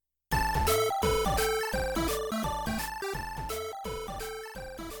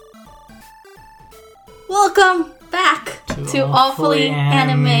Welcome back to Awfully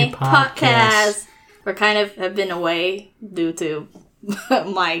Anime Podcast. We kind of have been away due to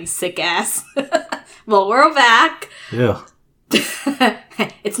my sick ass. Well, we're back. Yeah.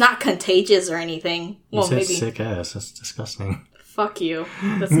 It's not contagious or anything. You said sick ass. That's disgusting. Fuck you.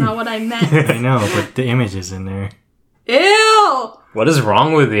 That's not what I meant. I know, but the image is in there. Ew! What is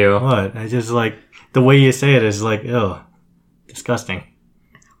wrong with you? What? I just like the way you say it is like, ew, disgusting.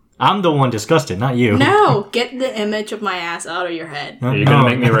 I'm the one disgusted, not you. No, get the image of my ass out of your head. You're gonna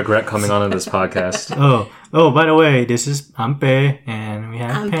make me regret coming on this podcast. Oh, by the way, I'm Pe, and we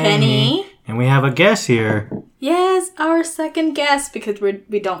have I'm Penny. And we have a guest here. Yes, our second guest, because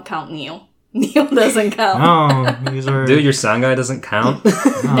we don't count Neil. Neil doesn't count. No, these are... Dude, your sound guy doesn't count?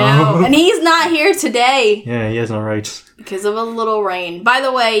 No, and he's not here today. Yeah, he has no rights. Because of a little rain. By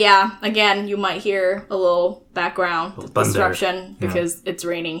the way, yeah, again, you might hear a little background disruption because it's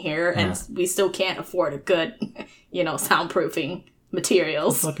raining here and we still can't afford a good, soundproofing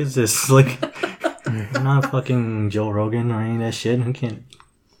materials. What the fuck is this? Like, not fucking Joe Rogan or any of that shit. Who can't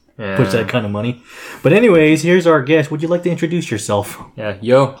push that kind of money? But anyways, here's our guest. Would you like to introduce yourself? Yeah,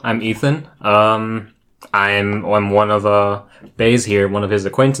 yo, I'm Ethan. I'm one of Pe's here, one of his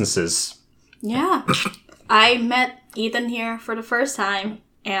acquaintances. Yeah. I met Ethan here for the first time,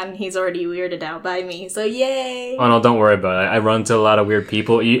 and he's already weirded out by me, so yay! Oh no, don't worry about it. I run into a lot of weird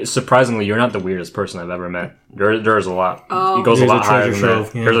people. Surprisingly, you're not the weirdest person I've ever met. There's a lot. It goes a lot higher than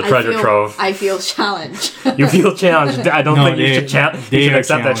that. Yeah. There's a treasure trove. I feel challenged. You feel challenged. I don't think you should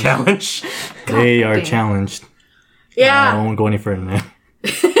accept that challenge. They are challenged. Yeah. I won't go any further than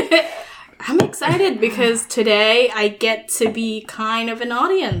that. I'm excited because today I get to be kind of an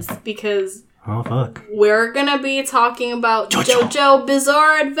audience because... Oh, fuck. We're gonna be talking about JoJo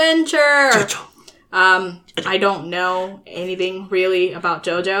Bizarre Adventure! I don't know anything really about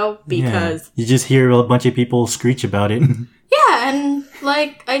JoJo because... Yeah. You just hear a bunch of people screech about it. Yeah, and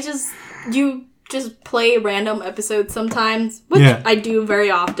you just play random episodes sometimes, which I do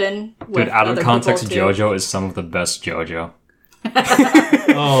very often. Dude, out of context JoJo is some of the best JoJo.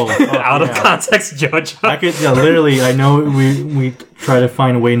 Out of context JoJo. I could literally. I know we try to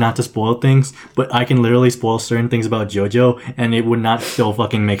find a way not to spoil things, but I can literally spoil certain things about JoJo, and it would not still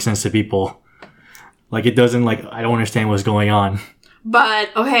fucking make sense to people. Like it doesn't. Like I don't understand what's going on.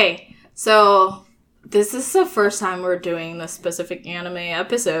 But okay, so this is the first time we're doing this specific anime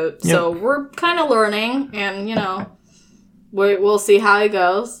episode, so we're kind of learning, and we'll see how it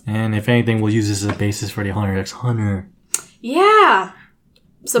goes. And if anything, we'll use this as a basis for the Hunter x Hunter. Yeah.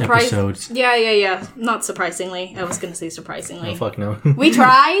 Episodes. Yeah. Not surprisingly. I was going to say surprisingly. Oh, fuck no. We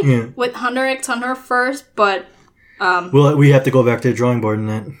tried with Hunter x Hunter first, but... well, we have to go back to the drawing board and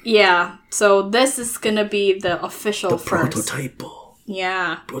that. Yeah. So this is going to be the official first. Prototype.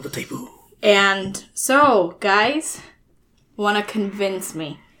 Yeah. Prototype. And so, guys, want to convince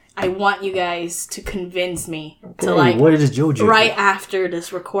me. I want you guys to convince me to what is JoJo? Right after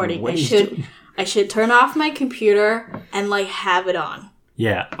this recording. I should turn off my computer and have it on.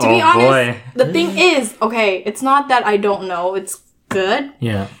 Yeah. To be honest, the thing is, it's not that I don't know it's good.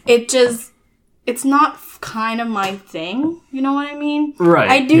 Yeah. It's not kind of my thing. You know what I mean? Right.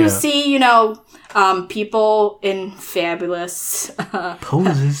 I do see, people in fabulous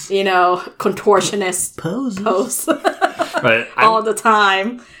poses. Contortionist poses. Right. All the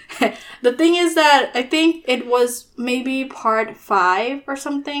time. The thing is that I think it was maybe part 5 or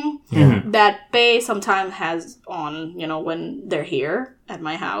something that Pe sometimes has on, when they're here at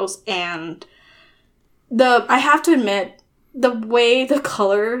my house. And I have to admit, the way the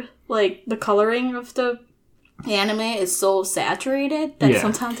color, the coloring of the anime is so saturated that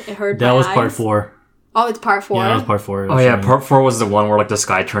sometimes it hurt my eyes. That was part 4. Oh, it's part 4? Yeah, that was part 4. Part 4 was the one where the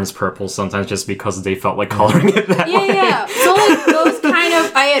sky turns purple sometimes just because they felt like coloring it that way. Yeah. So those kind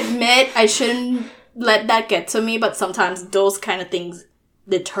of, I admit I shouldn't let that get to me, but sometimes those kind of things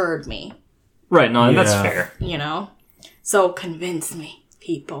deterred me. Right, no, that's fair. So convince me,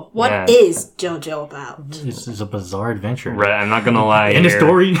 people. What is JoJo about? It's a bizarre adventure. Right, I'm not gonna lie. And the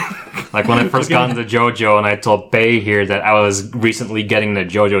story. When I first got into JoJo and I told Pe here that I was recently getting into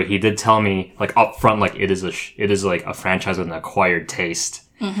JoJo, he did tell me, up front, it is a franchise with an acquired taste.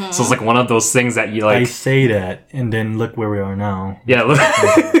 Mm-hmm. So it's one of those things that you I say that, and then look where we are now. Yeah, look.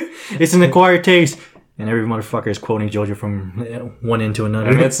 It's an acquired taste. And every motherfucker is quoting JoJo from one end to another.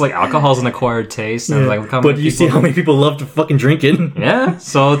 I mean, it's alcohol's an acquired taste. And but you see how many people love to fucking drink it. Yeah,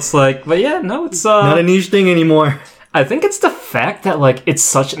 so it's but it's... not a niche thing anymore. I think it's the fact that, it's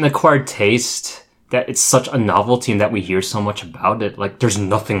such an acquired taste, that it's such a novelty and that we hear so much about it. There's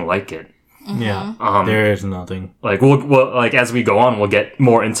nothing like it. Yeah, there is nothing. Like we'll like as we go on, we'll get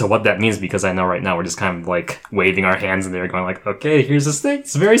more into what that means because I know right now we're just kind of like waving our hands in there, going like, okay, here's this thing.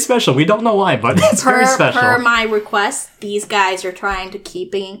 It's very special. We don't know why, but it's very special. Per my request, these guys are trying to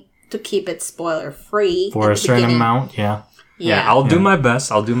keep it spoiler free For a certain amount, yeah. Yeah, I'll do my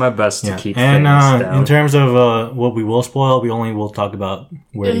best. I'll do my best to keep and, things down. In terms of what we will spoil, we only will talk about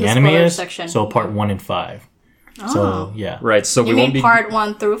where the anime is. Section. So part 1 and 5. Oh. So, yeah. Right, so you we won't be... part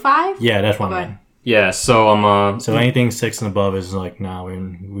 1 through 5? Yeah, that's what I meant. Yeah, so So anything 6 and above is like, nah,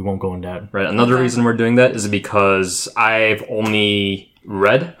 we won't go in that. Right, another reason we're doing that is because I've only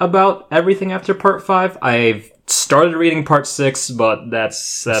read about everything after part 5. I've started reading part 6, but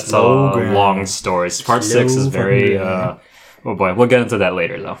that's a long story. Part 6 is very oh boy, we'll get into that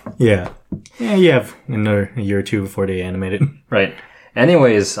later though. Yeah, you have another year or two before they animate it. Right.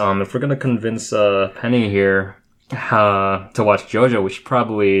 Anyways, if we're gonna convince Penny here to watch JoJo, we should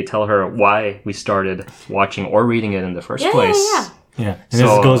probably tell her why we started watching or reading it in the first place. Yeah, and this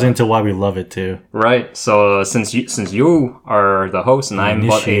goes into why we love it too. Right. So since you are the host and I'm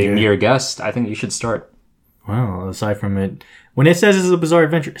but a mere guest, I think you should start. Well, aside from it, when it says it's a bizarre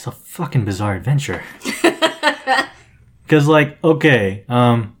adventure, it's a fucking bizarre adventure. Because, like, okay,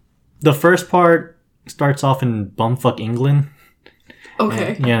 the first part starts off in bumfuck England.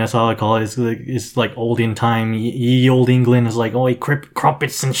 Okay. And, yeah, that's all I call it. It's like olden time. Ye old England is like, oh,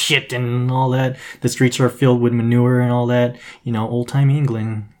 crumpets and shit and all that. The streets are filled with manure and all that. You know, old time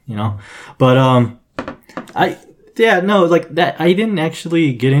England, you know. But, I didn't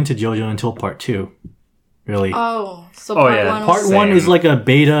actually get into JoJo until part 2. Really. Oh, so part 1 Part 1 is like a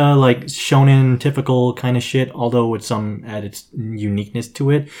beta, like shonen typical kind of shit, although with some added uniqueness to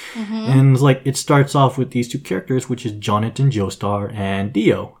it. And it's like it starts off with these two characters, which is Jonathan Joestar and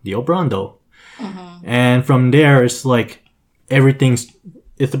Dio Brando. And from there, it's like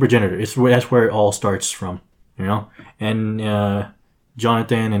it's the progenitor. That's where it all starts from, you know. And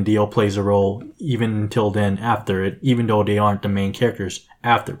Jonathan and Dio plays a role even until then after it, even though they aren't the main characters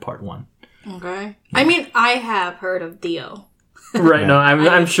after part 1. Okay. I mean, I have heard of Dio. Right, no,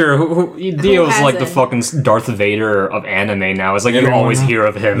 I'm sure. Dio's like the fucking Darth Vader of anime now. It's like you always hear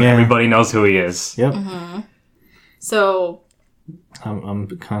of him. Yeah. Everybody knows who he is. Yep. So... I'm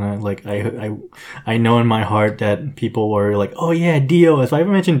kind of like, I know in my heart that people were like, oh yeah, Dio. If I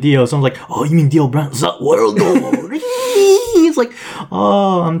ever mention Dio, someone's like, oh, you mean Dio Brown? World It's like,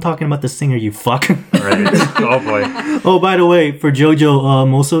 oh, I'm talking about the singer, you fuck. Right. Oh boy. Oh, by the way, for JoJo,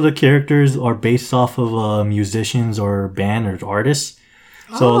 most of the characters are based off of musicians or band or artists.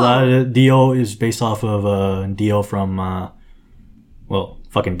 So a lot of Dio is based off of Dio from,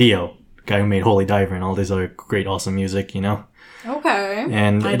 fucking Dio, the guy who made Holy Diver and all this other great, awesome music, you know. Okay.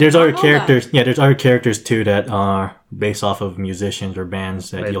 And there's other characters. Yeah, there's other characters too that are based off of musicians or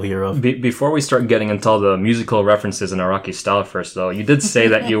bands that you'll hear of. Before we start getting into all the musical references in Araki style first, though, you did say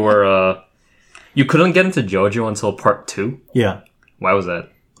that you were you couldn't get into JoJo until part 2. Yeah. Why was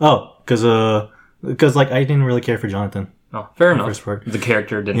that? Oh, because like I didn't really care for Jonathan. Oh, fair enough. The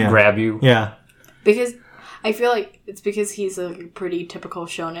character didn't grab you. Yeah. Because I feel like it's because he's a pretty typical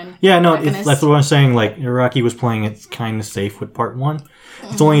shonen. Yeah, no, that's what I'm saying. Like, Araki was playing it kind of safe with part 1.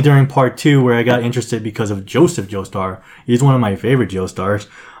 It's only during part 2 where I got interested because of Joseph Joestar. He's one of my favorite Joestars.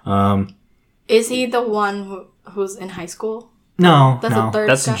 Is he the one who's in high school? No, that's the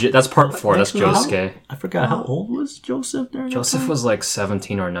third. That's part 4. That's Josuke. I forgot how old was Joseph during Joseph was like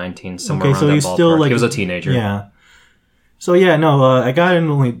 17 or 19, somewhere around so that he's ballpark. still like he was a teenager. Yeah. So yeah, no, I got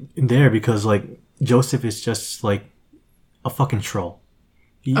him only there because like Joseph is just like a fucking troll.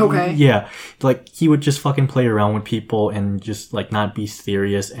 Yeah. Like he would just fucking play around with people and just like not be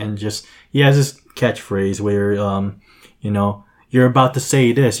serious and just he has this catchphrase where you know, you're about to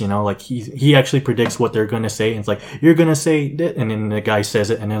say this, you know, like he actually predicts what they're gonna say and it's like, you're gonna say this and then the guy says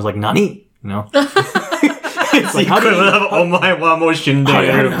it and then it's like Nani, you know? It's like, how do you have Omae wa mo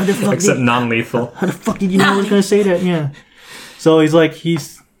shindeiru except non-lethal? How the fuck did you know I was gonna say that? Yeah. So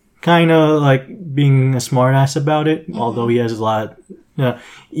he's kind of like being a smartass about it, although he has a lot.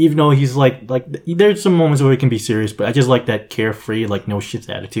 Even though he's like there's some moments where he can be serious, but I just like that carefree, like no shit's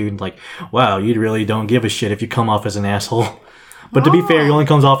attitude. Like, wow, you really don't give a shit if you come off as an asshole. But to be fair, he only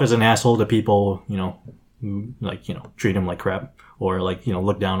comes off as an asshole to people, you know, who like, you know, treat him like crap or like, you know,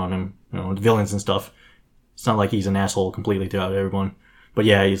 look down on him, you know, villains and stuff. It's not like he's an asshole completely throughout everyone. But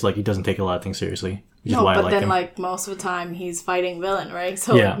yeah, he's like, he doesn't take a lot of things seriously. No, but then, like, most of the time, he's fighting villain, right?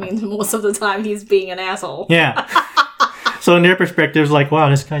 So it means most of the time he's being an asshole. Yeah. So in their perspective, it's like, wow,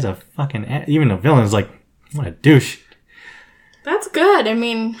 this guy's a fucking... Even the villain's like, what a douche. That's good. I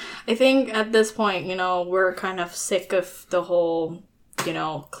mean, I think at this point, you know, we're kind of sick of the whole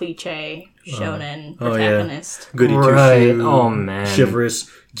cliche shonen oh, protagonist. Yeah. Goody Right. two-shoe, Oh, man. chivalrous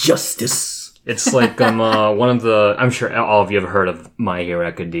justice. It's like one of the. I'm sure all of you have heard of My Hero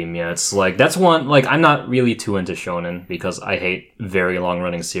Academia. It's like that's one. Like I'm not really too into shonen because I hate very long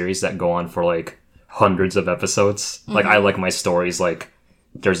running series that go on for like hundreds of episodes. Like I like my stories like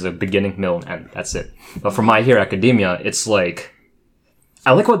there's the beginning, middle, and end. That's it. But for My Hero Academia, it's like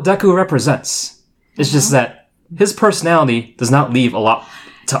I like what Deku represents. It's just that his personality does not leave a lot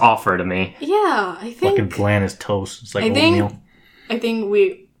to offer to me. Yeah, I think Fucking bland as toast. It's like oatmeal. I think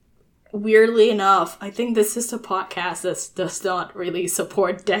we, weirdly enough, I think this is a podcast that does not really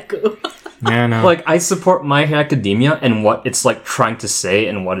support Deku. Yeah, no. Like I support My Hero Academia and what it's like trying to say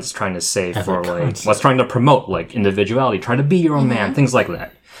and what it's trying to say As for a like concept. what's trying to promote like individuality, try to be your own man, things like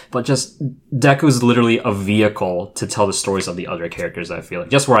that. But just Deku is literally a vehicle to tell the stories of the other characters. I feel like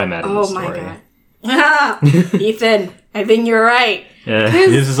just where I'm at in the Oh story. my god. Ethan, I think you're right. Yeah.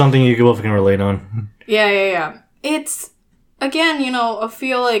 This is something you both can relate on. Yeah. It's, again, I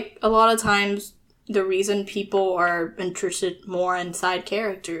feel like a lot of times the reason people are interested more in side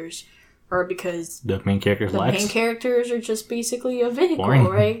characters are because The main character's the lacks. main characters are just basically a vehicle, Boring.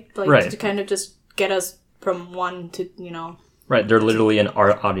 right? Like, Right. to kind of just get us from one to, Right, they're literally an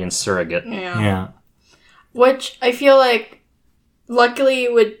audience surrogate. Yeah. Which I feel like, luckily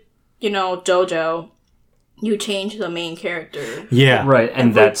with, JoJo, you change the main character. Yeah. Right, and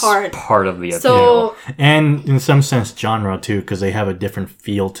Every that's part. part of the appeal. So, And in some sense, genre too, because they have a different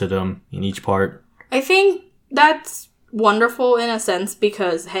feel to them in each part. I think that's wonderful in a sense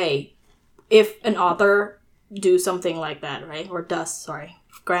because, hey, if an author do something like that, right? Or does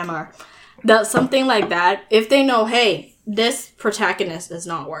something like that, if they know, hey, this protagonist is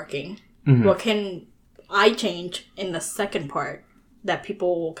not working, what can I change in the second part that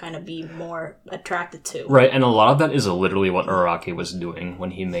people will kind of be more attracted to? Right, and a lot of that is literally what Araki was doing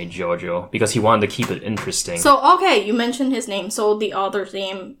when he made JoJo, because he wanted to keep it interesting. So, okay, you mentioned his name. So the author's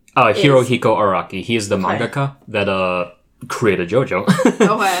name Hirohiko Araki. He is the mangaka that created JoJo.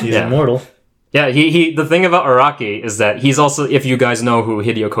 Okay. He's Yeah. immortal. Yeah, he. The thing about Araki is that he's also, if you guys know who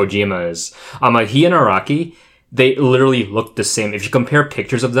Hideo Kojima is, he and Araki, they literally look the same. If you compare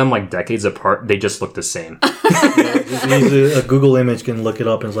pictures of them like decades apart, they just look the same. A Google image can look it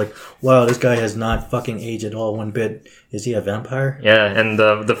up and it's like, wow, this guy has not fucking aged at all one bit. Is he a vampire? Yeah, and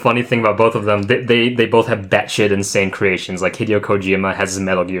the funny thing about both of them, they both have batshit insane creations. Like Hideo Kojima has his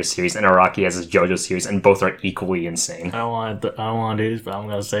Metal Gear series and Araki has his JoJo series, and both are equally insane. I don't want to do this, but I'm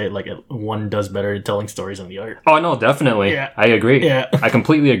gonna say it like one does better at telling stories than the other. Oh no, definitely. Yeah. I agree. Yeah. I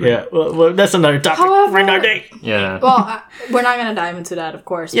completely agree. Yeah, well that's another topic However- for another day. Yeah. Well, we're not going to dive into that, of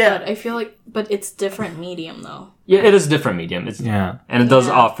course. Yeah. But I feel like, it's different medium, though. Yeah, it is a different medium. Yeah. And it does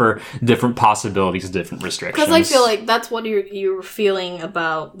Yeah. offer different possibilities, different restrictions. Because I feel like that's what you're feeling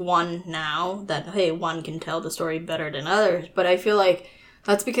about one now, that, hey, one can tell the story better than others. But I feel like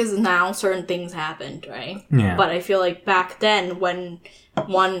that's because now certain things happened, right? Yeah. But I feel like back then, when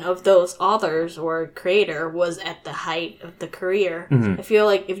one of those authors or creator was at the height of the career, I feel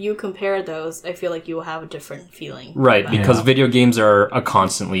like if you compare those, I feel like you will have a different feeling. Right, about it. because video games are a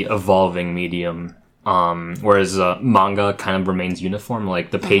constantly evolving medium. Whereas manga kind of remains uniform.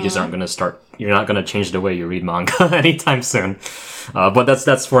 Like the pages aren't going to start. You're not going to change the way you read manga anytime soon. But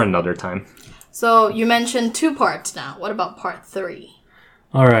that's for another time. So you mentioned 2 parts now. What about part 3?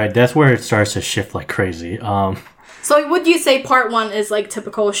 All right, that's where it starts to shift like crazy. So would you say part 1 is like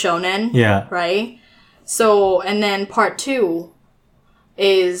typical shonen? Yeah. Right? So, and then part 2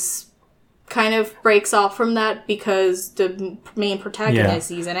 is kind of breaks off from that because the main protagonist,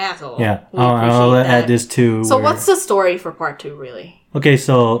 he's an asshole. Yeah. We I'll appreciate add that. this too. So where- what's the story for part 2, really? Okay,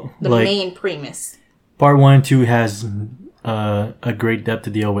 so The like main premise. part 1 and 2 has a great depth to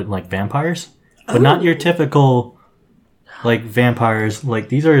deal with like vampires, but not your typical like vampires. Like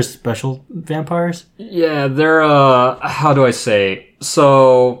these are special vampires. Yeah, they're how do I say?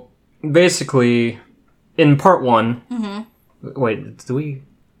 So basically, in part 1, wait, do we?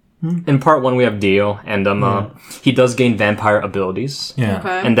 In part 1, we have Dio, and he does gain vampire abilities. Yeah.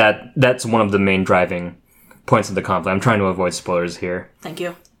 Okay. And that's one of the main driving points of the conflict. I'm trying to avoid spoilers here. Thank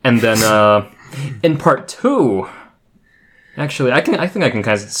you. And then in part 2, actually, I think I can kind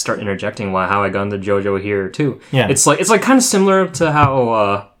of start interjecting how I got into JoJo here too. Yeah. It's like kind of similar to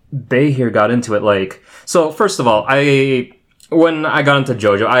how Bay here got into it. Like, so first of all, when I got into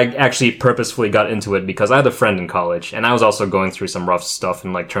JoJo, I actually purposefully got into it because I had a friend in college, and I was also going through some rough stuff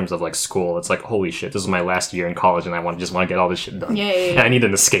in like terms of like school. It's like, holy shit, this is my last year in college, and I just want to get all this shit done. Yeah. And I need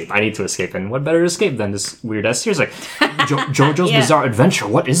an escape. I need to escape, and what better escape than this weird ass series like JoJo's Bizarre Adventure?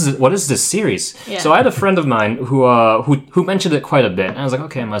 What is it? What is this series? Yeah. So I had a friend of mine who mentioned it quite a bit, and I was like,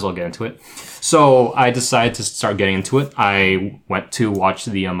 okay, I might as well get into it. So I decided to start getting into it. I went to watch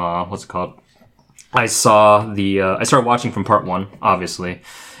the what's it called? I started watching from part 1, obviously.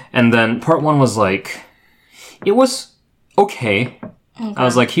 And then part 1 was like, it was okay. I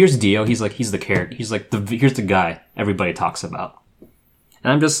was like, here's Dio. He's the character. He's like, here's the guy everybody talks about.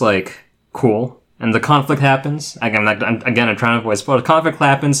 And I'm just like, cool. And the conflict happens. I'm trying to avoid spoil. The conflict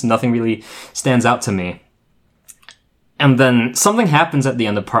happens. Nothing really stands out to me. And then something happens at the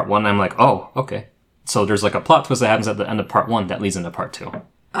end of part 1. And I'm like, oh, okay. So there's like a plot twist that happens at the end of part 1 that leads into part 2.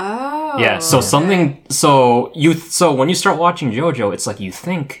 Oh. Yeah, so something, so when you start watching JoJo, it's like you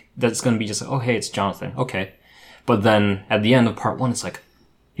think that it's going to be just like, oh, hey, it's Jonathan. Okay. But then at the end of part 1, it's like,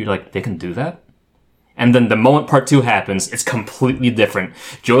 you're like, they can do that? And then the moment part 2 happens, it's completely different.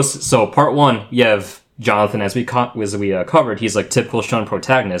 So part 1, you have Jonathan, as we covered, he's like typical shonen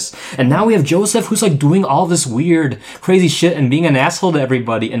protagonist. And now we have Joseph, who's like doing all this weird, crazy shit and being an asshole to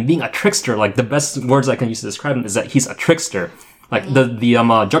everybody and being a trickster. Like the best words I can use to describe him is that he's a trickster. Like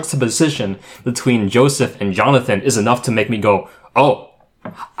the juxtaposition between Joseph and Jonathan is enough to make me go, oh,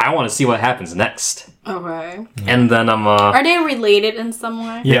 I want to see what happens next. Okay. And then are they related in some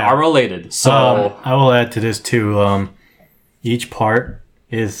way? Yeah, they are related. So I will add to this too. Each part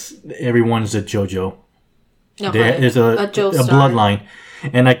is everyone's a JoJo. Okay. There is a bloodline,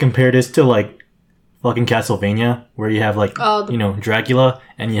 and I compare this to like fucking Castlevania, where you have like Dracula,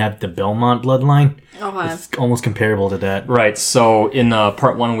 and you have the Belmont bloodline. Okay. It's almost comparable to that. Right. So in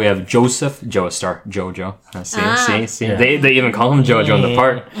part 1 we have Joseph Joestar Jojo. See. Yeah. They even call him Jojo in the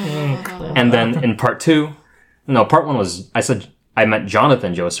part. And then in part 2, no, part 1 was I meant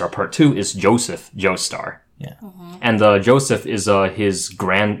Jonathan Joestar. Part 2 is Joseph Joestar. Yeah. And Joseph is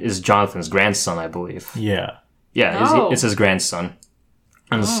Jonathan's grandson, I believe. Yeah. Yeah, it's his grandson.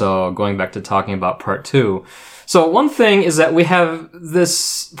 And so, going back to talking about part 2. So, one thing is that we have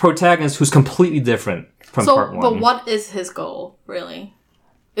this protagonist who's completely different from part 1. But what is his goal, really?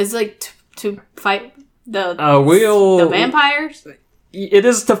 Is it like to fight the vampires? It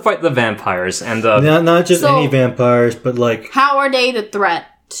is to fight the vampires. And not just any vampires, but like... How are they the threat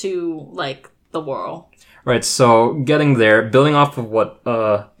to, like, the world? Right, so getting there, building off of what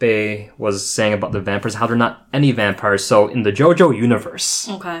Bae was saying about the vampires, how they're not any vampires. So in the JoJo universe,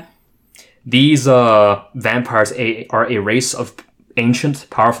 these vampires are a race of ancient,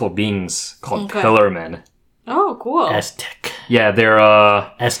 powerful beings called Pillar Men. Oh, cool. Aztec. Yeah, they're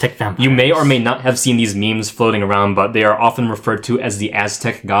Aztec vampires. You may or may not have seen these memes floating around, but they are often referred to as the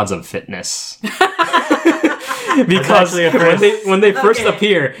Aztec gods of fitness. Because when they first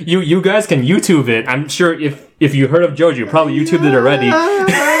appear, you guys can YouTube it. I'm sure if you heard of JoJo, you probably YouTubed it already.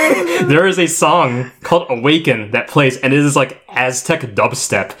 There is a song called Awaken that plays, and it is like Aztec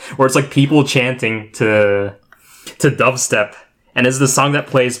dubstep, where it's like people chanting to dubstep. And it's the song that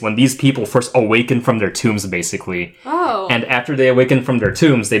plays when these people first awaken from their tombs, basically. Oh. And after they awaken from their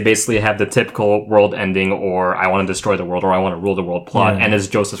tombs, they basically have the typical world ending, or I want to destroy the world, or I want to rule the world plot, and it's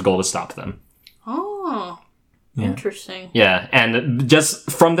Joseph's goal to stop them. Oh. Yeah. Interesting. Yeah, and just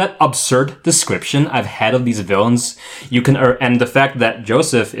from that absurd description I've had of these villains, you can, and the fact that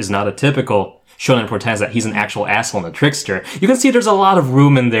Joseph is not a typical shonen protagonist, that he's an actual asshole and a trickster, you can see there's a lot of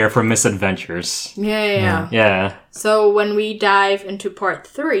room in there for misadventures. Yeah. So when we dive into part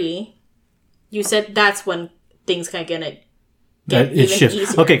 3, you said that's when things kind of get even easier.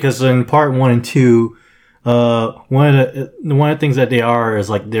 Okay, because in part 1 and 2, one of the things that they are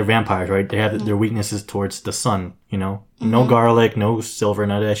is like they're vampires, right? They have their weaknesses towards the sun, no garlic, no silver,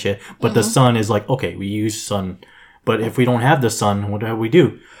 none of that shit. But the sun is like, okay, we use sun, but if we don't have the sun, what do we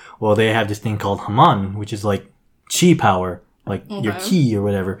do? Well, they have this thing called Haman, which is like chi power, like your ki or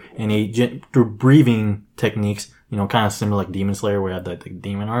whatever, and through breathing techniques, kind of similar like Demon Slayer, where you have the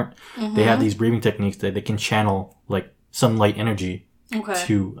demon art. They have these breathing techniques that they can channel like sunlight energy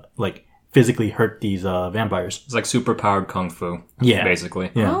to like physically hurt these vampires. It's like super powered kung fu,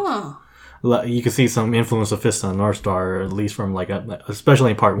 basically. Yeah. Oh. You can see some influence of Fist on North Star, at least from like,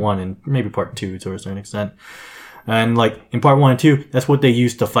 especially in part 1 and maybe part 2 to a certain extent. And like in part 1 and 2, that's what they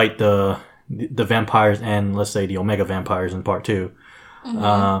used to fight the vampires and let's say the Omega vampires in part 2.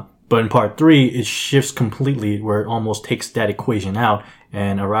 But in part 3, it shifts completely, where it almost takes that equation out,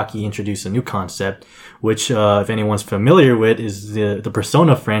 and Araki introduced a new concept, which if anyone's familiar with is the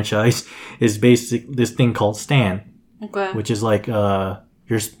Persona franchise, is basic this thing called Stan. Okay. which is like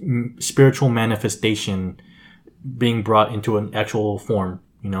your spiritual manifestation being brought into an actual form,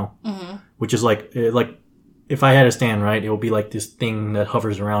 you know? Mm-hmm. Which is like if I had a stand, right, it would be like this thing that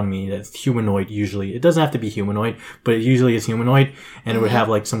hovers around me that's humanoid usually. It doesn't have to be humanoid, but it usually is humanoid, and it would have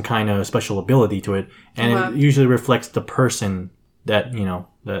like some kind of special ability to it. And it usually reflects the person that, you know,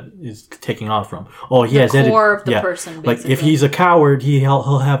 that is taking off from. Oh, he has the core of the person, basically. Like if he's a coward,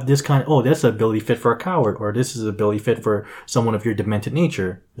 he'll have this kind of, oh, that's an ability fit for a coward, or this is an ability fit for someone of your demented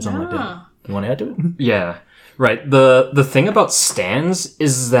nature, or something like that. You want to add to it? Yeah. Right. The thing about stands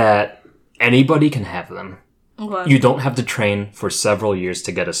is that anybody can have them. Okay. You don't have to train for several years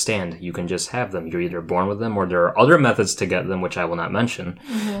to get a stand. You can just have them. You're either born with them, or there are other methods to get them, which I will not mention.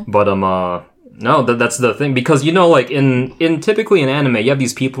 Mm-hmm. But no, that's the thing, because you know, like in typically in anime, you have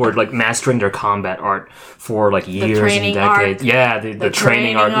these people who are like mastering their combat art for like years and decades. Arc. Yeah, the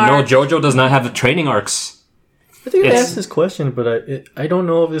training arc. No, JoJo does not have the training arcs. I think they asked this question, but I don't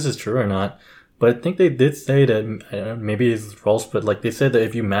know if this is true or not. But I think they did say that, maybe it's false, but like they said that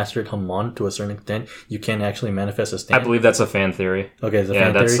if you mastered Hamon to a certain extent, you can actually manifest a stand. I believe that's a fan theory. Okay, it's a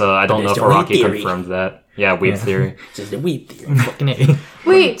fan theory? I don't know if Araki confirmed that. Yeah, weeb theory. It's just a weeb theory. Fucking A.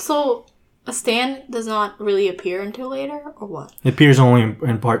 Wait, so a stand does not really appear until later, or what? It appears only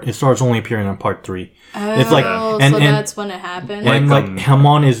in part, it starts only appearing in part 3. Oh, it's like, so that's when it happened? And like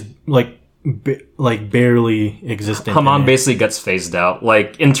Hamon is like barely existent. Hamon basically gets phased out.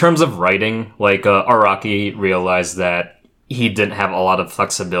 Like in terms of writing, like Araki realized that he didn't have a lot of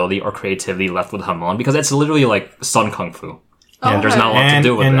flexibility or creativity left with Hamon, because it's literally like Sun Kung Fu. And there's not a lot to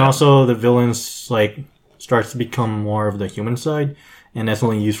do with it. And also the villains like starts to become more of the human side, and that's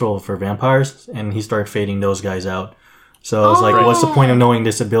only useful for vampires, and he started fading those guys out. So it's like, what's the point of knowing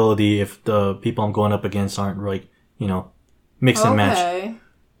this ability if the people I'm going up against aren't like, you know, mix and match?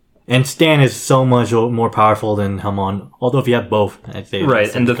 And Stan is so much more powerful than Hamon. Although if you have both, I'd say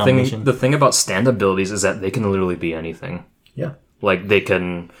right. And the thing about stand abilities is that they can literally be anything. Yeah. Like they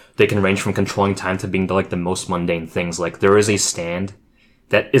can range from controlling time to being like the most mundane things. Like there is a stand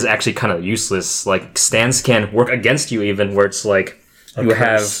that is actually kind of useless. Like stands can work against you even, where it's like you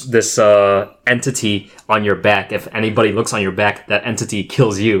have this entity on your back. If anybody looks on your back, that entity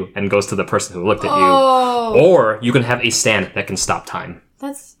kills you and goes to the person who looked at you. Or you can have a stand that can stop time.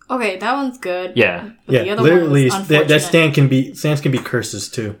 That's okay. That one's good. Yeah, but the other literally, that stands can be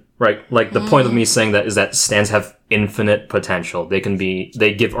curses too. Right. Like the point of me saying that is that stands have infinite potential. They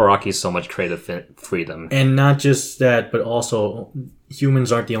give Araki so much creative freedom. And not just that, but also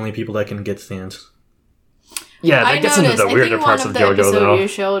humans aren't the only people that can get stands. Yeah, that gets into the weirder parts of JoJo though. You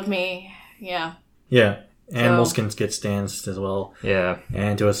showed me. Yeah. Yeah. Animals can get stands as well. Yeah.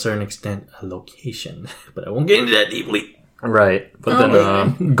 And to a certain extent, a location. But I won't get into that deeply. Right. But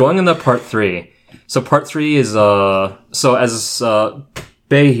then going into part 3. So part 3 is so as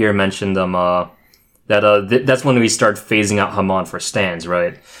Bei here mentioned that's when we start phasing out Hamon for stands,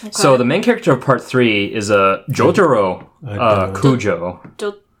 right? Okay. So the main character of part 3 is Jotaro Kujo.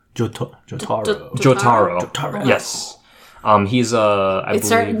 Jotaro. Yes. He's I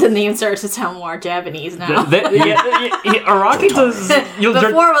believe the name starts to sound more Japanese now. Araki does. Before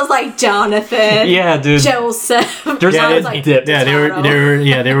it was like Jonathan. Yeah, dude. Joseph. There's always like dip. Yeah, they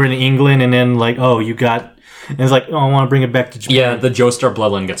were in England, and then like, oh, you got. And it's like, oh, I want to bring it back to Japan. Yeah, the Joestar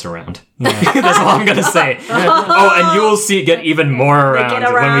bloodline gets around. Yeah. That's all I'm gonna say. Oh, and you will see it get even more around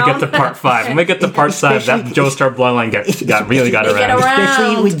when we get to part 5. When we get to part 5, that Joestar bloodline got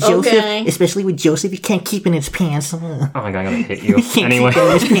around. Especially with Joseph, he can't keep in his pants. Oh my god, I'm gonna hit you. Anyway,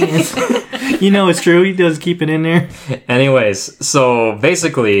 you know it's true. He does keep it in there. Anyways, so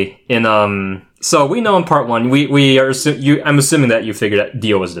basically, so we know in part 1, I'm assuming that you figured that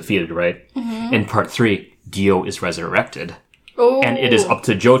Dio was defeated, right? Mm-hmm. In part 3. Dio is resurrected. Oh. And it is up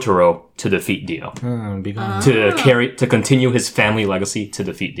to Jotaro to defeat Dio. To continue his family legacy to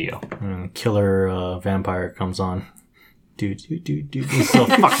defeat Dio. Killer vampire comes on. Dude. It's so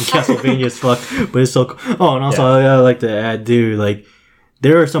fucking Castlevania as fuck. But it's so cool. Oh, and also I like to add, dude, like,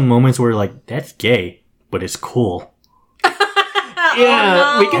 there are some moments where, like, that's gay, but it's cool.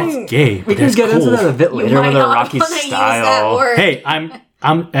 Yeah, we can get into that a bit later with Araki's style. Hey,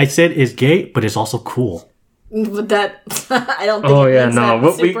 I said it's gay, but it's also cool. But that I don't think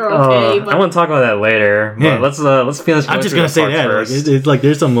super okay. But... I want to talk about that later. But let's finish. I'm just gonna say that it's like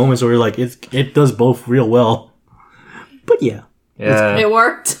there's some moments where like it does both real well. But yeah, it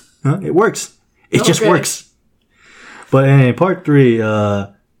worked. It works. It just works. But in part 3,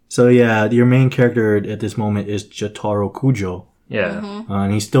 so yeah, your main character at this moment is Jotaro Kujo. Yeah,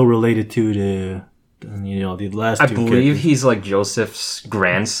 and he's still related to the last. I believe he's like Joseph's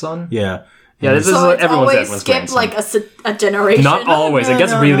grandson. Yeah. Yeah, this is So it's everyone's always skip grandson. like a generation. Not always. It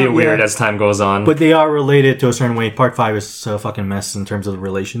gets really weird yeah. as time goes on. But they are related to a certain way. Part 5 is a fucking mess in terms of the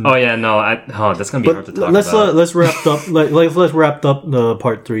relation. oh yeah, no. That's gonna be hard to talk let's about. let's wrap up let's wrap up the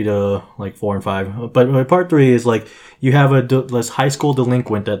part 3 to like 4 and 5. But part 3 is like you have this high school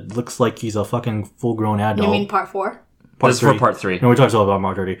delinquent that looks like he's a fucking full grown adult. You mean part 4? This is for part 3. No, we're talking about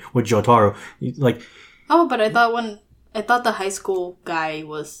part 30 with Jotaro. Like, Oh, but I thought the high school guy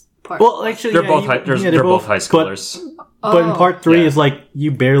was part. well, actually, They're yeah, both you- they're both high schoolers. But in part 3 Yeah. is like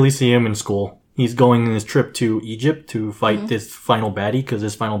you barely see him in school. He's going on his trip to Egypt to fight this final baddie because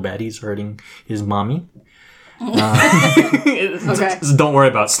this final baddie's hurting his mommy. Okay. Don't worry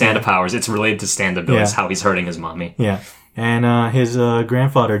about stand-up powers. It's related to stand-up abilities, Yeah. how he's hurting his mommy. Yeah. And his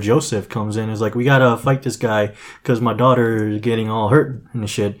grandfather, Joseph, comes in and is like, we gotta fight this guy because my daughter is getting all hurt and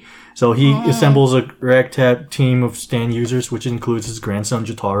shit. So he assembles a ragtag team of stand users, which includes his grandson,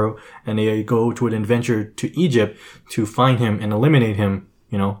 Jotaro, and they go to an adventure to Egypt to find him and eliminate him,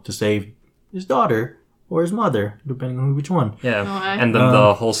 to save his daughter or his mother, depending on which one. Yeah. Okay. And then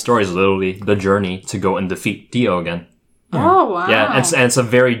the whole story is literally the journey to go and defeat Dio again. Oh wow. Yeah, and it's a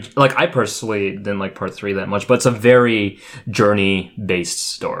very, like, I personally didn't like part 3 that much, but it's a very journey-based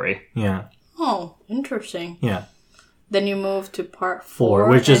story. Yeah. Oh, interesting. Yeah. Then you move to part 4, 4,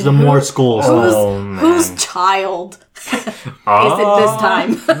 which is and the more school stuff. Whose child is it Oh, this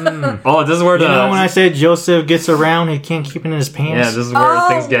time? oh, this is where the... When I said Joseph gets around, he can't keep it in his pants. yeah, this is where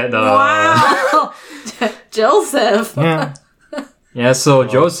things get... Wow. Joseph. Yeah. Yeah, so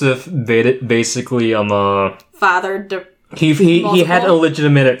Joseph basically, Father. he had Multiple? an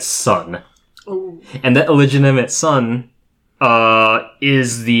illegitimate son. Ooh. And that illegitimate son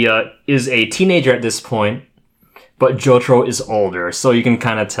is a teenager at this point, but Jotaro is older, so you can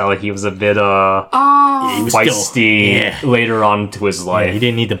kind of tell he was a bit Oh. He was feisty later on to his life. he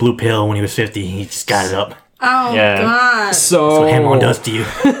didn't need the blue pill when he was 50. He just got it up. Oh Yeah. God. So What Hamon does to you.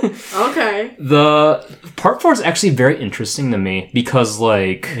 Okay. the part 4 is actually very interesting to me because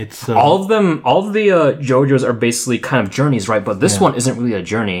like It's, all of the JoJo's are basically kind of journeys, right? But this one isn't really a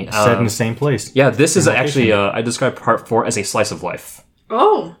journey. Set in the same place. Yeah, this is location. actually I describe part 4 as a slice of life.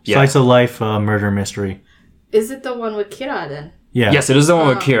 Oh, Yeah. Slice of life murder mystery. is it the one with Kira then? Yeah. Yes, it is the one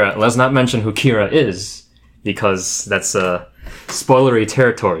with Kira. Let's not mention who Kira is because that's spoilery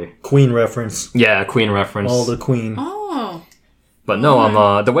territory. Queen reference. Yeah, Queen reference. All the queen. Oh. But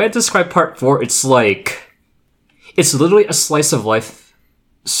no, the way I describe part 4, it's literally a slice of life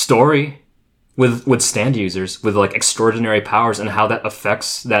story with stand users with like extraordinary powers and how that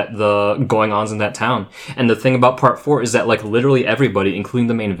affects the going-ons in that town. And the thing about part 4 is that like literally everybody, including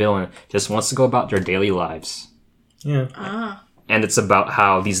the main villain, just wants to go about their daily lives. Yeah. Ah. And it's about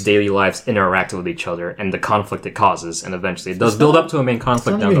how these daily lives interact with each other and the conflict it causes. And eventually it does build up to a main It's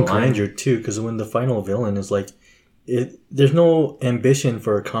conflict not down the even line. grandeur too, because when the final villain is like, there's no ambition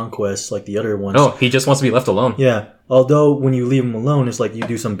for a conquest like the other ones. Oh, he just wants to be left alone. Yeah. Although when you leave him alone, it's like you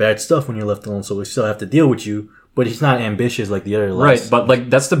do some bad stuff when you're left alone, so we still have to deal with you. But he's not ambitious like the other. Right, but like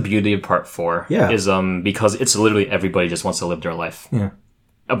that's the beauty of part 4. Yeah. Is because it's literally everybody just wants to live their life. Yeah.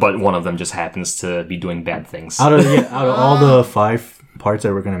 But one of them just happens to be doing bad things. Out of all the 5 parts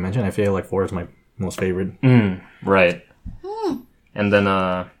that we're gonna mention, I feel like 4 is my most favorite. Right. And then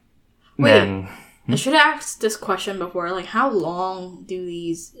man, I should have asked this question before. Like, how long do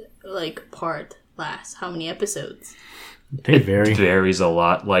these part last? How many episodes? They vary. it varies a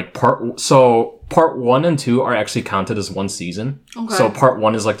lot. Like part 1 and 2 are actually counted as one season. Okay. So part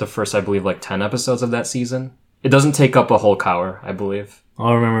 1 is like the first, I believe, like 10 episodes of that season. It doesn't take up a whole hour, I believe. All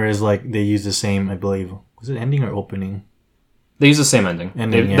I remember is like they use the same. I believe was it ending or opening? They use the same ending.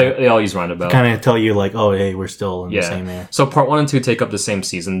 Ending, They all use roundabout. Kind of tell you like, oh hey, we're still in the same air. So part 1 and 2 take up the same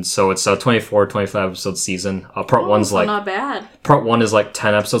season. So it's a 24, 25 episode season. Part 1's So like not bad. part 1 is like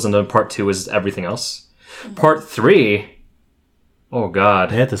 10 episodes, and then part 2 is everything else. Part 3, oh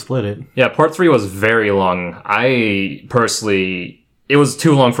god, They had to split it. yeah, part 3 was very long. I personally, it was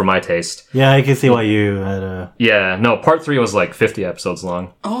too long for my taste. Yeah, I can see why you had a. Yeah, no, part 3 was like 50 episodes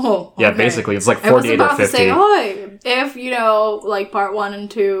long. Oh. Yeah, okay. basically, it's like I was 48 or about 50. to say, oh, if part 1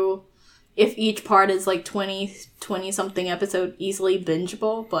 and 2, if each part is like 20 something episode, easily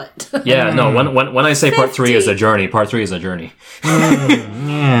bingeable, but Yeah, no, when I say part 3 is a 50. journey, part 3 is a journey.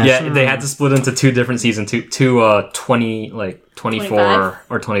 Yeah. Yeah, they had to split into 2 different seasons, two 20, like 24 25?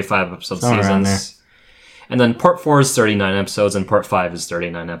 or 25 episode Somewhere around seasons. And then part 4 is 39 episodes, and part 5 is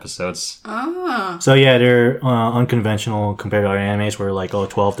 39 episodes. So yeah, they're unconventional compared to our animes where like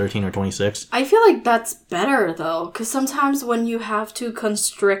 12, 13, or 26. I feel like that's better though, because sometimes when you have to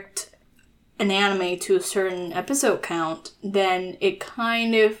constrict an anime to a certain episode count, then it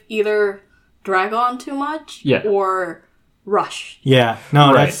kind of either drag on too much Yeah. or rush. Yeah, no,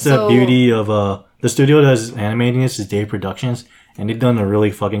 Right. that's the So- beauty of the studio that's animating this is Dave Productions, and they've done a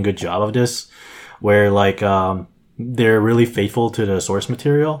really fucking good job of this, where like they're really faithful to the source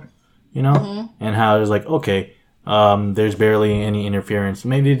material, you know, and how it's like okay, there's barely any interference.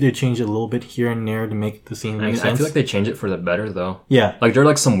 Maybe they change it a little bit here and there to make the scene I make mean, sense. I feel like they change it for the better though. yeah, Like there are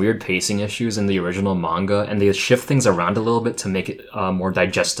like some weird pacing issues in the original manga, and they shift things around a little bit to make it more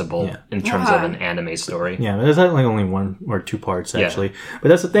digestible Yeah. in terms of Yeah. an anime story. yeah, there's like only one or two parts actually, but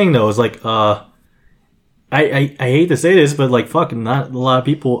that's the thing though. Is like I hate to say this, but like fuck, not a lot of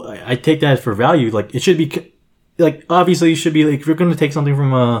people. I take that for value. Like it should be like obviously you should be like if you're going to take something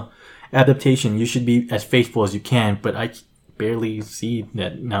from a adaptation, you should be as faithful as you can. But I barely see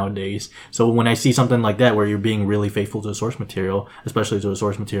that nowadays. So when I see something like that where you're being really faithful to the source material, especially to the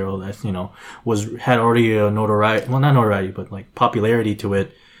source material that had already a notoriety, well not notoriety, but like popularity to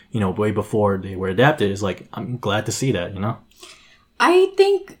it, way before they were adapted, is like I'm glad to see that. I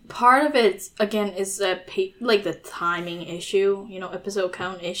think part of it, again, is like the timing issue, episode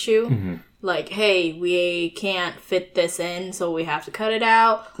count issue. Like, hey, we can't fit this in, so we have to cut it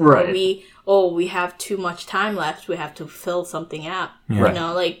out. Right. Or we have too much time left, we have to fill something out. Right.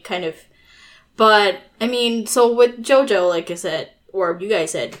 Like kind of. But, I mean, so with JoJo, like I said, or you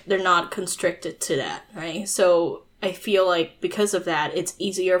guys said, they're not constricted to that, right? So I feel like because of that, it's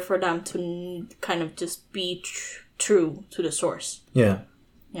easier for them to kind of just be true to the source. Yeah.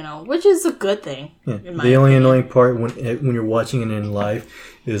 Which is a good thing. Yeah. In my The only opinion. annoying part when you're watching it in live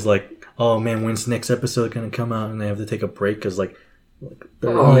is like, oh man, when's the next episode gonna come out? And they have to take a break because like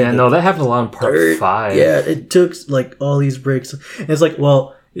Oh yeah, no, that happened a lot in part 5. Yeah, it took like all these breaks. And it's like,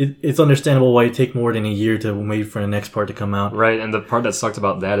 well, it's understandable why it take more than a year to wait for the next part to come out. Right, and the part that sucked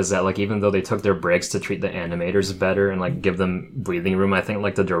about that is that like even though they took their breaks to treat the animators better and like give them breathing room, I think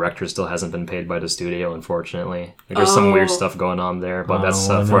like the director still hasn't been paid by the studio, unfortunately. Like, there's some weird stuff going on there, but that's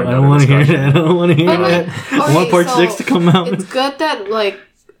for I another don't want to hear discussion. that. I don't want to hear But, that. like, I want part 6 to come out. It's good that, like,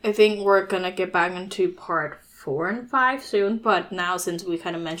 I think we're gonna get back into part 4 and 5 soon, but now since we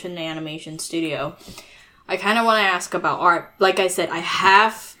kind of mentioned the animation studio, I kind of want to ask about art. Like I said, I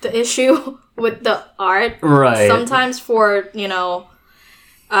have the issue with the art. Right. Sometimes for,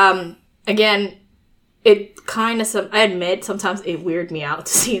 again, it kind of, I admit, sometimes it weird me out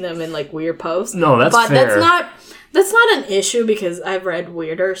to see them in, like, weird pose. No, that's but fair. that's not an issue because I've read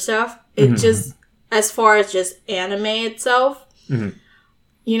weirder stuff. It just, as far as just anime itself,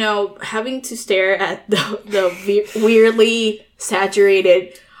 having to stare at the weirdly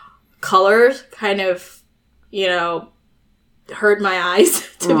saturated colors kind of, hurt my eyes,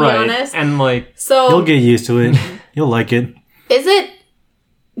 to be honest. And like So, You'll get used to it. You'll like it.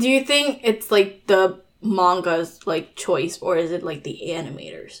 do you think it's like the manga's like choice or is it like the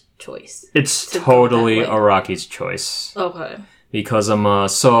animator's choice? it's to go totally that way. Araki's choice. Okay. Because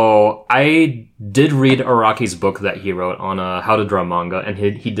so I did read Araki's book that he wrote on how to draw manga, and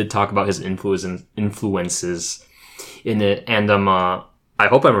he did talk about his influences in it, and I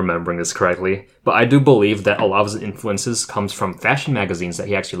hope I'm remembering this correctly, but I do believe that a lot of his influences comes from fashion magazines that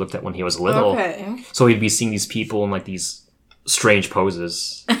he actually looked at when he was little. Okay. So he'd be seeing these people in like these strange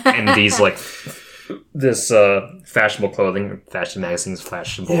poses and these like this fashionable clothing, fashion magazines,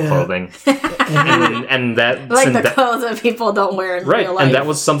 fashionable clothing, and that Like and the that- clothes that people don't wear in right, real life. and that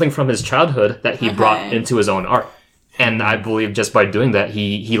was something from his childhood that he brought into his own art. And I believe just by doing that,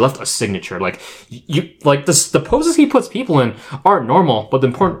 he left a signature. Like the poses he puts people in aren't normal, but the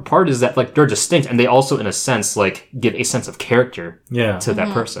important part is that like they're distinct, and they also, in a sense, like give a sense of character Yeah. to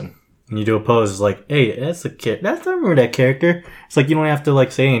that person. And you do a pose, it's like, hey, that's a kid. I remember that character. It's like you don't have to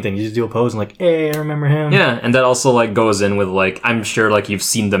like say anything. You just do a pose and like, hey, I remember him. Yeah, and that also like goes in with like I'm sure like you've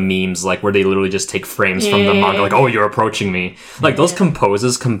seen the memes like where they literally just take frames from the manga, like, oh, you're approaching me. Like those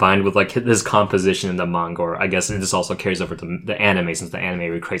composes combined with like his composition in the manga, or I guess it just also carries over to the anime since the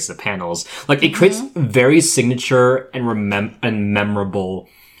anime recreates the panels. Like it creates very signature and memorable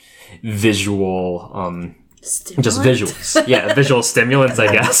visual just visuals. Yeah, visual stimulants,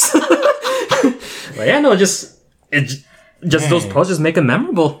 I guess. But yeah, no, just those poses make it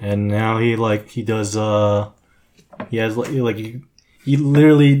memorable. And now he does he has like he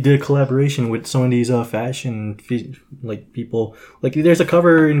literally did a collaboration with some of these fashion like people. Like there's a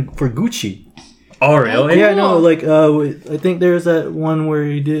cover for Gucci. Oh, really? Yeah, no, like I think there's that one where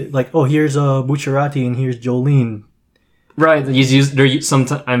he did like, oh, here's Bucciarati and here's Jolene. Right,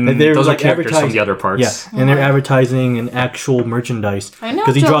 sometimes They're those like are characters from the other parts. Yeah, and they're advertising an actual merchandise I know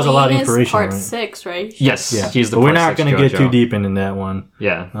because he draws a lot of Jolene is inspiration. part Right? 6, right? Yes, Yeah, he's the but we're part not 6 going to get JoJo. too deep into that one.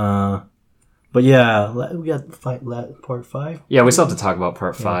 Yeah. But yeah, we got part 5. Yeah, we still have to talk about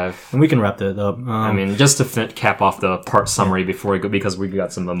part 5. And we can wrap that up. I mean, just to cap off the part summary before we go, because we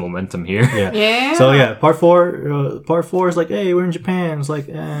got some momentum here. Yeah. So yeah, part 4 is like, hey, we're in Japan. It's like,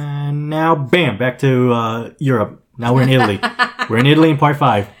 and now, bam, back to Europe. Now we're in Italy. We're in Italy in part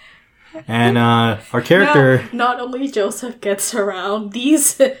 5. And our character... No, not only Joseph gets around,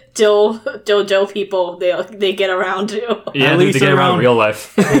 these JoJo people, they get around too. Yeah, they get around real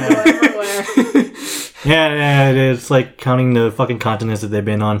life. Everywhere. Yeah, it's like counting the fucking continents that they've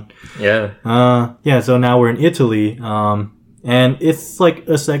been on. Yeah. So now we're in Italy. And it's like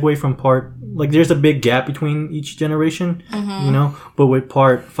a segue from part... Like, there's a big gap between each generation, you know? But with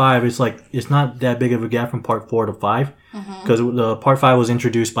part 5, it's like, it's not that big of a gap from part 4 to 5. Because the part 5 was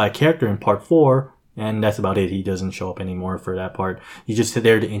introduced by a character in part 4, and that's about it. He doesn't show up anymore for that part. He's just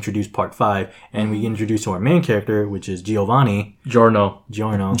there to introduce part 5, and we introduce our main character, which is Giovanni. Giorno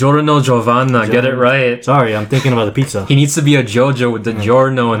Giovanna. Get it right. Sorry, I'm thinking about the pizza. He needs to be a JoJo with the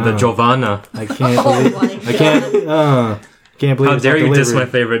Giorno and the Giovanna. I can't believe... I can't believe How it's dare not you diss delivered.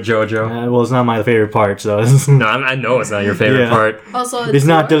 my favorite JoJo? Well, it's not my favorite part, so... No, I know it's not your favorite part. Also, It's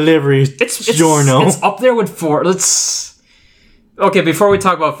not delivery, It's Giorno. It's up there with 4. Okay, before we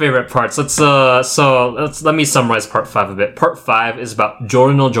talk about favorite parts, let me summarize part 5 a bit. Part 5 is about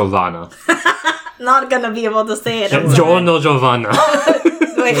Giorno Giovanna. not gonna be able to say it. Giorno Giovanna.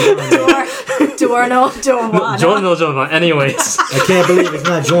 Wait, Giorno Giovanna. Giorno Giovanna. Anyways. I can't believe it's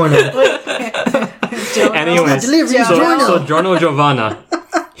not Giorno. Anyways. Delivery, Giorno. So Giorno Giovanna.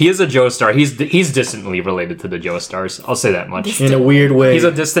 He is a Joestar. He's distantly related to the Joestars. I'll say that much. In a weird way. He's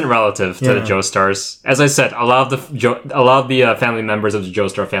a distant relative to the Joestars. As I said, a lot of the family members of the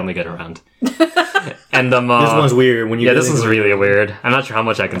Joestar family get around. And this one's weird. When you this one's really weird. I'm not sure how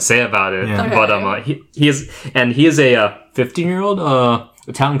much I can say about it, Yeah. but he is a 15-year-old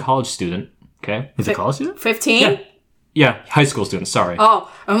Italian college student. Okay, He's a college student? 15? yeah, high school student. Sorry. Oh,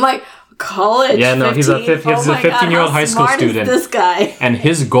 I'm like, college. Yeah, no, 15? he's a 15-year-old how high school smart is student. this guy. And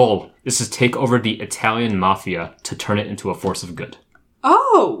his goal is to take over the Italian mafia to turn it into a force of good.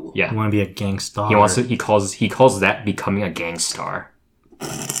 Oh. Yeah. You want to be a gangstar. He wants to. He calls that becoming a gangstar.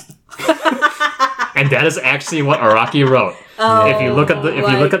 And that is actually what Araki wrote. If you look at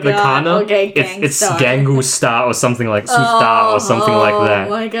the kana, okay, it's gangstar. Gangusta or something like Susta or something like that. Oh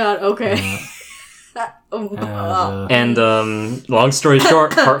my god, okay. And long story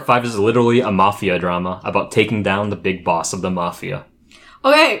short, part 5 is literally a mafia drama about taking down the big boss of the mafia.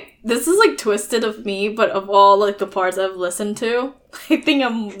 Okay, this is like twisted of me, but of all like the parts I've listened to, I think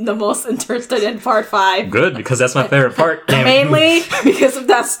I'm the most interested in part 5. Good, because that's my favorite part. Mainly because of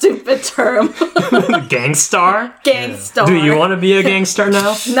that stupid term. Gangstar? Gangstar. Do you want to be a gangstar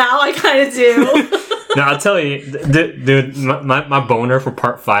now? Now I kind of do. No, I'll tell you, dude, my boner for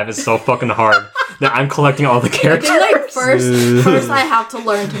part 5 is so fucking hard that I'm collecting all the I characters. think like first I have to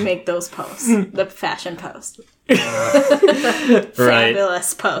learn to make those posts. The fashion post. Right.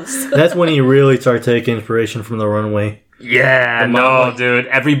 Fabulous post. That's when he really started taking inspiration from the runway. Yeah, no, dude.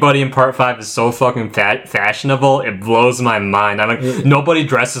 Everybody in part 5 is so fucking fashionable. It blows my mind. I'm like, nobody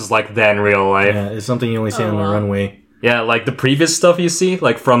dresses like that in real life. Yeah, it's something you only see on the runway. Yeah, like the previous stuff you see,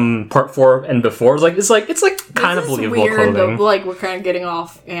 like from part 4 and before, it's like kind of This is believable weird, clothing. though, like we're kind of getting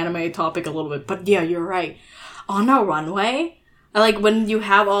off anime topic a little bit, but yeah, you're right. On a runway, like when you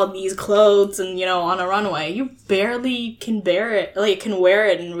have all these clothes and on a runway, you barely can wear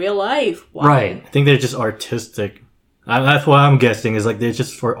it in real life. Wow. Right. I think they're just artistic. That's what I'm guessing, is like they're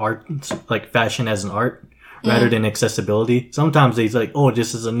just for art, like fashion as an art, rather than accessibility. Sometimes they's like, oh,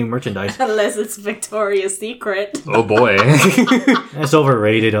 this is a new merchandise. Unless it's Victoria's Secret. Oh boy. That's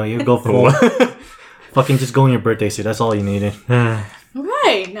overrated. Oh, you go for fucking just go in your birthday suit. That's all you needed.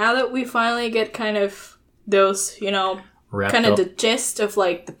 Right. Now that we finally get kind of those, Wrapped kind of up. the gist of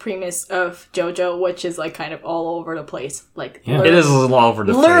like the premise of JoJo, which is like kind of all over the place. Like Yeah. It is a little all over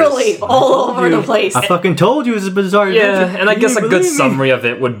the literally place. all over the place. I fucking told you it's a bizarre Yeah, adventure. and I You guess a didn't good believe me. summary of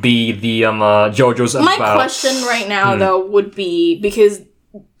it would be the JoJo's My about... question right now, though, would be, because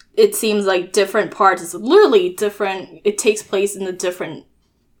it seems like different parts, it's literally different, it takes place in the different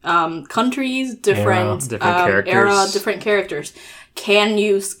countries, different Different era, characters. different characters. Can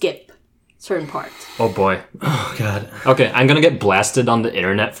you skip certain parts? Oh boy. Oh, God. Okay, I'm gonna get blasted on the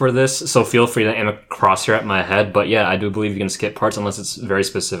internet for this, so feel free to aim a crosshair at my head, but yeah, I do believe you can skip parts unless it's very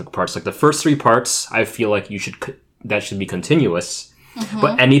specific parts. Like the first 3 parts, I feel like that should be continuous.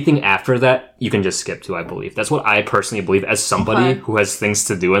 But anything after that, you can just skip to, I believe. That's what I personally believe as somebody who has things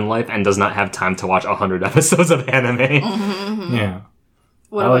to do in life and does not have time to watch 100 episodes of anime. Yeah.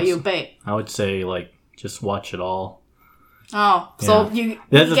 What I about would- you, babe? I would say, like, just watch it all. Oh, so Yeah. you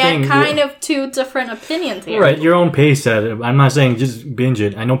That's the get thing. kind of two different opinions here. Right, your own pace at it. I'm not saying just binge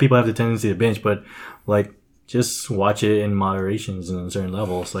it. I know people have the tendency to binge, but like just watch it in moderations and certain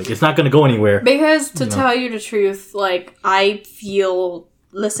levels. Like it's not going to go anywhere. Because to tell you the truth, like I feel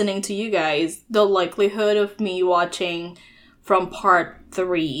listening to you guys, the likelihood of me watching from part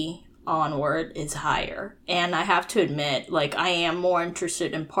 3 onward is higher. And I have to admit, like I am more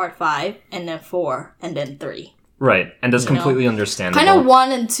interested in part 5 and then 4 and then 3. Right, and that's completely understandable. Kind of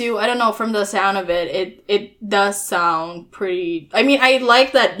 1 and 2, I don't know, from the sound of it, it does sound pretty... I mean, I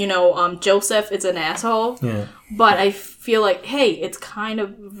like that, Joseph is an asshole, Yeah. but I feel like, hey, it's kind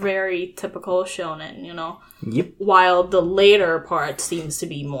of very typical shonen, Yep. While the later part seems to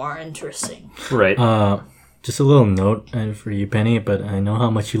be more interesting. Right. Just a little note for you, Penny, but I know how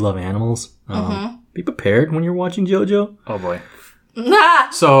much you love animals. Be prepared when you're watching JoJo. Oh boy. Nah!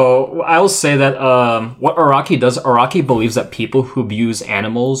 So I'll say that what Araki does, Araki believes that people who abuse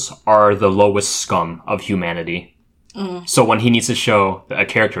animals are the lowest scum of humanity. So when he needs to show that a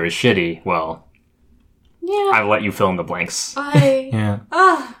character is shitty, well, Yeah. I'll let you fill in the blanks. Yeah.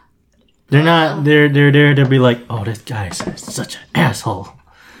 They're not. They're there to be like, oh, this guy's such an asshole.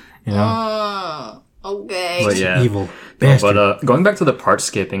 Okay. But yeah. Evil bastard. But going back to the part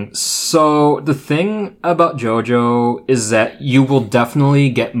skipping, so the thing about JoJo is that you will definitely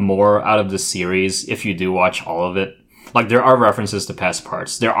get more out of the series if you do watch all of it. Like there are references to past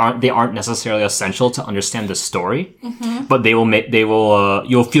parts. They aren't necessarily essential to understand the story, but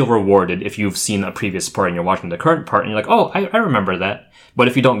you'll feel rewarded if you've seen a previous part and you're watching the current part and you're like, oh, I remember that. But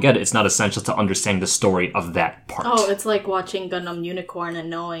if you don't get it, it's not essential to understand the story of that part. Oh, it's like watching Gundam Unicorn and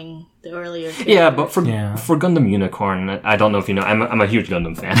knowing the earlier. Yeah, but for Gundam Unicorn, I don't know if you know, I'm a huge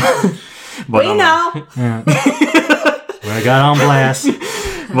Gundam fan. But, We know! What I got on blast.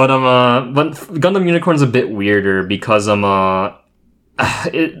 But Gundam Unicorn's a bit weirder because like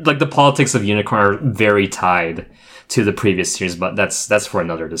the politics of Unicorn are very tied to the previous series, but that's for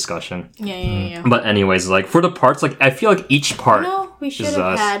another discussion. Yeah. But anyways, like for the parts, like I feel like each part. No, we should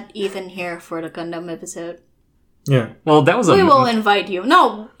have had Ethan here for the Gundam episode. Yeah. Well, that was We will invite you.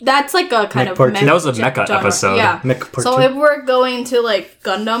 No, that's like a kind Mech of part two. That was a genre. mecha episode. Yeah. Mech part So 2. if we're going to like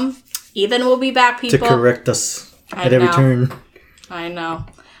Gundam, Ethan will be back. To People. correct us I at every know. turn. I know,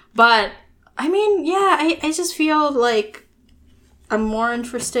 but I mean, yeah, I just feel like I'm more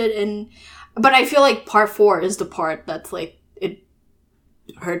interested in. But I feel like part 4 is the part that's like it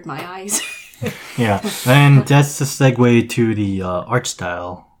hurt my eyes. Yeah, and that's the segue to the art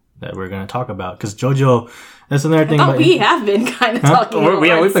style that we're going to talk about. Because JoJo, that's another thing. Oh, we have been kind of talking. about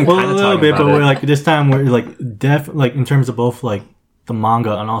we've been Well, kind a of little talking bit, about but it. we're like this time we're like like in terms of both like the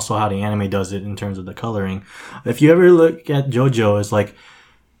manga and also how the anime does it in terms of the coloring. If you ever look at JoJo, it's like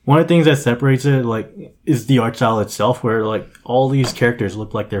one of the things that separates it like is the art style itself, where like all these characters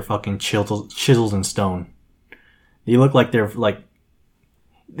look like they're fucking chisels in stone. They look like they're like.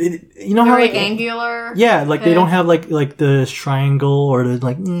 You know how very like, angular. yeah, like they don't have like the triangle or the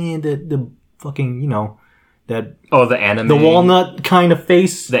like the fucking that the anime, the walnut kind of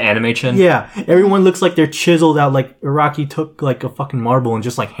face. the anime chin. Yeah, everyone looks like they're chiseled out. Like Araki took like a fucking marble and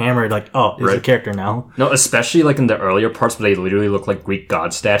just like hammered. Like, oh, there's a Right. character now. No, especially like in the earlier parts where they literally look like Greek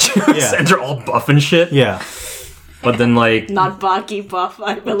god statues Yeah. and they're all buff and shit. Yeah, But then like Not Baki buff,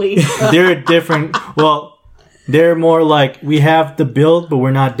 I believe. they're different. Well, they're more like we have the build, but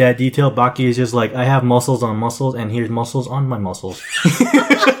we're not that detailed. Baki is just like I have muscles on muscles, and here's muscles on my muscles.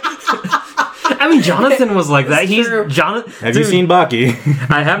 I mean, Jonathan was like that. He's true. Jonathan. Have you seen Baki?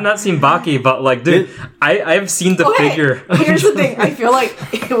 I have not seen Baki, but like, dude, I've seen the Okay, figure. here's the thing. I feel like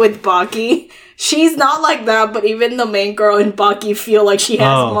with Baki, she's not like that, but even the main girl in Baki feel like she has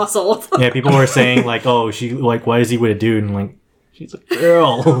Oh. muscles. Yeah, people were saying like, oh, she like, why is he with a dude? And like, she's a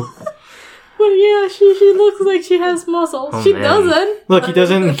girl. But yeah, she looks like she has muscles. Oh, she man. doesn't. Look, he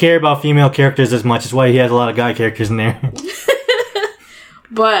doesn't care about female characters as much. That's why he has a lot of guy characters in there.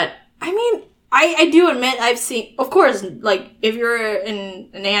 But I mean, I do admit I've seen. Of course, like if you're an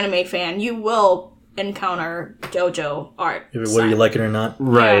anime fan, you will encounter JoJo art. Whether you like it or not.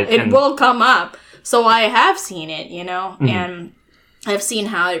 Right. It and will come up. So I have seen it, and I've seen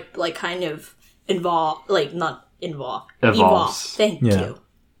how it like kind of evolve, like not evolve. Thank Yeah. you.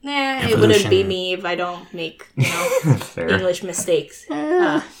 Nah, it Evolution. wouldn't be me if I don't make fair. English mistakes.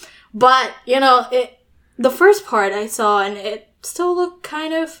 But the first part I saw, and it still looked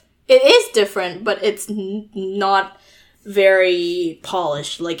kind of. It is different, but it's not very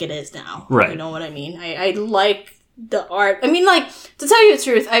polished like it is now. Right. You know what I mean? I like the art. I mean, like, to tell you the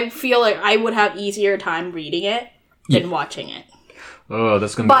truth, I feel like I would have easier time reading it than watching it. Oh,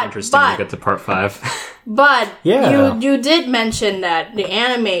 that's gonna be interesting when we get to part 5. But Yeah. you did mention that the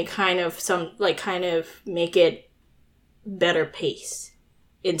anime kind of make it better pace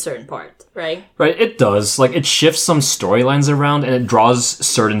in certain parts, right? Right, it does. Like, it shifts some storylines around, and it draws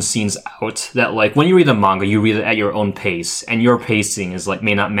certain scenes out that, like, when you read a manga, you read it at your own pace, and your pacing is, like,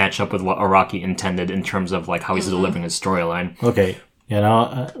 may not match up with what Araki intended in terms of, like, how he's delivering his storyline. Okay,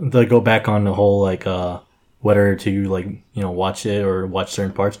 to go back on the whole, like, whether to, like, watch it or watch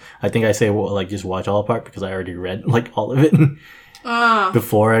certain parts, I think I say, well, like, just watch all part because I already read, like, all of it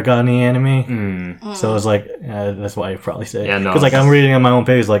before I got in the anime. So it's like, that's why I probably say. Yeah, no. Because, like, I'm reading on my own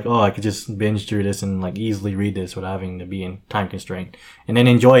pace, like, I could just binge through this and, like, easily read this without having to be in time constraint. And then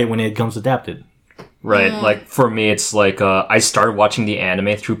enjoy it when it comes adapted. Right, like, for me, it's like, I started watching the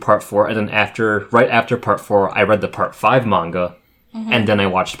anime through part 4, and then right after part 4, I read the part 5 manga, and then I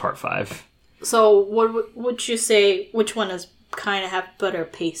watched part 5. So what would you say, which one is kind of have better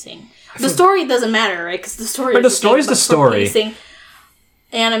pacing? The story doesn't matter, right? Because the story But the story's the story. Pacing,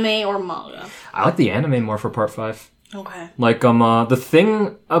 anime or manga? I like the anime more for part 5. Okay. Like, the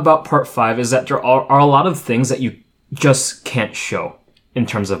thing about part 5 is that there are a lot of things that you just can't show in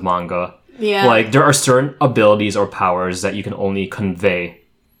terms of manga. Yeah. Like, there are certain abilities or powers that you can only convey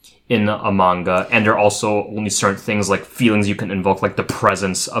in a manga, and there are also only certain things like feelings you can invoke, like the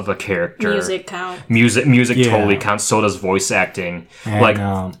presence of a character. Music count. Music Yeah. totally counts. So does voice acting. And, Like,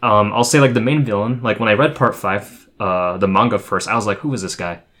 I'll say like the main villain. Like when I read part 5, the manga first, I was like, who is this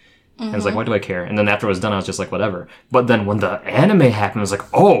guy? And I was like, why do I care? And then after it was done, I was just like, whatever. But then when the anime happened, I was like,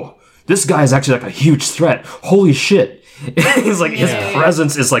 oh, this guy is actually like a huge threat. Holy shit. He's like, his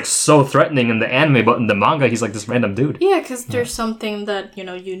presence is like so threatening in the anime, but in the manga, he's like this random dude. Yeah, because there's something that,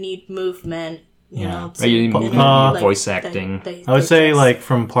 you need movement, you know. Right, you need movement, like, voice acting. I would say, like,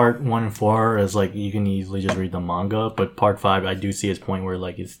 from part 1 and 4 is, like, you can easily just read the manga, but part 5, I do see its point where,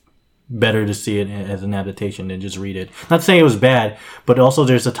 like, it's better to see it as an adaptation than just read it. Not saying it was bad, but also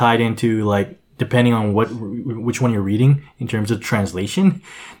there's a tied into, like, depending on which one you're reading in terms of translation.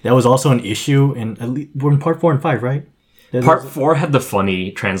 That was also an issue we're in part 4 and 5, right? Part 4 had the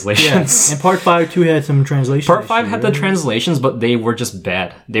funny translations. And part 5 too had some translations. Part 5 had the translations, but they were just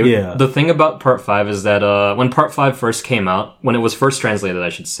bad. The thing about part 5 is that when part 5 first came out, when it was first translated, I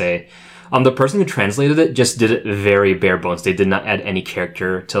should say, the person who translated it just did it very bare bones. They did not add any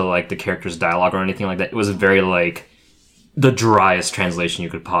character to like the character's dialogue or anything like that. It was very like the driest translation you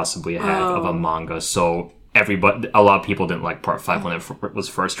could possibly have of a manga. So a lot of people didn't like part 5 when it was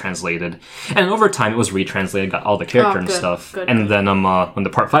first translated, and over time it was retranslated, got all the character and stuff. And then when the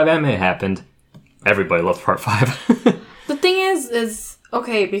part 5 anime happened, everybody loved part 5. The thing is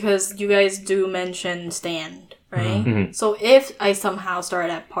okay, because you guys do mention stand, right? Mm-hmm. So if I somehow start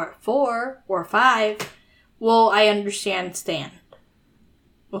at part 4 or 5, will I understand stand?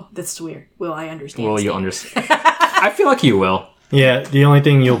 Oh, that's weird. Will I understand? Will you understand? I feel like you will. Yeah, the only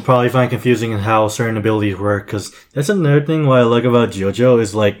thing you'll probably find confusing is how certain abilities work, because that's another thing what I like about JoJo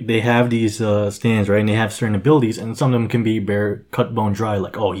is, like, they have these stands, right, and they have certain abilities, and some of them can be bare, cut bone dry,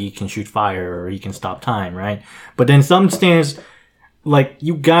 like, oh, he can shoot fire, or he can stop time, right? But then some stands, like,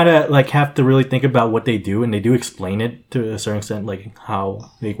 you gotta, like, have to really think about what they do, and they do explain it to a certain extent, like,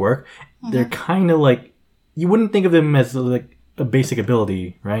 how they work. They're kind of, like, you wouldn't think of them as, like, a basic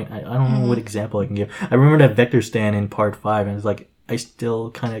ability, right? I don't know what example I can give. I remember that Vector stand in part 5, and it's like, I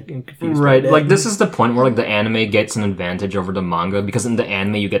still kind of confused. Right, like this is the point where like the anime gets an advantage over the manga, because in the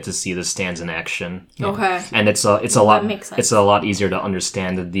anime you get to see the stands in action. Okay. And it's a lot makes sense. it's a lot easier to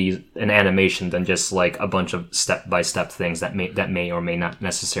understand an animation than just like a bunch of step by step things that may or may not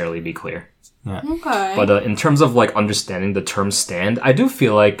necessarily be clear. Yeah. Okay. But in terms of like understanding the term stand, I do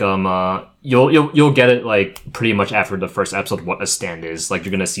feel like you'll get it like pretty much after the first episode what a stand is. Like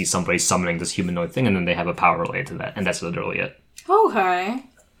you're gonna see somebody summoning this humanoid thing, and then they have a power related to that, and that's literally it. Okay.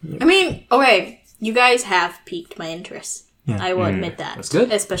 I mean, okay, you guys have piqued my interest. Yeah. I will admit that. That's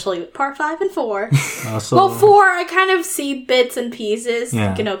good. Especially with part 5 and 4. Also, Well, 4, I kind of see bits and pieces,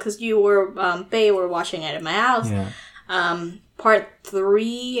 Yeah. you know, because you were, Faye were watching it at my house. yeah. Part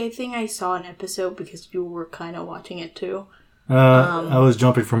 3, I think I saw an episode because you were kind of watching it too. I was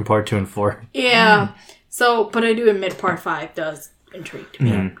jumping from part 2 and 4. Yeah. So, but I do admit part 5 does intrigue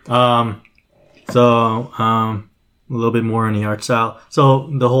me. A little bit more in the art style. So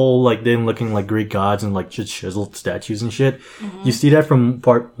the whole like them looking like Greek gods and like just chiseled statues and shit. You see that from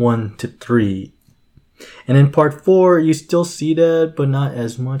part 1 to 3. And in part 4, you still see that, but not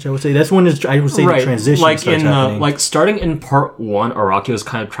as much. I would say that's when I would say the transition like starts in happening. like starting in part 1, Araki was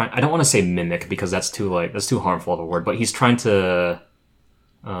kind of trying. I don't want to say mimic because that's too harmful of a word. But he's trying to,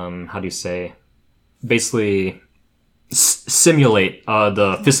 how do you say, basically simulate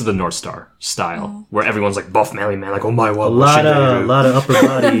the Fist of the North Star style, where everyone's like buff, manly man, like, oh my, what? A lot of upper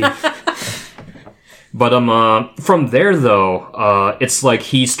body. But from there though, it's like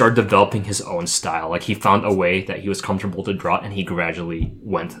he started developing his own style. Like he found a way that he was comfortable to draw, and he gradually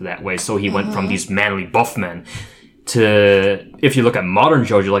went that way. So he went from these manly buff men to, if you look at modern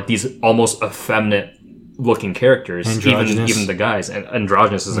JoJo, like these almost effeminate looking characters, even the guys. And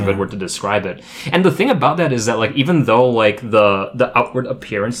androgynous is a good word to describe it. And the thing about that is that, like, even though like the outward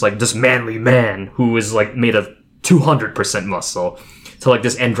appearance, like this manly man who is like made of 200% muscle, to like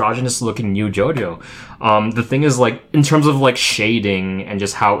this androgynous looking new JoJo. The thing is, like, in terms of like shading and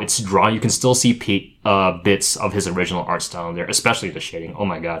just how it's drawn, you can still see bits of his original art style in there, especially the shading. Oh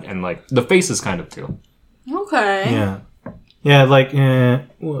my god. And like the faces kind of too. Okay. Yeah, like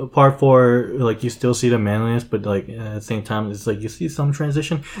part 4, like you still see the manliness, but like at the same time, it's like you see some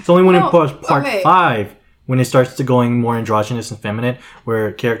transition. It's only when in part 5 when it starts to going more androgynous and feminine,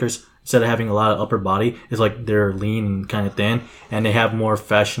 where characters, instead of having a lot of upper body, it's like they're lean and kind of thin, and they have more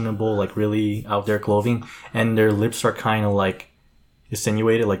fashionable, like really out there clothing, and their lips are kind of like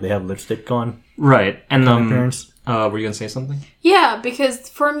insinuated, like they have lipstick on. Right. And appearance. Were you gonna say something? Yeah, because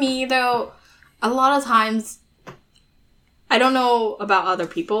for me though, a lot of times, I don't know about other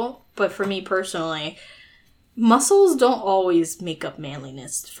people, but for me personally, muscles don't always make up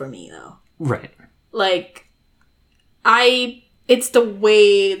manliness for me though. Right. Like, it's the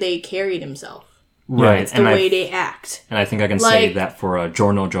way they carry themselves. Right. It's the way they act. And I think I can say that for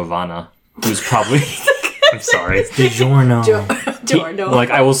Giorno Giovanna, who's probably... I'm sorry. DiGiorno. Giorno. Like,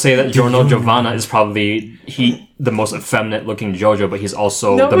 I will say that Giorno Giovanna is probably the most effeminate looking JoJo, but he's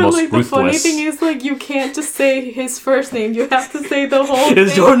also the most ruthless. The funny thing is, like, you can't just say his first name. You have to say the whole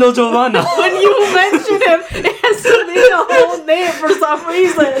It's thing. Giorno Giovanna. When you mention him, it has to be the whole name for some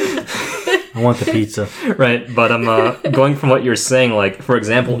reason. I want the pizza. Right, but I'm going from what you're saying, like, for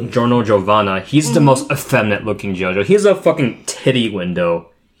example, Giorno Giovanna, he's the most effeminate looking JoJo. He's a fucking titty window.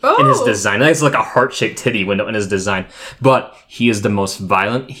 In his design. That's like a heart-shaped titty window in his design. But he is the most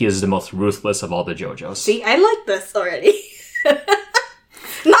violent, he is the most ruthless of all the JoJos. See, I like this already.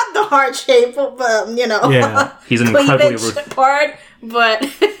 Not the heart shape, but, you know. Yeah. He's an incredibly part, but...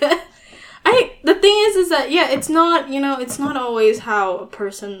 the thing is that, yeah, it's not, you know, it's not always how a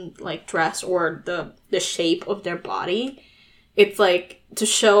person, like, dress or the shape of their body. It's, like, to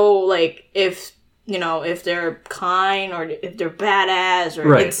show, like, if... you know, if they're kind or if they're badass,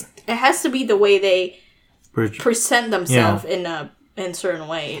 or it has to be the way they present themselves in certain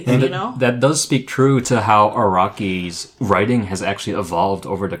ways, and you know? That does speak true to how Araki's writing has actually evolved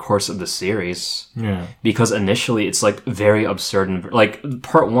over the course of the series. Yeah. Because initially it's like very absurd and like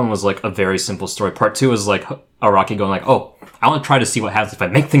part 1 was like a very simple story. Part 2 is like Araki going like, oh, I want to try to see what happens if I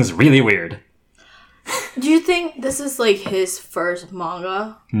make things really weird. Do you think this is like his first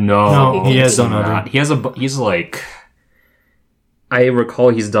manga? No, he has done other. He's like, I recall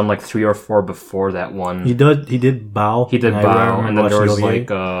he's done like 3 or 4 before that one. He did Bao. He did Bao, and then there was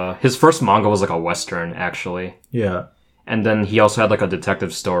like his first manga was like a western actually. Yeah. And then he also had like a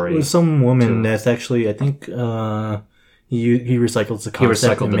detective story. There's some woman that's actually, I think, he recycles the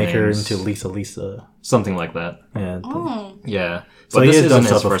concept and make her into Lisa. Something like that. Yeah. Oh. Yeah. So but this isn't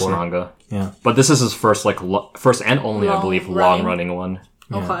his before. first manga. Yeah. But this is his first like first and only, I believe, long running one.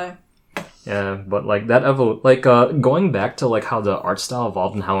 Okay. Yeah, but like that going back to like how the art style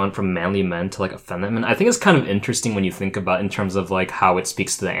evolved and how it went from manly men to like effeminate men, I think it's kind of interesting when you think about in terms of like how it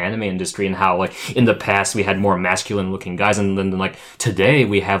speaks to the anime industry and how like in the past we had more masculine looking guys, and then like today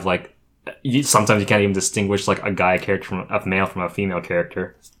we have like sometimes you can't even distinguish like a guy character from a male from a female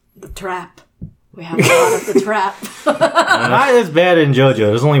character. The trap. We have a lot of the trap. Not as bad in JoJo.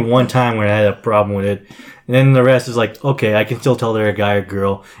 There's only one time where I had a problem with it. And then the rest is like, okay, I can still tell they're a guy or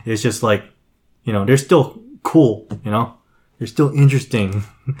girl. It's just like, you know, they're still cool, you know? They're still interesting.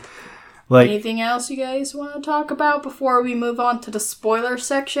 Like, anything else you guys want to talk about before we move on to the spoiler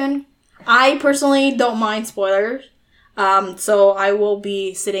section? I personally don't mind spoilers. So I will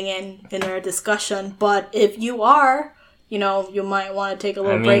be sitting in our discussion. But if you are, you know, you might want to take a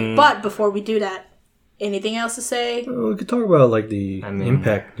little break. But before we do that, anything else to say? we could talk about like the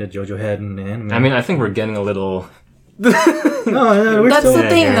impact that JoJo had in the anime. I mean, I think we're getting a little. no, that's still the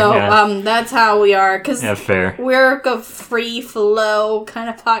thing, though. Yeah. That's how we are, because fair. we're a free flow kind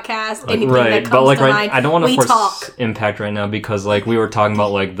of podcast. Anything that comes but like to mind, I don't want to force talk. impact right now because like we were talking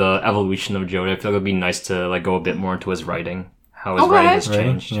about like the evolution of JoJo. I feel like it'd be nice to like go a bit more into his writing, how his writing has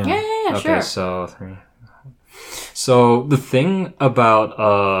changed. Yeah, Okay, sure. So the thing about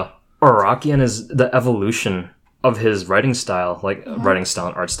Araki and the evolution of his writing style, like writing style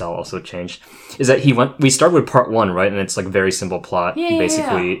and art style also changed, is that we started with part 1, right? And it's like very simple plot,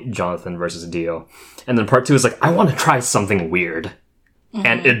 basically Jonathan versus Dio. And then part 2 is like, I want to try something weird.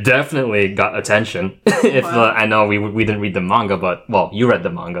 And it definitely got attention. I know we didn't read the manga, but, well, you read the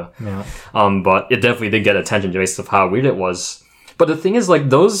manga. Yeah. But it definitely did get attention based off how weird it was. But the thing is, like,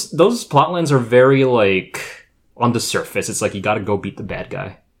 those plot lines are very, like, on the surface. It's like, you gotta go beat the bad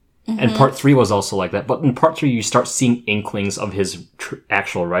guy. And part 3 was also like that. But in part 3, you start seeing inklings of his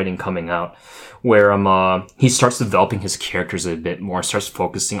actual writing coming out, where he starts developing his characters a bit more, starts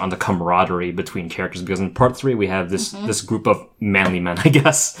focusing on the camaraderie between characters. Because in part 3, we have this group of manly men, I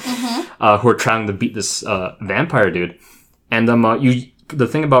guess, who are trying to beat this vampire dude. And the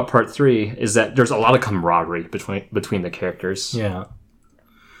thing about part 3 is that there's a lot of camaraderie between the characters. Yeah.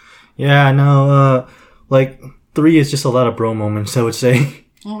 Yeah, no, like, 3 is just a lot of bro moments, I would say.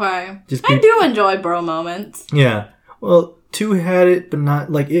 Okay. I do enjoy bro moments. Yeah. Well, 2 had it, but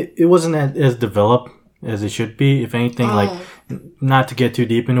not, like, it wasn't as developed as it should be. If anything, like, not to get too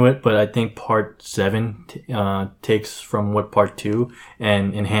deep into it, but I think part 7 takes from what part 2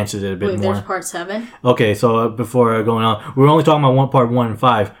 and enhances it a bit more. There's part 7? Okay, so before going on, we're only talking about part 1 and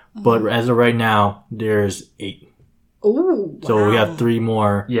 5, but as of right now, there's 8. Ooh, wow. So we have 3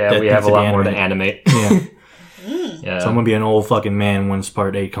 more. Yeah, we have a lot more to animate. Yeah. Yeah. So I'm gonna be an old fucking man once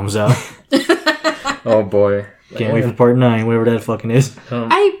part 8 comes out. Oh boy. Can't wait for part 9, whatever that fucking is.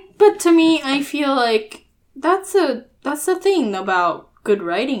 But to me, I feel like that's the thing about good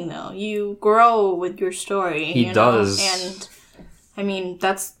writing, though. You grow with your story. He does. And, I mean,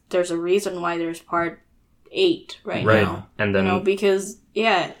 there's a reason why there's part 8 right now. And then... because,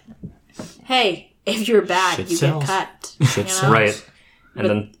 hey, if you're bad, Shit you sells. get cut. Shit sells. Right. And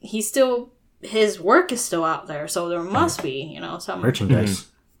then... his work is still out there, so there must be, some... Merchandise.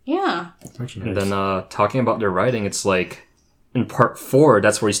 Yeah. And then talking about their writing, it's like in part 4,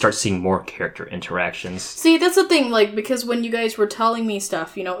 that's where you start seeing more character interactions. See, that's the thing, like, because when you guys were telling me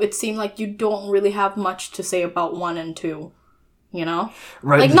stuff, it seemed like you don't really have much to say about 1 and 2, Right.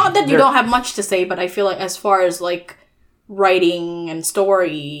 Like, not that you don't have much to say, but I feel like as far as, like, writing and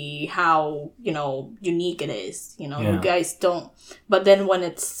story, how, unique it is, you guys don't... But then when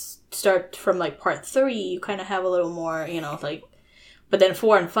it's start from, like, part 3, you kind of have a little more, like... But then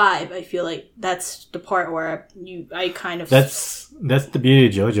 4 and 5, I feel like that's the part where I kind of... That's the beauty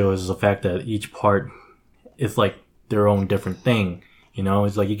of JoJo, is the fact that each part is like their own different thing.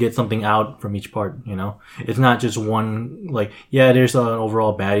 It's like you get something out from each part, It's not just one, like, yeah, there's an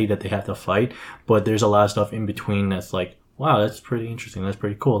overall baddie that they have to fight, but there's a lot of stuff in between that's like, wow, that's pretty interesting. That's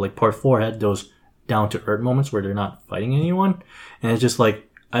pretty cool. Like part 4 had those down to earth moments where they're not fighting anyone. And it's just like,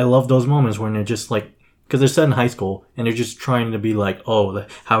 I love those moments when they're just like, because they're set in high school, and they're just trying to be like, oh,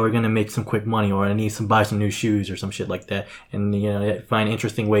 how we're going to make some quick money, or I need to buy some new shoes, or some shit like that. And, they find an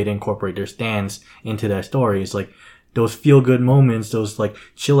interesting way to incorporate their stands into their stories. Like, those feel-good moments, those, like,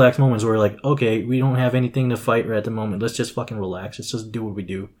 chillax moments where, like, okay, we don't have anything to fight right at the moment. Let's just fucking relax. Let's just do what we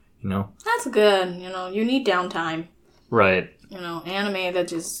do, That's good, you need downtime. Right. Anime that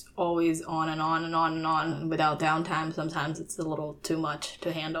just always on and on and on and on, and without downtime, sometimes it's a little too much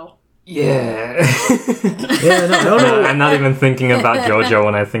to handle. Yeah. Yeah, no, I don't know. I'm not even thinking about JoJo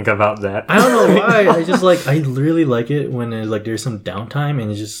when I think about that. I don't know why. I really like it when there's some downtime, and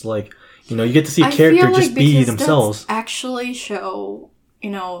it's just like, you get to see a character just be themselves. Actually show,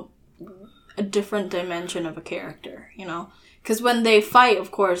 a different dimension of a character, Because when they fight, of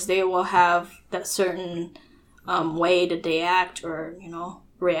course, they will have that certain way that they act or,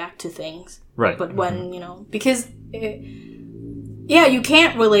 react to things. Right. But when, because... Yeah, you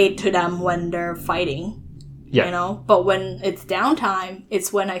can't relate to them when they're fighting, But when it's downtime,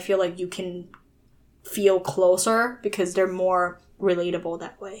 it's when I feel like you can feel closer because they're more relatable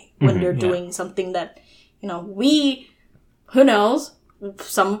that way. When they're doing something that, who knows,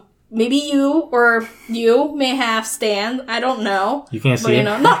 maybe you may have stands. I don't know. You can't see it.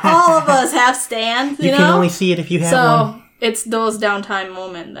 Not all of us have stands, You can only see it if you have one. So it's those downtime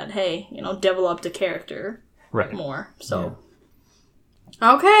moments that, hey, develop the character more. So... Yeah.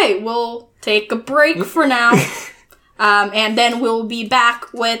 Okay, we'll take a break for now. And then we'll be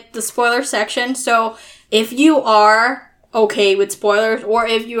back with the spoiler section. So if you are okay with spoilers, or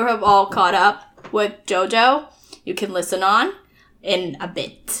if you have all caught up with JoJo, you can listen on in a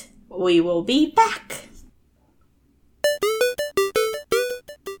bit. We will be back.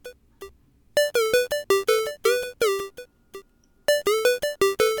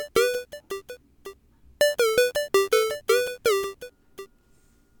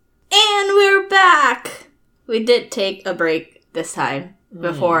 And we're back! We did take a break this time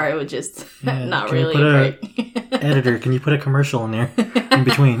Before it would just not can you really put a- great. Editor, can you put a commercial in there? In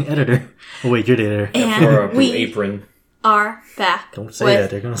between. Editor. Oh, wait, you're the editor. For a And blue we apron. are back Don't say with that.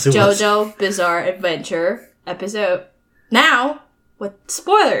 They're going to sue us. JoJo Bizarre Adventure episode. Now, with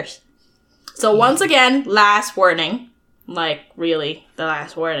spoilers. So once again, last warning. Like, really, the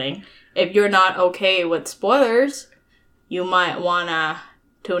last warning. If you're not okay with spoilers, you might want to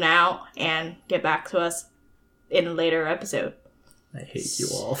tune out and get back to us in a later episode. I hate you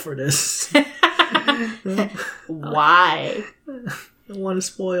all for this. Why? I want to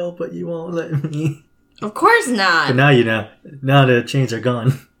spoil, but you won't let me. Of course But not. now you know. Now the chains are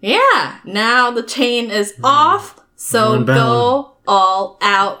gone. Yeah, now the chain is off, so Unbound. go all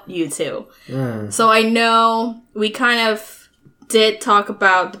out, you two. So I know we kind of did talk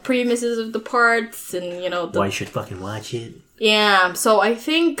about the premises of the parts and, you know, Why you should fucking watch it. yeah, so I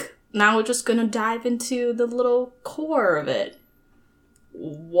think now we're just gonna dive into the little core of it.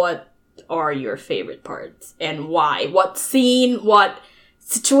 What are your favorite parts and why? What scene, what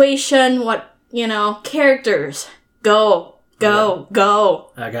situation, what, you know, characters? Go.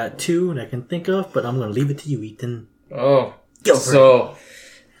 I got two that I can think of, but I'm going to leave it to you, Ethan. Oh. Go for So,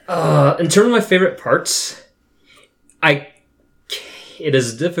 in terms of my favorite parts, it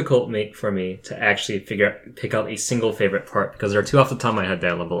is difficult for me to actually pick out a single favorite part because there are two off the top of my head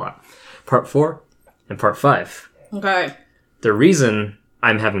that I love a lot. Part 4 and Part 5. Okay. The reason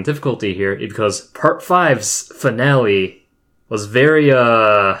I'm having difficulty here is because Part 5's finale was very,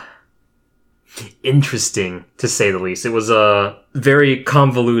 interesting, to say the least. It was, very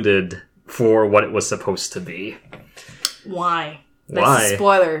convoluted for what it was supposed to be. Why? Why? That's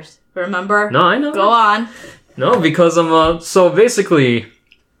spoilers. Remember? No, I know. Go on. No, because so basically,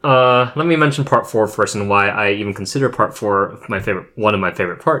 let me mention Part 4 first and why I even consider Part 4 one of my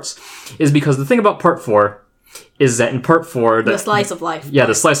favorite parts is because the thing about Part 4 is that in Part 4... The slice of life. Yeah,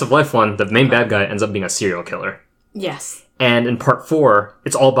 the slice of life one, the main bad guy ends up being a serial killer. Yes. And in Part 4,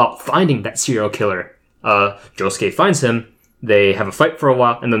 it's all about finding that serial killer. Josuke finds him, they have a fight for a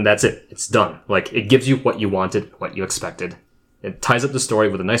while, and then that's it. It's done. Like, it gives you what you wanted, what you expected. It ties up the story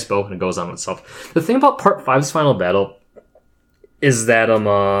with a nice bow, and it goes on with itself. The thing about Part 5's final battle is that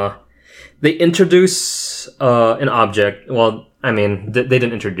they introduce an object. Well, I mean, they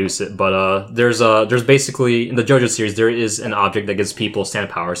didn't introduce it, but there's basically, in the JoJo series, there is an object that gives people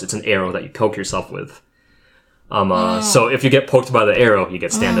stand powers. It's an arrow that you poke yourself with. So if you get poked by the arrow, you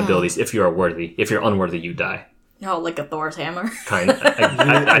get stand abilities if you are worthy. If you're unworthy, you die. Oh, like a Thor's hammer. Kind of.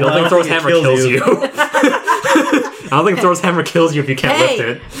 I don't think Thor's hammer kills you. I don't think Thor's hammer kills you if you can't lift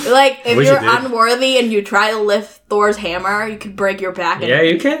it. Like, if Wish you're it did. unworthy and you try to lift Thor's hammer, you could break your back and Yeah,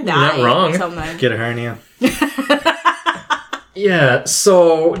 you can. You're die not wrong. or something. Get a hernia. Yeah,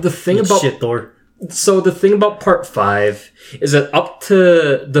 so the thing about Shit, Thor. So the thing about Part 5 is that up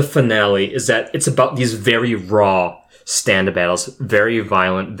to the finale is that it's about these very raw stand battles, very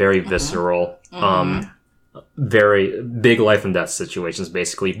violent, very visceral, very big life and death situations,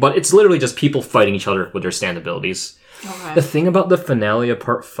 basically. But it's literally just people fighting each other with their stand abilities. Okay. The thing about the finale of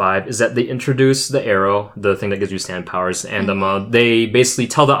Part 5 is that they introduce the arrow, the thing that gives you stand powers, and they basically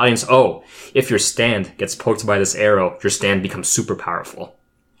tell the audience, oh, if your stand gets poked by this arrow, your stand becomes super powerful.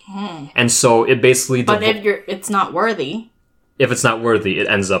 And so it basically... But if it's not worthy. If it's not worthy, it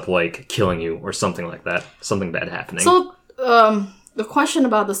ends up, like, killing you or something like that. Something bad happening. So, the question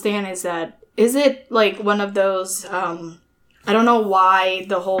about the stand is that, is it, like, one of those, I don't know why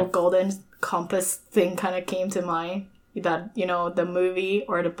the whole golden compass thing kind of came to mind. That, you know, the movie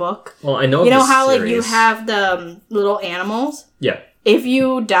or the book. Well, I know You know the how, like, series. you have the little animals? Yeah. If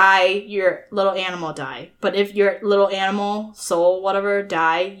you die, your little animal die. But if your little animal, soul, whatever,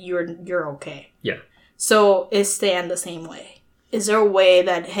 die, you're okay. Yeah. So is stand the same way? Is there a way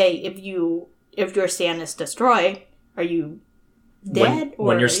that, hey, if your stand is destroyed, are you dead?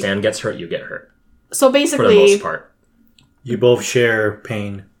 When your stand gets hurt, you get hurt. So For the basically, most part. You both share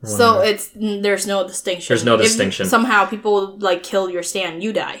pain. so there's no distinction. There's no If distinction. somehow people like kill your stand,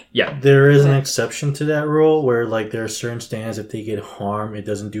 you die. Yeah. There is an exception to that rule where, like, there are certain stands, if they get harm, it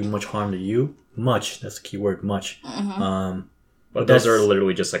doesn't do much harm to you. Much. That's the key word, much. But those That's- are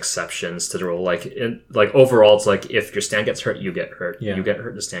literally just exceptions to the rule. Like, overall, it's like, if your stand gets hurt, you get hurt. Yeah. You get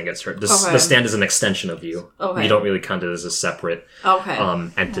hurt, the stand gets hurt. Okay. The stand is an extension of you. Okay. You don't really count it as a separate Okay.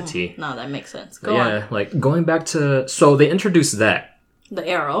 entity. No, that makes sense. But Go on. yeah, like, going back to... So, they introduced that. The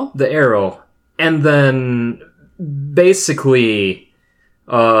arrow. The arrow. And then, basically,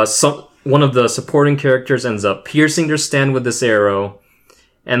 one of the supporting characters ends up piercing their stand with this arrow.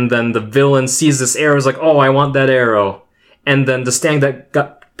 And then the villain sees this arrow, is like, oh, I want that arrow. And then the stand that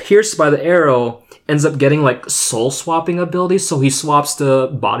got pierced by the arrow ends up getting like soul swapping abilities. So he swaps the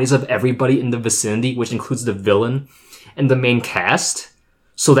bodies of everybody in the vicinity, which includes the villain and the main cast.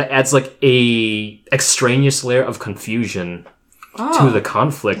 So that adds like a extraneous layer of confusion to the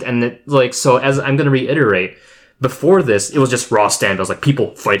conflict. And it, like, so as I'm going to reiterate, before this, it was just raw stand. It was like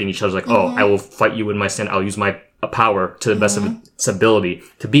people fighting each other. Like, oh, I will fight you in my stand. I'll use my power to the best of its ability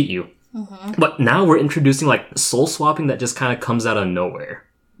to beat you. But now we're introducing like soul swapping that just kind of comes out of nowhere.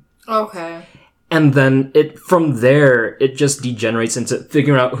 Okay. And then from there, it just degenerates into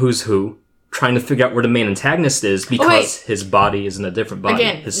figuring out who's who, trying to figure out where the main antagonist is because his body is in a different body.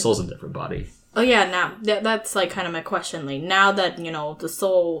 Again, his soul's a different body. Oh yeah, now that's like kind of my question. Like now that the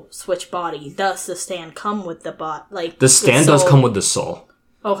soul switch body, does the stand come with the bot? Like the stand does come with the soul.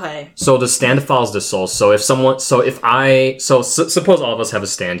 Okay. So the stand follows the soul. So suppose all of us have a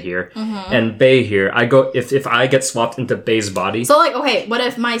stand here, and Bae here. If I get swapped into Bae's body. So like, okay, what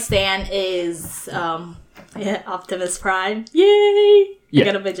if my stand is Optimus Prime? Yay! Yeah. I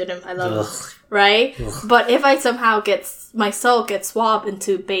gotta mention him. I love him. Right? But if I somehow my soul gets swapped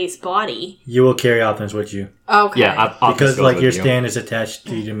into Bae's body, You will carry Optimus with you. okay. Yeah, Because like your stand is attached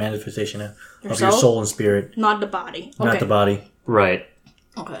to the manifestation of your soul and spirit, not the body. Okay. not the body. right.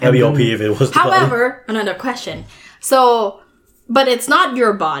 Okay. That'd be OP if it was the body. However, another question. So, but it's not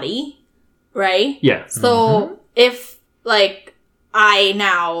your body, right? Yeah. So if like I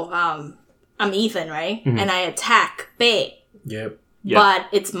now I'm Ethan, right? And I attack Bae, Yep. Yeah. but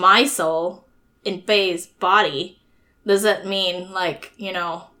it's my soul in Bae's body, does that mean like,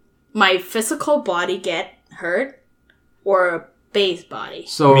 my physical body get hurt or Bae's body?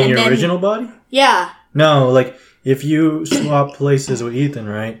 So You mean And your then- original body? Yeah. No, like if you swap places with Ethan,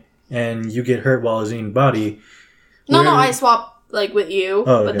 right, and you get hurt while he's in body. No, where- I swap like with you,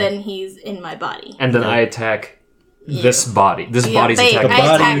 Oh, but okay. then he's in my body. and then I attack this body. This Yeah, body's Bae, The attacking. I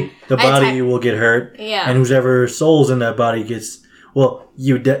this body, attack- the I body attack- will get hurt, Yeah. and whoever soul's in that body gets. Well,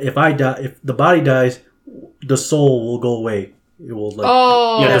 if I die, if the body dies, the soul will go away. It will like.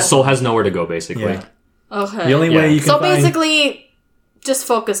 Oh. Yeah, the soul has nowhere to go, basically. Yeah. Okay. The only Yeah. way you can So find. basically, just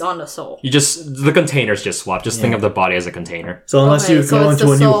focus on the soul. The containers just swap. Just think of the body as a container. So unless Okay, you so go it's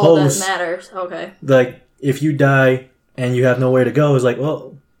into the a new soul host, that matters. Okay. like if you die and you have nowhere to go, it's like,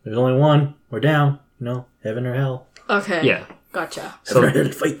 well, there's only one. We're down. Heaven or hell. Okay. Yeah. Gotcha. So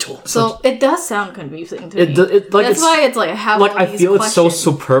fatal. So it does sound confusing to me. Like That's it's, why it's like I have like all I these feel it's so questions.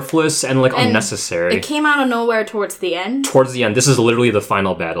 superfluous and like And unnecessary. It came out of nowhere towards the end. Towards the end, this is literally the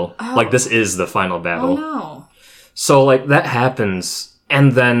final battle. Like this is the final battle. Oh no. So like that happens,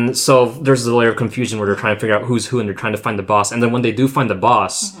 and then so there's a layer of confusion where they're trying to figure out who's who, and they're trying to find the boss. And then when they do find the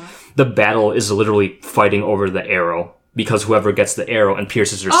boss, the battle is literally fighting over the arrow because whoever gets the arrow and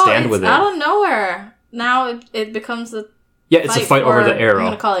pierces their stand it's with it. out of nowhere. Now it becomes a Yeah, it's a fight over for- the arrow. I'm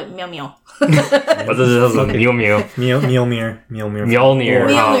gonna call it Meow Meow. But this is a Mew Mew. Mjolnir. Mjolnir.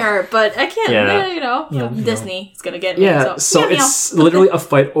 Meow, but I can't. Yeah. Disney is gonna get me. Yeah, so Meow Meow. it's literally a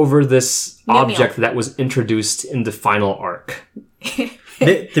fight over this Meow Meow. object that was introduced in the final arc.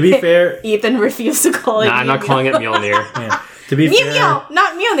 To be fair, Ethan refused to call it. Nah, I'm not calling it Mjolnir. yeah. To be Meow fair, Meow,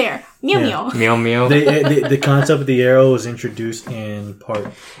 not Mjolnir. Meow Yeah. Meow. Meow Meow. the concept of the arrow was introduced in part.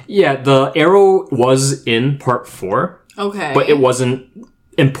 Yeah, the arrow was in part 4, Okay. but it wasn't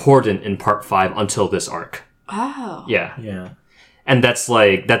important in part 5 until this arc. Oh. Yeah. Yeah. And that's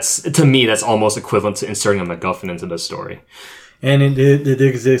to me, that's almost equivalent to inserting a MacGuffin into the story. And it did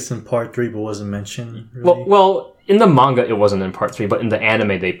exist in part 3, but wasn't mentioned. Really. Well, in the manga, it wasn't in part 3, but in the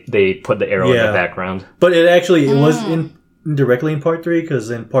anime, they put the arrow in Yeah. the background. But it was indirectly in part 3, because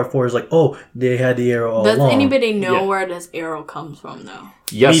in part 4 is like, oh, they had the arrow all Does along. anybody know Yeah. where this arrow comes from, though?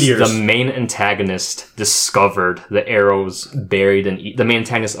 Yes, Meteors. the main antagonist discovered the arrows buried in... the main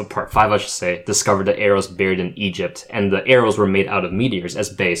antagonist of part 5, I should say, discovered the arrows buried in Egypt, and the arrows were made out of meteors, as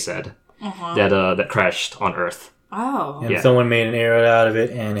Bae said, that crashed on Earth. Oh. And Yeah. someone made an arrow out of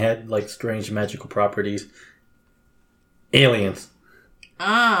it and had like strange magical properties. Aliens.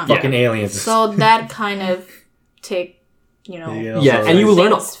 Ah. Fucking aliens. So that kind of take, Yeah, and you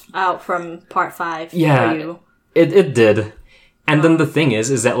learn... things out from part 5 Yeah. for you. It did. And then the thing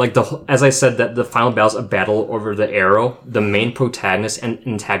is that like as I said, that the final battle's a battle over the arrow. The main protagonist and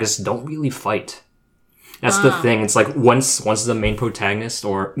antagonist don't really fight. That's the thing. It's like once the main protagonist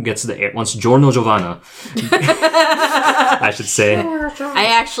or gets once Giorno Giovanna, I should say. I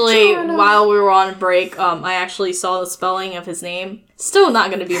actually, while we were on break, I actually saw the spelling of his name. Still not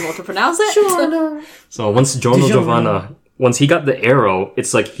going to be able to pronounce it. So once Giorno Giovanna, once he got the arrow,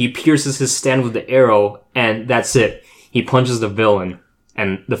 it's like he pierces his stand with the arrow, and that's it. He punches the villain,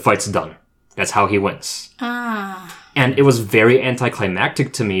 and the fight's done. That's how he wins. Ah. And it was very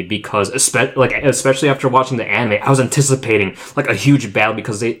anticlimactic to me because, especially after watching the anime, I was anticipating like a huge battle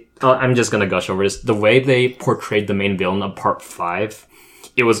because I'm just gonna gush over this. The way they portrayed the main villain of Part 5,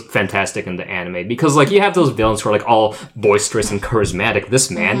 it was fantastic in the anime because like you have those villains who are like all boisterous and charismatic.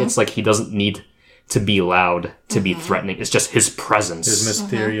 This man, it's like he doesn't need to be loud, to be threatening. It's just his presence. His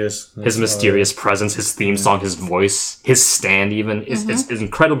mysterious... His mysterious presence, his theme song, his voice, his stand even is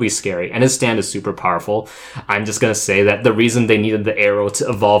incredibly scary. And his stand is super powerful. I'm just gonna say that the reason they needed the arrow to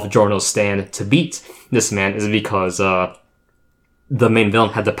evolve Giorno's stand to beat this man is because the main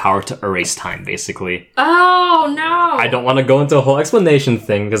villain had the power to erase time, basically. Oh, no! I don't want to go into a whole explanation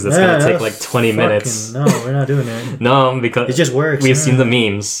thing because it's going to take like 20 minutes. No, we're not doing it. No, because it just works. We've seen the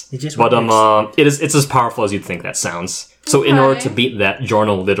memes. It just works. But it's as powerful as you'd think that sounds. So in order to beat that,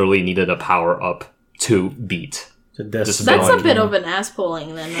 Giorno literally needed a power up to beat. That's a bit of an ass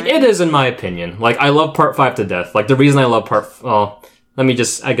pulling then, right? It is, in my opinion. Like, I love Part 5 to death. Like, the reason I love I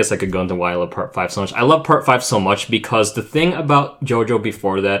guess I could go into why I love Part 5 so much. I love Part 5 so much because the thing about JoJo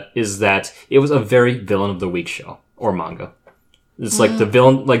before that is that it was a very villain of the week show, or manga. It's like the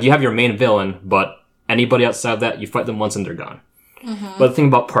villain, like you have your main villain, but anybody outside of that, you fight them once and they're gone. But the thing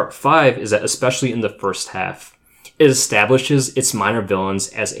about Part 5 is that, especially in the first half, it establishes its minor villains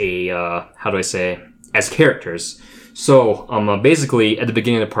as as characters. So, basically, at the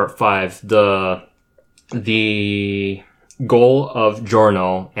beginning of Part 5, the goal of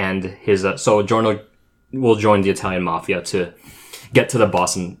Giorno and his so Giorno will join the Italian mafia to get to the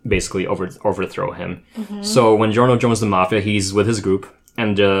boss and basically overthrow him. So when Giorno joins the mafia, he's with his group,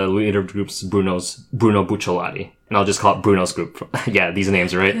 and the leader of the group is Bruno Bucciolati, and I'll just call it Bruno's group. Yeah, these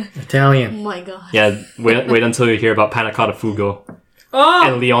names are right. Italian. Oh my god. Yeah, wait until you hear about Panna Cotta Fugo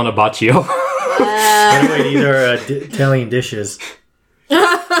and Leona Baccio. By the way, these are Italian dishes.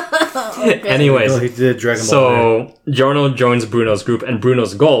 Okay. Anyways, so Giorno joins Bruno's group, and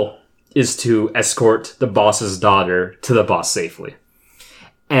Bruno's goal is to escort the boss's daughter to the boss safely.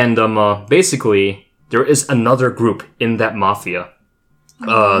 And basically, there is another group in that mafia.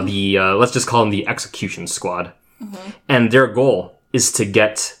 Let's just call them the Execution Squad. And their goal is to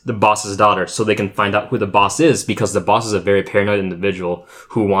get the boss's daughter so they can find out who the boss is, because the boss is a very paranoid individual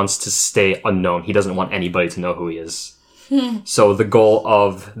who wants to stay unknown. He doesn't want anybody to know who he is. So the goal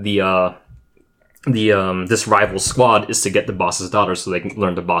of this rival squad is to get the boss's daughter so they can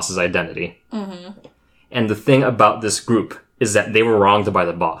learn the boss's identity. And the thing about this group is that they were wronged by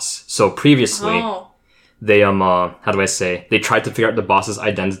the boss. So previously, they they tried to figure out the boss's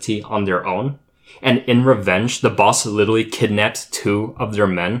identity on their own. And in revenge, the boss literally kidnapped 2 of their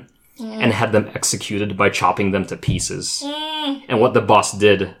men and had them executed by chopping them to pieces. And what the boss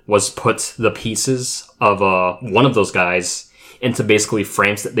did was put the pieces of one of those guys into basically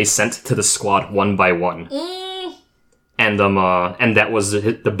frames that they sent to the squad one by one. And that was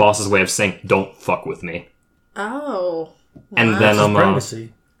the boss's way of saying, "Don't fuck with me." Oh. And then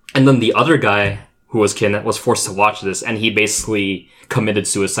and then the other guy who was kidnapped was forced to watch this, and he basically committed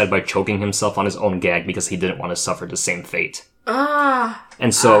suicide by choking himself on his own gag because he didn't want to suffer the same fate.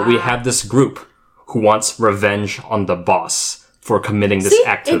 And so we have this group who wants revenge on the boss for committing this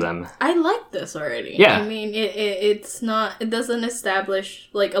act to them. I like this already. Yeah. I mean, it doesn't establish,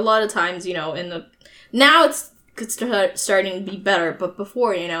 like, a lot of times, now it's starting to be better, but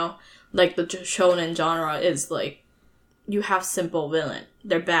before, like, the shonen genre is, like, you have simple villain.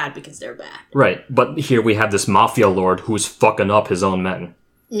 They're bad because they're bad. Right, but here we have this mafia lord who's fucking up his own men.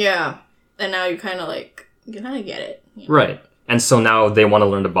 Yeah, and now you kind of get it. Right. And so now they want to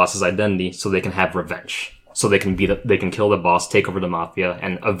learn the boss's identity so they can have revenge. So they can kill the boss, take over the mafia,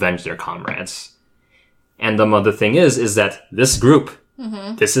 and avenge their comrades. And the thing is that this group,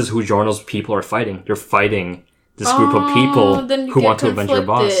 this is who Giorno's people are fighting. They're fighting this group of people who want to avenge their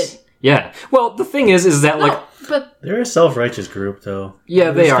boss. Yeah. Well, the thing is that but they're a self-righteous group, though.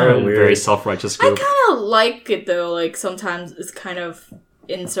 Yeah, they are a very self-righteous group. I kind of like it, though. Like, sometimes it's kind of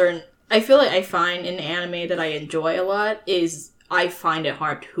in certain... I feel like I find in anime that I enjoy a lot is I find it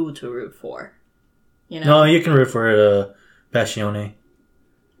hard who to root for. No, you can root for Passione.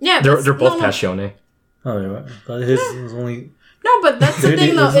 Yeah, they're both Passione. Oh, but his was only... No, but that's the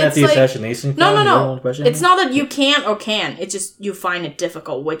thing, though. Isn't that the assassination? No. It's not that you can't or can. It's just you find it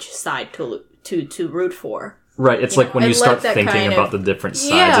difficult which side to root for. Right, it's like when you start thinking about the different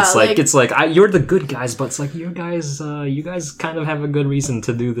sides. It's like you're the good guys, but it's like you guys kind of have a good reason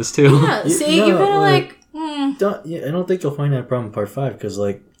to do this too. Yeah, see, you're kind of I don't think you'll find that problem in Part 5 because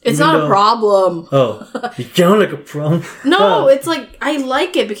it's not a problem. Oh, you don't like a problem. No, it's like I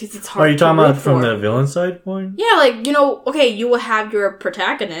like it because it's hard. Are you talking about from the villain side point? Yeah, okay, you will have your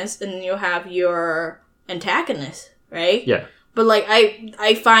protagonist and you have your antagonist, right? Yeah. But like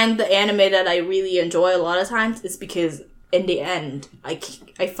I find the anime that I really enjoy a lot of times is because in the end I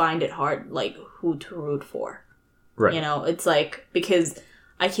find it hard like who to root for. Right. You know, it's like because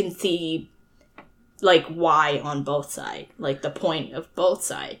I can see like why on both sides, like the point of both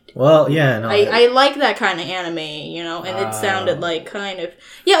sides. Well, yeah, no. I like that kind of anime, you know, and it sounded like kind of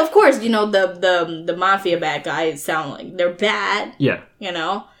yeah, of course, you know, the mafia bad guys sound like they're bad. Yeah. You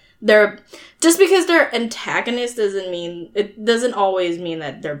know? They're just because they're antagonists doesn't always mean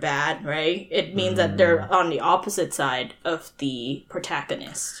that they're bad, right? It means that they're on the opposite side of the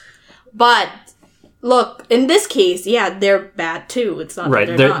protagonist. But look, in this case, yeah, they're bad too. It's not right.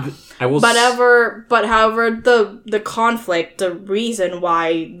 that they're not. However, the conflict, the reason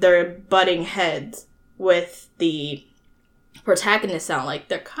why they're butting heads with the protagonists sound like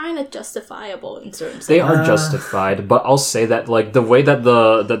they're kind of justifiable in certain sense. They are justified, but I'll say that like the way that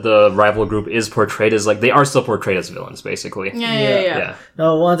the rival group is portrayed is like they are still portrayed as villains, basically. Yeah.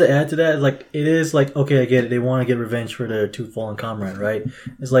 No, I wanted to add to that. Like, it is like, okay, I get it. They want to get revenge for their two fallen comrade, right?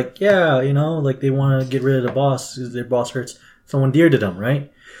 It's like, yeah, you know, like they want to get rid of the boss because their boss hurts someone dear to them,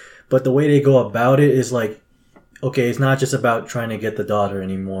 right? But the way they go about it is like, okay, it's not just about trying to get the daughter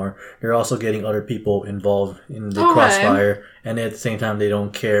anymore. They're also getting other people involved in the crossfire. And at the same time, they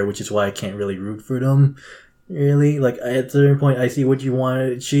don't care, which is why I can't really root for them. Really? Like, at a certain point, I see what you want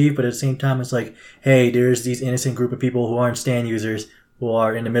to achieve, but at the same time, it's like, hey, there's these innocent group of people who aren't stand users who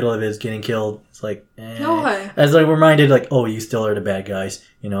are in the middle of it getting killed. It's like, As like reminded, like, oh, you still are the bad guys,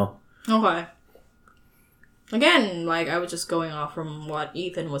 you know? Okay. Again, like, I was just going off from what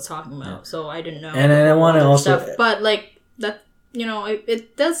Ethan was talking about, so I didn't know. And then I want to also... stuff. But, like, that, you know,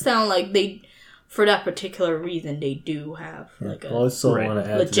 it does sound like they, for that particular reason, they do have, like, I also want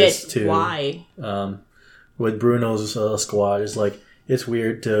to add legit to this, too. why. With Bruno's squad, it's like, it's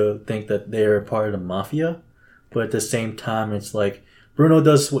weird to think that they're a part of the mafia, but at the same time, it's like, Bruno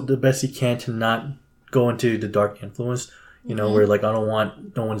does the best he can to not go into the dark influence. You know, where like I don't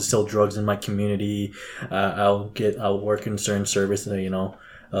want no one to sell drugs in my community. I'll work in certain service. You know,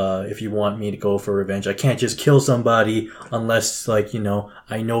 if you want me to go for revenge, I can't just kill somebody unless like, you know,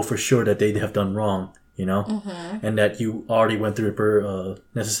 I know for sure that they have done wrong. You know, and that you already went through the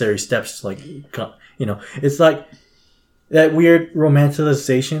necessary steps. Like, you know, it's like that weird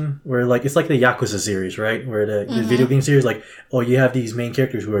romanticization where like it's like the Yakuza series, right? Where the video game series, like, oh, you have these main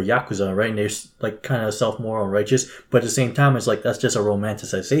characters who are Yakuza, right? And they're like kind of self-moral and righteous, but at the same time, it's like that's just a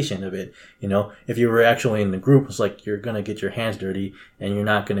romanticization of it. You know, if you were actually in the group, it's like you're gonna get your hands dirty, and you're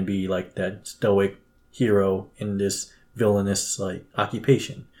not gonna be like that stoic hero in this villainous like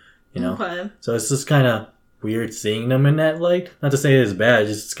occupation. You know, so it's just kind of weird seeing them in that light. Not to say it's bad,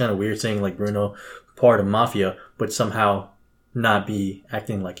 it's kind of weird seeing like Bruno part of mafia, but somehow not be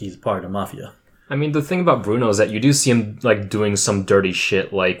acting like he's part of mafia. I mean, the thing about Bruno is that you do see him like doing some dirty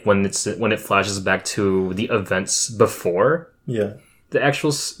shit, like when it flashes back to the events before. Yeah. The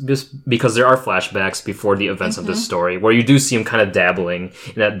actual, because there are flashbacks before the events of the story where you do see him kind of dabbling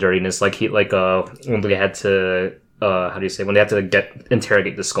in that dirtiness, like when they had to. When they have to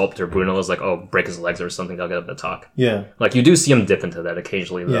interrogate the sculptor, Bruno was like, oh, break his legs or something, they'll get him to talk. Yeah. Like, you do see him dip into that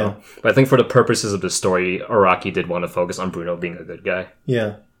occasionally, though. Yeah. But I think for the purposes of the story, Araki did want to focus on Bruno being a good guy.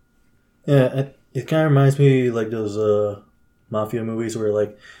 Yeah. Yeah, it kind of reminds me, like, those mafia movies where,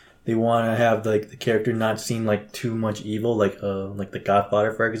 like, they want to have, like, the character not seem like too much evil, like The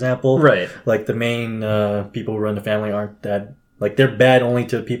Godfather, for example. Right. Like, the main people who run the family aren't that... Like, they're bad only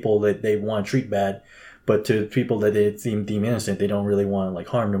to people that they want to treat bad. But to people that they deem innocent, they don't really want to like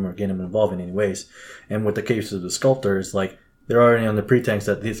harm them or get them involved in any ways. And with the case of the sculptor, it's like they're already on the pretense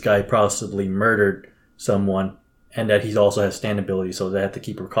that this guy possibly murdered someone and that he also has stand ability, so they have to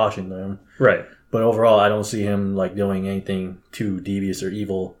keep precaution to him. Right. But overall, I don't see him like doing anything too devious or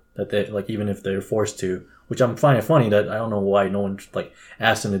evil that they like, even if they're forced to. Which I'm finding funny that I don't know why no one like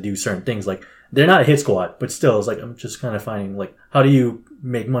asked them to do certain things. Like they're not a hit squad, but still, it's like I'm just kind of finding like how do you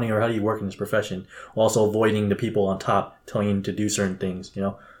make money or how do you work in this profession, also avoiding the people on top telling you to do certain things, you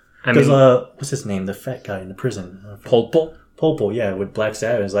know? Because what's his name, the fat guy in the prison, Polpo, yeah, with Black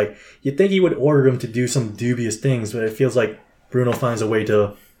Sabbath. It's like you'd think he would order him to do some dubious things, but it feels like Bruno finds a way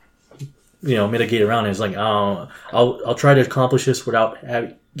to, you know, mitigate around it. It's like I'll try to accomplish this without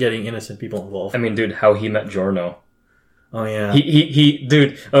getting innocent people involved. I mean, dude, how he met Giorno. Oh yeah. He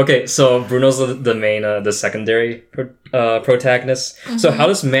dude. Okay, so Bruno's the main, the secondary protagonist. Mm-hmm. So how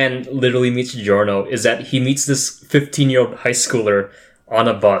this man literally meets Giorno is that he meets this 15-year-old high schooler on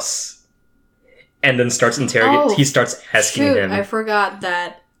a bus, and then starts interrogating. He starts asking him. I forgot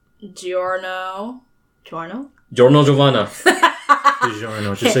that Giorno Giovanna.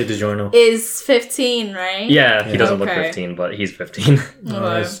 DiGiorno. Just say DiGiorno. is 15, right? Yeah, he doesn't look Okay. 15, but he's 15.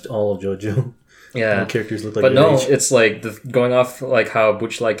 That's all of JoJo. Yeah. All characters look like But their no, age. it's like going off like how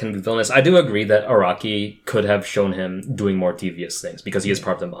Butchlight can be villainous. I do agree that Araki could have shown him doing more devious things because he is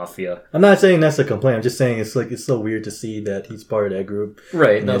part of the mafia. I'm not saying that's a complaint. I'm just saying it's so weird to see that he's part of that group.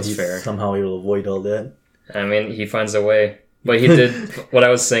 Right, And that that's he's fair. somehow able to avoid all that. I mean, he finds a way. But he did. What I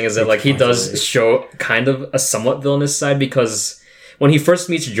was saying is that like he finds a way. does show kind of a somewhat villainous side because when he first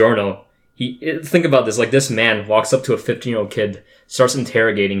meets Giorno, think about this. Like this man walks up to a 15-year-old kid, starts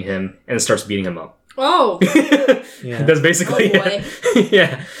interrogating him, and starts beating him up. Oh. Yeah. That's basically Oh, boy. it.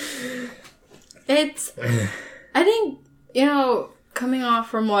 Yeah. It's, I think, coming off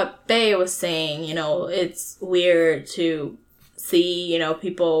from what Bae was saying, it's weird to see,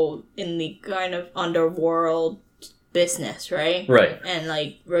 people in the kind of underworld business, right? Right. And,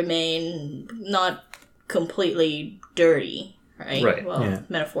 like, remain not completely dirty, right? Right. Well, Yeah.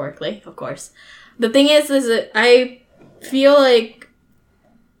 metaphorically, of course. The thing is that I feel like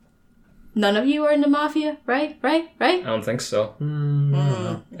none of you are in the mafia, right? I don't think so.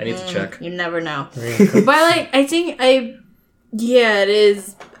 I need to check. You never know. But like, I think it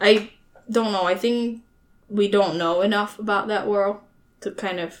is. I don't know. I think we don't know enough about that world to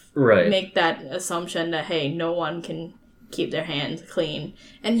kind of Right. make that assumption that, hey, no one can keep their hands clean.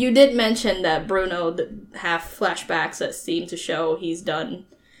 And you did mention that Bruno have flashbacks that seem to show he's done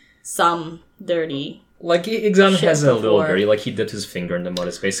some dirty. Like, Exam Shit has a little before. dirty. Like, he dipped his finger in the mud,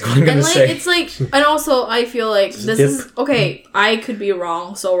 is basically what I'm gonna And like, say. it's like, and also I feel like this Dip. is, okay, I could be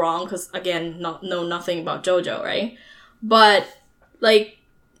wrong, so wrong, because again, know nothing about JoJo, right? But, like,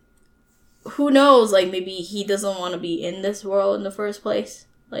 who knows, like, maybe he doesn't want to be in this world in the first place.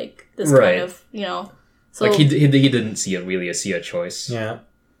 Like, this Right. kind of, so, Like, he didn't see it really see a choice. Yeah.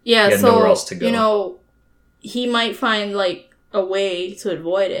 yeah, he had so, nowhere else to go. he might find, like, a way to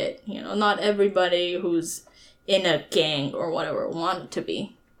avoid it. Not everybody who's in a gang or whatever want to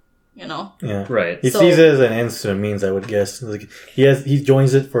be, Yeah. Right. He So- sees it as an ends to a means, I would guess. Like he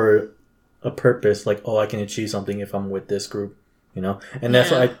joins it for a purpose, like, oh, I can achieve something if I'm with this group, And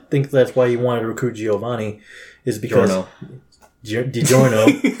that's why I think that's why he wanted to recruit Giovanni, is because Giorno.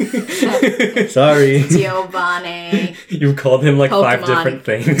 DiGiorno. Sorry. Giovanni. You called him like 5 Pokemon. different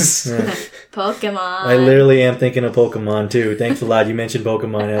things. Yeah. Pokemon. I literally am thinking of Pokemon too. Thanks a lot. You mentioned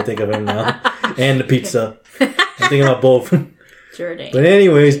Pokemon, and I think of him now. And the pizza. I'm thinking about both. Jordan. But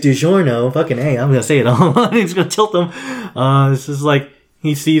anyways, DiGiorno, fucking A, I'm gonna say it all. It's gonna tilt him. This is like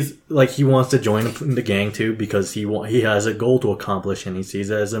he sees like he wants to join the gang too because he has a goal to accomplish and he sees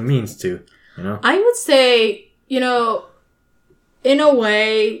it as a means to, I would say, in a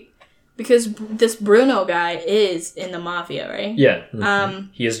way, because this Bruno guy is in the mafia, right? Yeah. Um,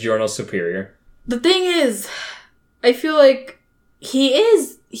 He is Giorno's superior. the thing is, I feel like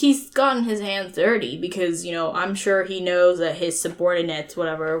he's gotten his hands dirty because, I'm sure he knows that his subordinates,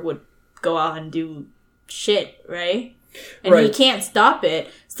 whatever, would go out and do shit, right? And he Right. can't stop it.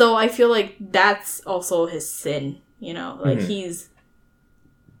 So I feel like that's also his sin, like he's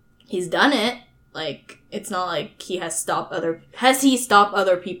done it. Like, it's not like he has stopped has he stopped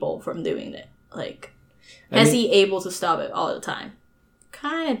other people from doing it? Like, has he able to stop it all the time?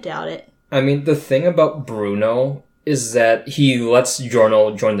 Kind of doubt it. I mean, the thing about Bruno is that he lets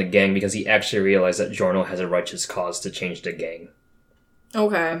Giorno join the gang because he actually realized that Giorno has a righteous cause to change the gang.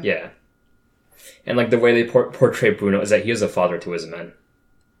 Okay. Yeah. And, like, the way they portray Bruno is that he is a father to his men.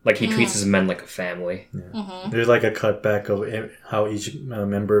 Like, he treats his men like a family. There's like a cutback of how each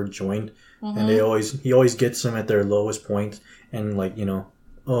member joined, and he always gets them at their lowest point, and like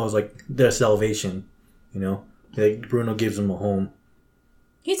it's like their salvation, Like Bruno gives them a home.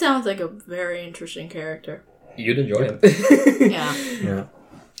 He sounds like a very interesting character. You'd enjoy him. Yeah. Yeah.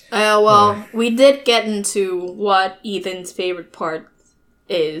 Well, we did get into what Ethan's favorite part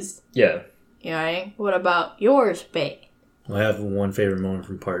is. Yeah. Right? What about yours, Bae? I have one favorite moment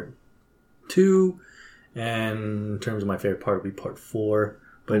from part 2, and in terms of my favorite part, would be part 4.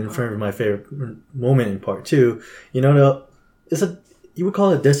 But in terms of my favorite moment in part 2, you would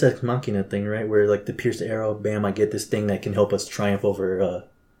call it a Deus Ex Machina thing, right? Where like the pierce the arrow, bam, I get this thing that can help us triumph over,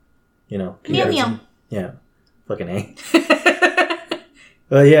 Meow meow. Yeah, fucking A.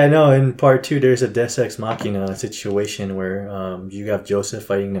 But yeah, no, in part 2, there's a Deus Ex Machina situation where you have Joseph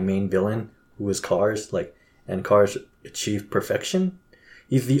fighting the main villain, who is Cars, and Cars achieved perfection.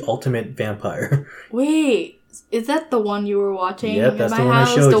 He's the ultimate vampire. Wait, is that the one you were watching Yep, in that's my the one I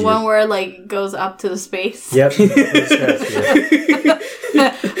house? showed The you. one where like goes up to the space? Yep.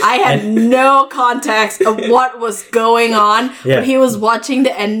 Yeah. I had no context of what was going on, Yeah. but he was watching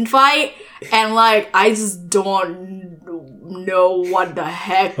the end fight, and like I just don't don't know what the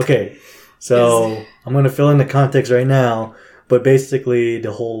heck. Okay, so I'm gonna fill in the context right now. But basically,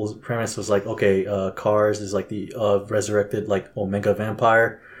 the whole premise was like, okay, Kars is like the resurrected like Omega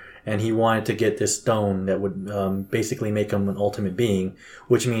vampire, and he wanted to get this stone that would basically make him an ultimate being,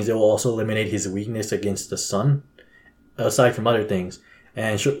 which means it will also eliminate his weakness against the sun, aside from other things.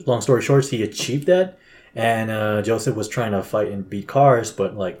 And long story short, he achieved that, and Joseph was trying to fight and beat Kars,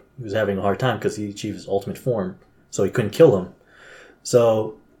 but like he was having a hard time because he achieved his ultimate form, so he couldn't kill him.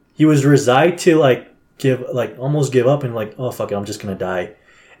 So he was resigned to like almost give up and like, oh fuck it, I'm just gonna die.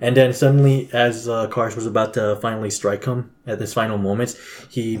 And then suddenly, as Kars was about to finally strike him at his final moments,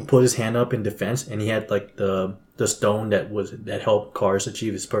 he put his hand up in defense, and he had like the stone that helped Kars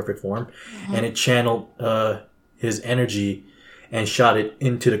achieve his perfect form, and it channeled his energy and shot it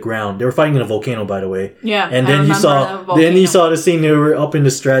into the ground. They were fighting in a volcano, by the way. Yeah, and then he saw the scene they were up in the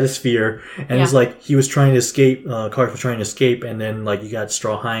stratosphere, and it's like he was trying to escape. Kars was trying to escape, and then like you got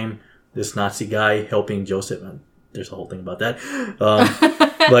Stroheim, this Nazi guy, helping Joseph. There's a whole thing about that.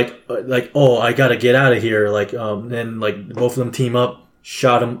 Like, oh, I gotta get out of here. Like, then like both of them team up,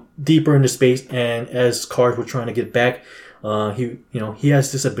 shot him deeper into space, and as Kars were trying to get back, he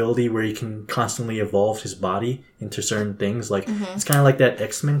has this ability where he can constantly evolve his body into certain things. Like, it's kind of like that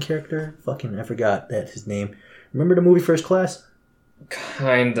X-Men character. I forgot his name. Remember the movie First Class?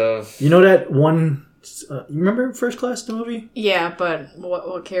 Kind of. You know that one. You remember First Class, the movie? Yeah, but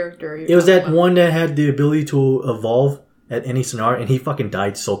what character? Are you it was that about? one that had the ability to evolve at any scenario, and he fucking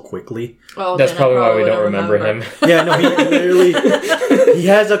died so quickly. Oh, that's probably why we don't remember him. Yeah, no, he literally he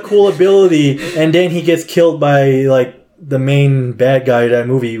has a cool ability, and then he gets killed by like the main bad guy of that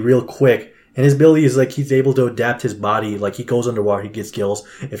movie real quick. And his ability is like he's able to adapt his body. Like he goes underwater, he gets skills.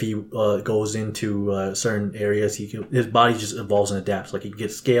 If he goes into certain areas, his body just evolves and adapts. Like he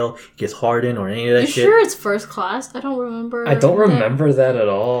gets scale, he gets hardened, or any of that shit. You sure it's First Class? I don't remember. I don't remember that at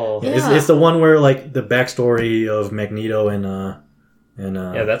all. Yeah. It's the one where like the backstory of Magneto and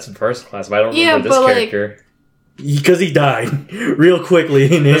yeah, that's First Class, but I don't remember this character. Because he died real quickly.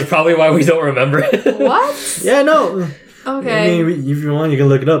 That's probably why we don't remember it. What? Yeah, no. Okay. I mean, if you want, you can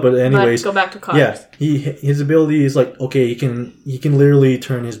look it up. But anyways, go back to Kars. Yeah, his ability is like, okay, he can literally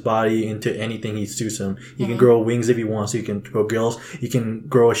turn his body into anything he suits him. He can grow wings if he wants. He can grow gills. He can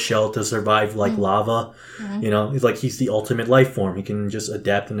grow a shell to survive like lava. You know, it's like he's the ultimate life form. He can just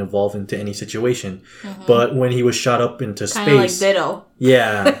adapt and evolve into any situation. But when he was shot up into space, kind of like Ditto.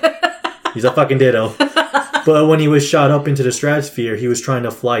 Yeah, he's a fucking Ditto. But when he was shot up into the stratosphere, he was trying to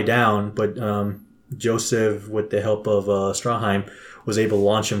fly down, but Joseph, with the help of Stroheim, was able to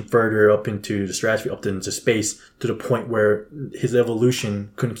launch him further up into the stratosphere, up into space, to the point where his evolution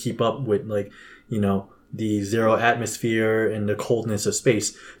couldn't keep up with, like, you know, the zero atmosphere and the coldness of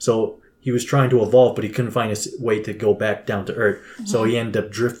space. So he was trying to evolve, but he couldn't find a way to go back down to Earth. So he ended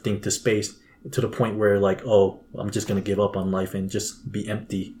up drifting to space to the point where, like, oh, I'm just going to give up on life and just be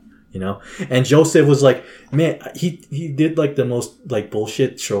empty. You know, and Joseph was like, man, he did like the most like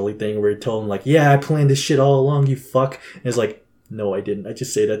bullshit Shirley thing where he told him like, yeah, I planned this shit all along, you fuck. And it's like, no, I didn't. I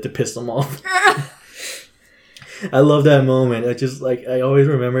just say that to piss him off. I love that moment. I always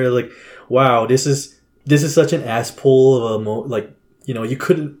remember like, wow, this is such an ass pull of a like, you know, you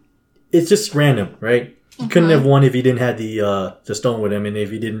couldn't. It's just random, right? He couldn't have won if he didn't have the stone with him, and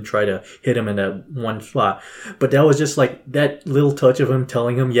if he didn't try to hit him in that one spot. But that was just like that little touch of him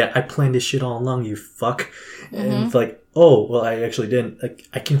telling him, "Yeah, I planned this shit all along, you fuck." And it's like, oh, well, I actually didn't. Like,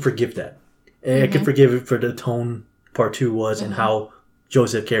 I can forgive that. And I can forgive it for the tone part 2 was and how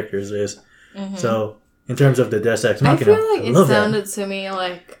Joseph characters is. So in terms of the Deus Ex Machina, I feel like it sounded to me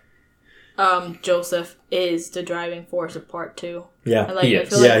like Joseph is the driving force of part 2. Yeah, and, like, I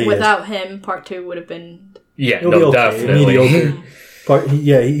feel like without him, part 2 would have been definitely mediocre.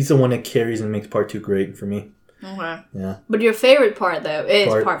 He's the one that carries and makes part 2 great for me. Okay. Yeah. But your favorite part though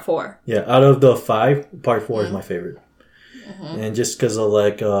is part 4. Yeah, out of the 5, part 4 is my favorite. And just because of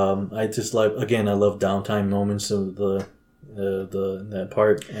like, I just like, again, I love downtime moments of that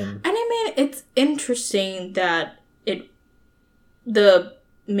part. And I mean, it's interesting that the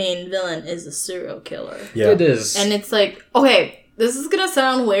main villain is a serial killer. Yeah, it is. And it's like, okay, this is gonna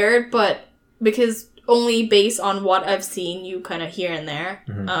sound weird, but because only based on what I've seen you kind of here and there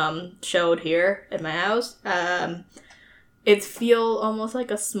showed here at my house, it feel almost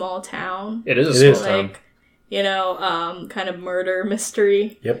like a small town. It is a small town. Like, you know, kind of murder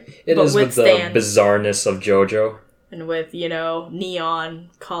mystery. Yep. It is with the bizarreness of JoJo. And with, you know, neon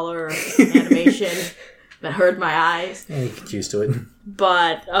color animation that hurt my eyes. Yeah, you get used to it.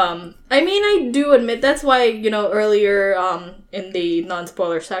 But, I mean, I do admit, that's why, you know, earlier in the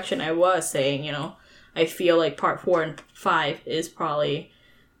non-spoiler section, I was saying, you know, I feel like part 4 and 5 is probably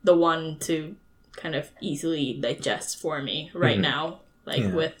the one to kind of easily digest for me right now.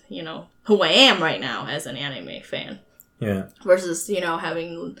 Like with, you know, who I am right now as an anime fan. Yeah. Versus, you know,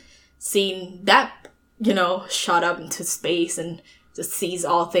 having seen that, you know, shot up into space and just sees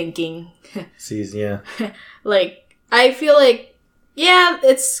all thinking. Like, I feel like, yeah,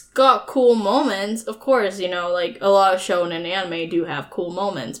 it's got cool moments. Of course, you know, like, a lot of shonen anime do have cool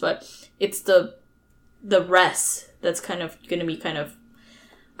moments, but it's the rest that's kind of gonna be kind of...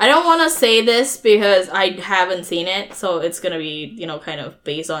 I don't want to say this because I haven't seen it, so it's gonna be, you know, kind of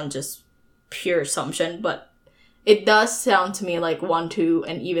based on just pure assumption, but it does sound to me like 1, 2,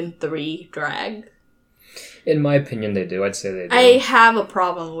 and even 3 drag. In my opinion, they do. I'd say they do. I have a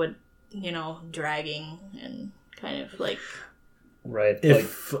problem with, you know, dragging and kind of like... Right.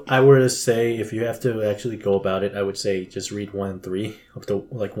 If I were to say, if you have to actually go about it, I would say just read 1 and 3, up to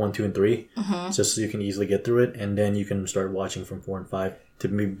like 1, 2, and 3, just so you can easily get through it, and then you can start watching from 4 and 5 to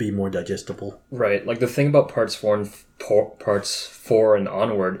be more digestible. Right. Like the thing about parts 4 and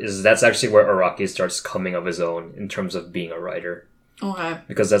onward is that's actually where Araki starts coming of his own in terms of being a writer. Okay.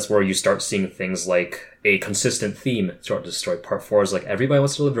 Because that's where you start seeing things like a consistent theme throughout the story. Part 4 is like everybody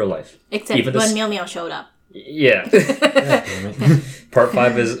wants to live their life. Except even when Meow Meow showed up. Yeah. Part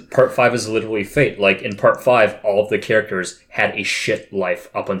 5 is literally fate. Like in part 5, all of the characters had a shit life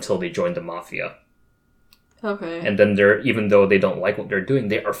up until they joined the mafia. Okay. And then even though they don't like what they're doing,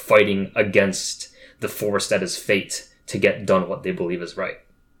 they are fighting against the force that is fate to get done what they believe is right.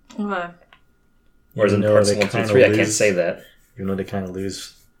 Okay. Whereas in parts 1, 2, 3, I can't say that. Even though they kind of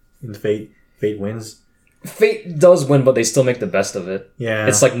lose in fate wins. Fate does win, but they still make the best of it. Yeah.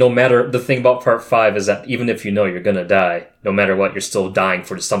 It's like no matter... The thing about part 5 is that even if you know you're gonna die, no matter what, you're still dying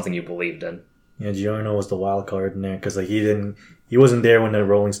for something you believed in. Yeah, Giorno was the wild card in there, because like he wasn't there when the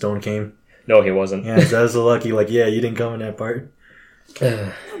Rolling Stone came. No, he wasn't. Yeah, so that was so lucky. Like, yeah, you didn't come in that part.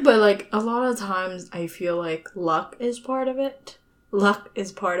 But like a lot of times I feel like luck is part of it. Luck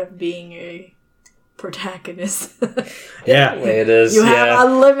is part of being a protagonist. Yeah. It is. You have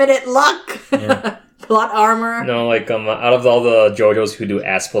unlimited luck. Yeah. Plot armor. No, like, out of all the JoJo's who do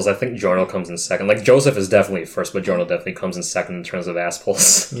ass pulls, I think Giorno comes in second. Like, Joseph is definitely first, but Giorno definitely comes in second in terms of ass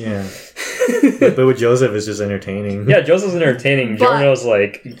pulls. Yeah. But with Joseph, it's just entertaining. Yeah, Joseph's entertaining. But- Giorno's,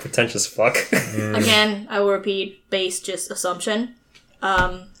 like, pretentious fuck. Yeah. Again, I will repeat, based just assumption.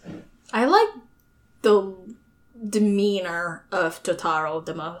 I like the demeanor of Totaro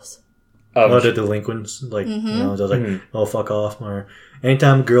the most. The delinquents, like, you know, just like, oh, fuck off. Or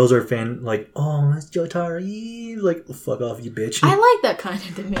anytime girls are like, oh, it's Jotaro, like, fuck off, you bitch. I like that kind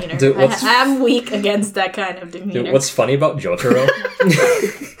of demeanor. Dude, I'm weak against that kind of demeanor. Dude, what's funny about Jotaro?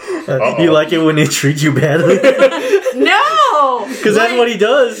 You like it when they treat you badly? No! Because that's what he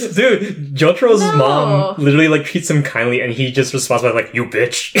does. Dude, Jotaro's No. mom literally, like, treats him kindly, and he just responds by, like, you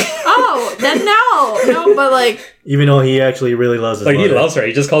bitch. Oh, then no, but like, Even though he actually really loves his Like, he mother. loves her,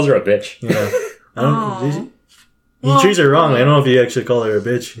 he just calls her a bitch. Yeah. I don't, Aw. he treats her wrong. I don't know if he actually called her a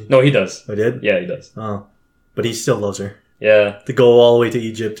bitch. No, he does. I did? Yeah, he does. Oh. But he still loves her. Yeah. To go all the way to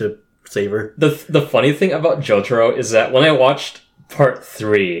Egypt to save her. The funny thing about Jotaro is that when I watched part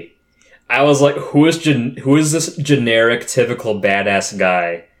 3, I was like, who is this generic, typical badass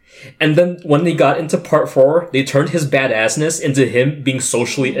guy? And then when they got into part 4, they turned his badassness into him being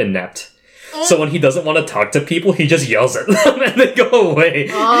socially inept. So when he doesn't want to talk to people, he just yells at them and they go away.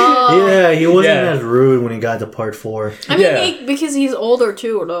 Yeah, he wasn't Yeah. as rude when he got to part 4. I mean, Yeah. because he's older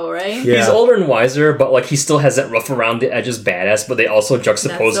too, though, right? Yeah. He's older and wiser, but like he still has that rough around the edges badass, but they also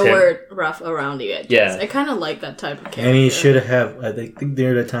juxtapose That's the him. word, rough around the edges. Yeah. I kind of like that type of character. And he should have, I think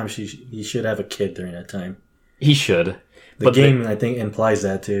during that time, he should have a kid during that time. He should. The But game, I think, implies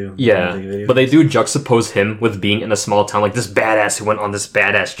that too. Yeah, The video. but they do juxtapose him with being in a small town, like this badass who went on this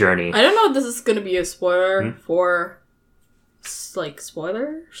badass journey. I don't know if this is gonna be a spoiler Hmm? for, like,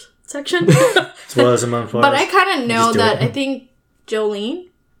 spoilers section. As well as among But I kind of know Just do that it. I think Jolene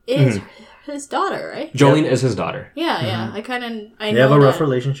is his daughter, right? Jolene is his daughter. Yeah, yeah. I know They have a that. rough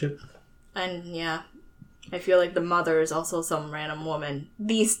relationship. And yeah, I feel like the mother is also some random woman.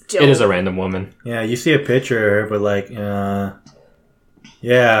 It is a random woman. Yeah, you see a picture of her, but like,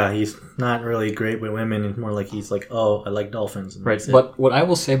 yeah, he's not really great with women. It's more like he's like, oh, I like dolphins. And Right, that's it. but what I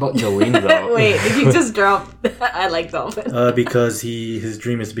will say about Jolene, though... Wait, did you just drop? I like dolphins. Because his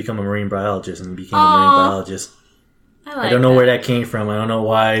dream is to become a marine biologist, and he became a Aw. marine biologist. I I don't know where that came from. I don't know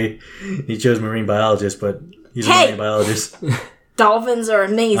why he chose marine biologist, but he's a Hey! marine biologist. Dolphins are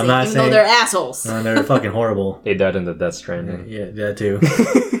amazing, I'm not even though saying- they're assholes. And they're fucking horrible. They died in the Death Stranding. Yeah, that too.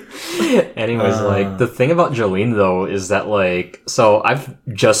 Anyways, like, the thing about Jolene, though, is that, like, so I've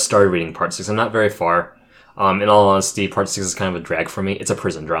just started reading Part 6. I'm not very far. In all honesty, Part 6 is kind of a drag for me. It's a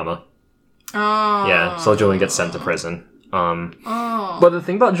prison drama. Oh. Yeah, so Jolene gets sent to prison. But the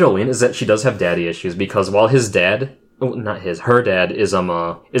thing about Jolene is that she does have daddy issues, because while his dad... Oh, not his. Her dad is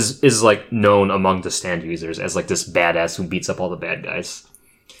like known among the stand users as like this badass who beats up all the bad guys.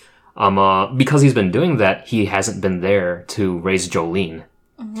 Because he's been doing that, he hasn't been there to raise Jolene,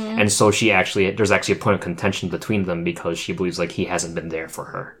 and so there's actually a point of contention between them because she believes like he hasn't been there for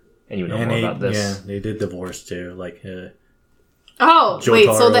her. And you know more about this. Yeah, they did divorce too. Like, oh wait,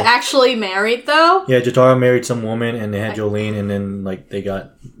 so they actually married though? Yeah, Jotaro married some woman, and they had Jolene, and then like they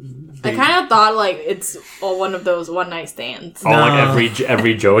got. I kind of thought like it's one of those one night stands. Oh, like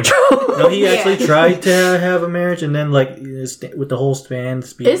every JoJo. No, he actually tried to have a marriage, and then like with the whole fan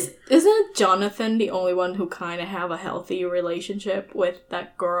speed. Isn't Jonathan the only one who kind of have a healthy relationship with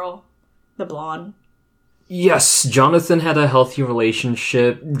that girl, the blonde? Yes, Jonathan had a healthy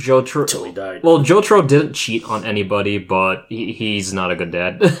relationship. Until he died. Well, Jotaro didn't cheat on anybody, but he's not a good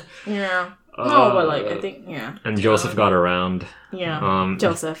dad. Yeah. No, but like I think And Joseph got around. Yeah.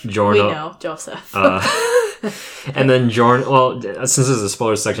 Joseph. Giorno. We know Joseph. And then Giorno. Well, since this is a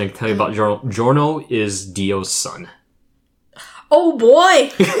spoiler section, I can tell you about Giorno. Giorno is Dio's son. Oh boy!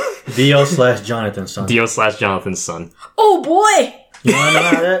 Dio/Jonathan's son. Dio/Jonathan's son. Oh boy! You want to know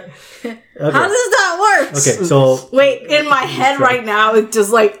how that? Okay. How does that work? Okay, so wait, in my head right now, it's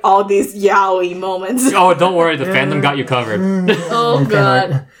just like all these yaoi moments. Oh, don't worry, the fandom got you covered. Oh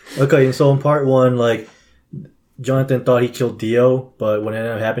god. Okay, so in part 1, like Jonathan thought he killed Dio, but what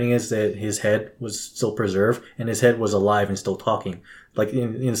ended up happening is that his head was still preserved, and his head was alive and still talking. Like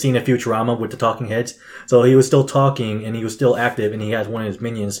in the scene of Futurama with the talking heads. So he was still talking, and he was still active, and he had one of his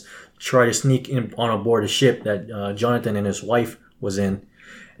minions try to sneak in on aboard a ship that Jonathan and his wife was in.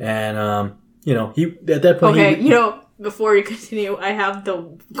 And, he at that point... Okay, before you continue, I have the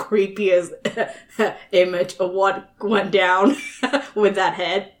creepiest image of what went down with that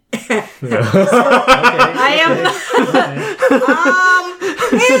head. Okay. I am...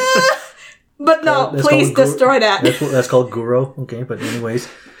 but no, please destroy that. That's called Guro. Okay, but anyways.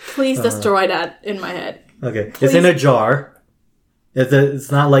 Please destroy that in my head. Okay, please. It's in a jar. It's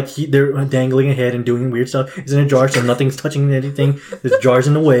not like they're dangling a head and doing weird stuff. It's in a jar, so nothing's touching anything. There's jars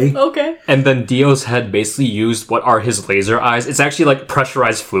in the way. Okay. And then Dio's head basically used what are his laser eyes. It's actually like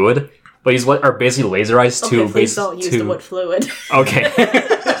pressurized fluid, but he's what are basically laser eyes to... Okay, please don't use the word fluid. Okay.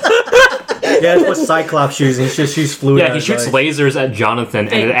 Yeah, that's what Cyclops using. He shoots fluid. Yeah, he shoots lasers at Jonathan,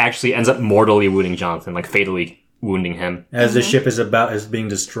 and it actually ends up mortally wounding Jonathan, like fatally wounding him. As the ship is being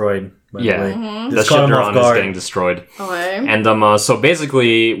destroyed. By the way. The ship they're on is getting destroyed. Okay. And so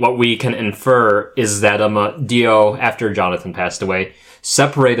basically, what we can infer is that Dio, after Jonathan passed away,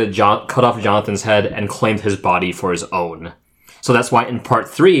 cut off Jonathan's head and claimed his body for his own. So that's why in part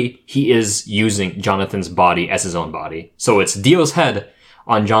 3, he is using Jonathan's body as his own body. So it's Dio's head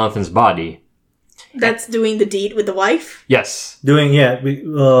on Jonathan's body. That's doing the deed with the wife? Yes. So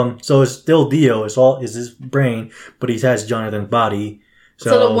it's still Dio. It's his brain, but he has Jonathan's body.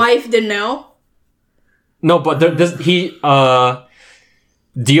 So the wife didn't know? No, but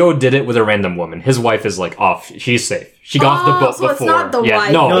Dio did it with a random woman. His wife is like off. She's safe. She got off the boat so before. It's not the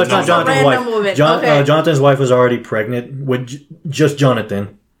wife. No, it's not Jonathan's wife. Woman. Okay. Jonathan's wife was already pregnant with just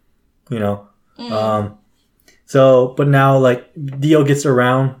Jonathan. But now, like, Dio gets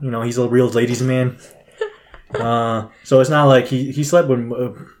around. He's a real ladies' man. So it's not like he slept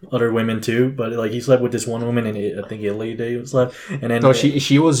with other women too, but like he slept with this one woman in I think Italy. They slept, and then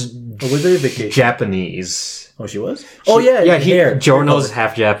she was vacation? Japanese. Oh, she was. Giorno's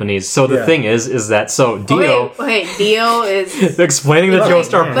half Japanese. So the thing is that Dio. Okay, Dio is explaining the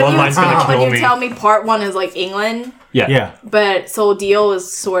Joestar bloodline's gonna kill me. But you tell me part 1 is like England. Yeah. But so Dio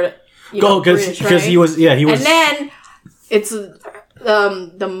is sort of because he was. And then it's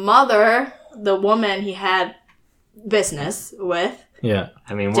the mother, the woman he had business with. Yeah.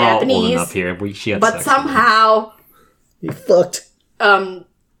 I mean, we're Japanese, all old enough here. She had but sex somehow he fucked.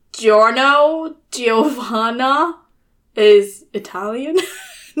 Giovanna is Italian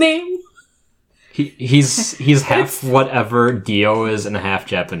name. He's half whatever Dio is and half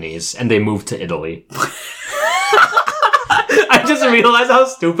Japanese, and they moved to Italy. I just realized how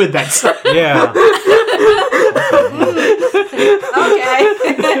stupid that's. Yeah. Okay,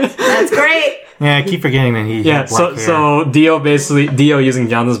 that's great. Yeah, I keep forgetting that he. Yeah, so Dio using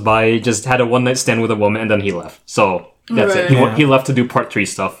Jonathan's body just had a one night stand with a woman and then he left. So that's it. He left to do part 3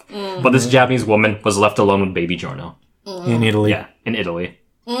 stuff. But this Japanese woman was left alone with baby Giorno. In Italy. Yeah, in Italy.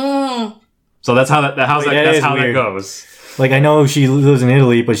 So that's how that goes. Like, I know she lives in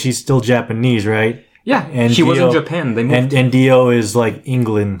Italy, but she's still Japanese, right? Yeah, And she was in Dio- Japan. They moved. And Dio is like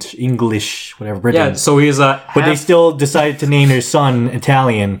English, whatever, Britain. Yeah, so he's a. But they still decided to name their son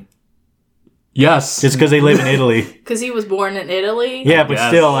Italian Yes. just because they live in Italy. Because he was born in Italy. Yeah, but Yes.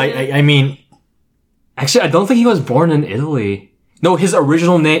 still, I mean, Actually, I don't think he was born in Italy. No, his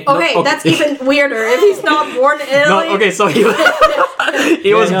original name. Okay, no, that's even weirder. If he's not born in Italy. No, okay, so he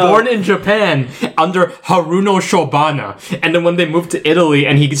was no. born in Japan under Haruno Shobana, and then when they moved to Italy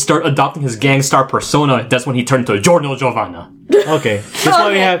and he started adopting his gangstar persona, that's when he turned to Giorno Giovanna. okay. This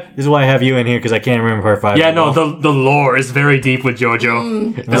is why I have you in here because I can't remember part 5. Yeah, no, the lore is very deep with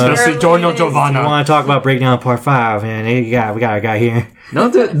JoJo, especially Apparently Giorno it is. I Giovanna. want to talk about breakdown part 5, and we got a guy here. No,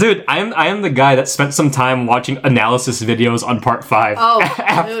 dude, I am the guy that spent some time watching analysis videos on part 5 Oh,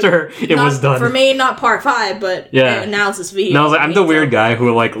 after it Not- was done. For me, not part 5, but Yeah. analysis video. No, I was like, I'm the weird guy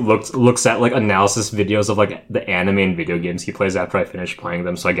who like looks at like analysis videos of like the anime and video games he plays after I finish playing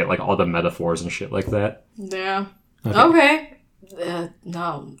them, so I get like all the metaphors and shit like that. Yeah. Okay.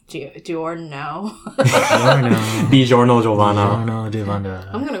 No, Jordan, no. Di Giorno Giovanna. No, Devanda.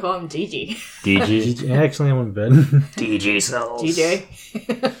 I'm gonna call him Gigi. DG. Actually, I went to bed. DG cells. DJ.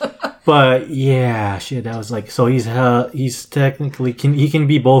 But yeah, shit, that was like, so he's technically he can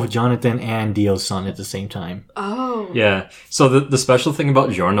be both Jonathan and Dio's son at the same time. Oh. Yeah. So the special thing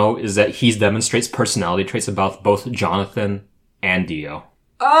about Giorno is that he demonstrates personality traits about both Jonathan and Dio.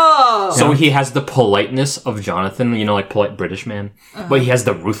 Oh. So he has the politeness of Jonathan, you know, like polite British man, but he has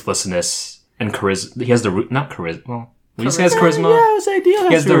the ruthlessness and charisma. He has the not charisma. Well, would you say he has charisma? Yeah, it's Dio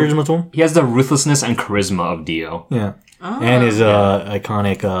has has the- charisma to him. He has the ruthlessness and charisma of Dio. Yeah. And his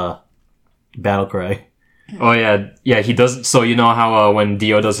iconic battle cry. Oh yeah. He does. So you know how when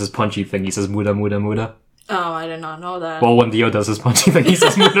Dio does his punchy thing, he says "muda muda muda." Oh, I did not know that. Well, when Dio does his punchy thing, he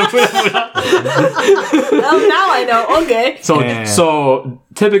says "muda muda muda." Oh, now I know. Okay. Yeah. So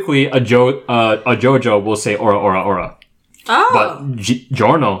typically a JoJo will say "ora ora ora," Oh. but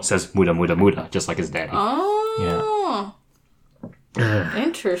Giorno says "muda muda muda," just like his daddy. Oh.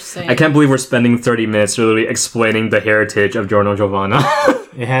 Interesting. I can't believe we're spending 30 minutes literally explaining the heritage of Giorno Giovanna.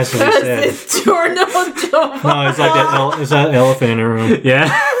 It has to be said. It's Giorno Giovanna. No, it's like it's that elephant in the room. yeah.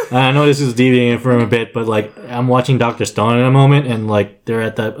 I know this is deviating from a bit, but like I'm watching Dr. Stone in a moment, and like they're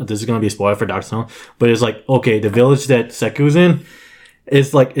at that. This is gonna be a spoiler for Dr. Stone, but it's like okay, the village that Seku's in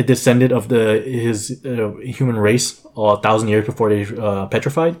is like a descendant of his human race 1,000 years before they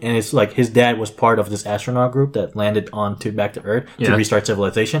petrified, and it's like his dad was part of this astronaut group that landed back to Earth to Yeah. restart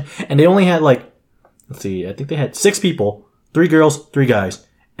civilization, and they only had like let's see, I think they had 6 people, 3 girls, 3 guys,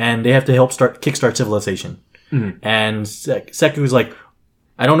 and they have to help kickstart civilization. And Seku's like,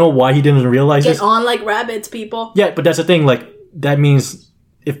 I don't know why he didn't realize Get this. on like rabbits, people. Yeah, but that's the thing. Like that means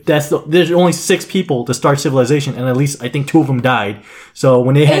if there's only 6 people to start civilization, and at least I think 2 of them died. So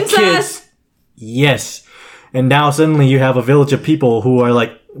when they had Incest! kids, yes, and now suddenly you have a village of people who are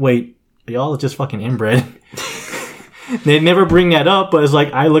like, wait, y'all are just fucking inbred. They never bring that up, but it's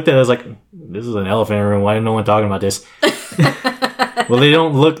like I looked at it as like, this is an elephant in the room. Why is no one talking about this? Well,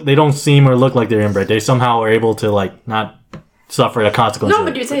 they don't seem or look like they're inbred. They somehow are able to like not suffer the consequences. No,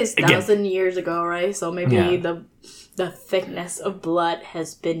 but you say it's Again. 1,000 years ago, right? So maybe Yeah. the thickness of blood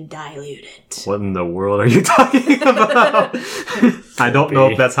has been diluted. What in the world are you talking about? I don't know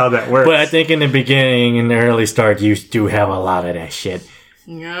if that's how that works. But I think in the beginning, in the early start, you do have a lot of that shit.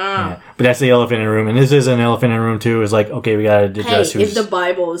 Yeah. But that's the elephant in the room, and this is an elephant in the room too. It's like, okay, we gotta Hey, address if who's. the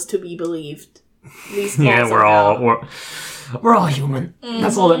Bible is to be believed, these yeah, laws we're are all out. we're all human.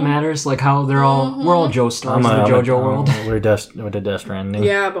 That's all that matters. Like how we're all Joe stars in the JoJo world. We're with the Death Stranding.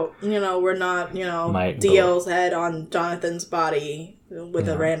 Yeah, but we're not. Might go. Dio's head on Jonathan's body with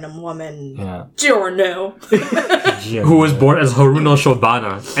a random woman. Yeah. Giorno. Who was born as Haruno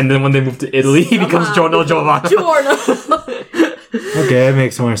Shobana, and then when they moved to Italy, he becomes Giorno Giovanna. Giorno. Okay, that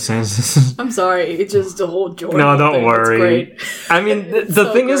makes more sense. I'm sorry, it's just the whole Giorno. No, don't thing. worry. It's great. I mean, the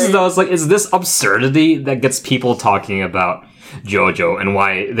so thing is, great. though, it's like, it's this absurdity that gets people talking about JoJo and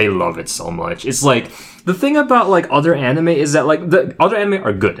why they love it so much. It's like, the thing about, like, other anime is that, like, the other anime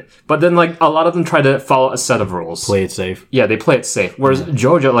are good, but then, like, a lot of them try to follow a set of rules. Play it safe. Yeah, they play it safe. Whereas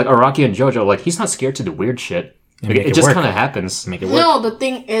JoJo, like, Araki and JoJo, like, he's not scared to do weird shit. Like, make it it just work. kind of happens. Make it work. No, the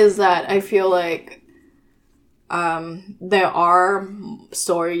thing is that I feel like there are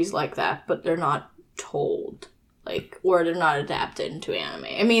stories like that, but they're not told, like, or they're not adapted into anime.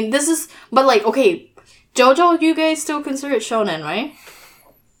 I mean, this is, but like, okay, JoJo, you guys still consider it shonen, right?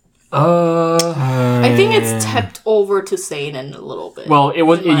 I think it's tipped over to seinen a little bit. Well, it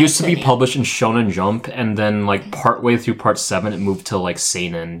my used to be opinion. published in Shonen Jump, and then, like, partway through part 7, it moved to, like,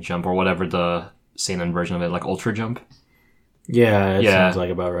 Seinen Jump, or whatever the Seinen version of it, like, Ultra Jump. Yeah, it Yeah. sounds like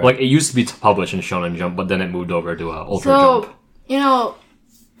about right. Like, it used to be published in Shonen Jump, but then it moved over to Ultra So, Jump. you know,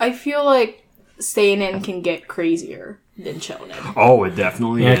 I feel like seinen can get crazier than shonen. Oh, it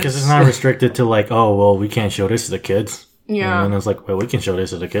definitely yeah, is. because it's not restricted to like, oh, well, we can't show this to the kids. Yeah. And then it's like, well, we can show this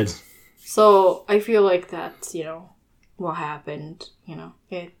to the kids. So I feel like that's, what happened.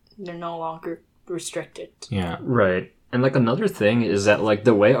 They're no longer restricted. Yeah. Right. And, like, another thing is that, like,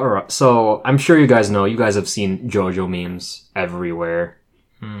 the way so, I'm sure you guys have seen JoJo memes everywhere.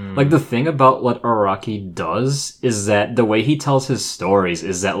 Like, the thing about what Araki does is that the way he tells his stories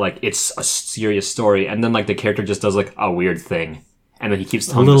is that, like, it's a serious story, and then, like, the character just does, like, a weird thing. And then he keeps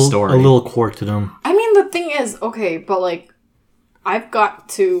telling the story. A little quirk to them. I mean, the thing is, okay, but, like, I've got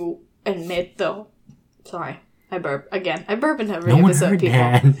to admit, though. Sorry, I burp. Again, I burp in every No one episode, heard people.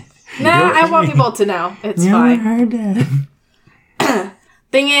 that. Nah, I want people to know. It's No one fine. heard that.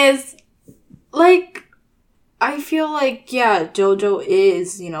 Thing is, like, I feel like, yeah, JoJo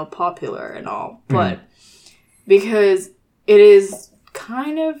is, popular and all, but because it is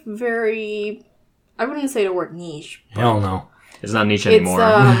kind of very, I wouldn't say the word niche. Hell no. It's not niche It's, anymore.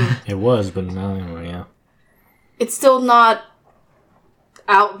 It was, but not anymore, yeah. it's still not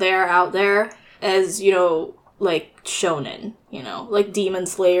out there as, like shonen, like Demon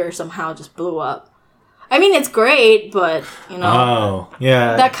Slayer somehow just blew up. I mean, it's great, but, Oh,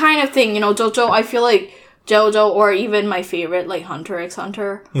 yeah. that kind of thing, JoJo, I feel like JoJo, or even my favorite, like Hunter x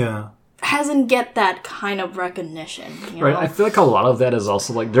Hunter, yeah. hasn't get that kind of recognition. Right, I feel like a lot of that is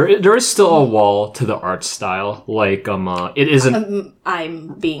also, like, there is still a wall to the art style. Like, it isn't...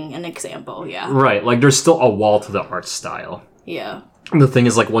 I'm being an example, yeah. Right, like, there's still a wall to the art style. Yeah. And the thing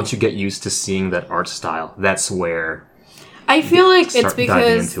is, like, once you get used to seeing that art style, that's where I feel like it's start diving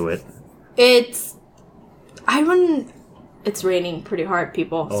because into it. it's raining pretty hard,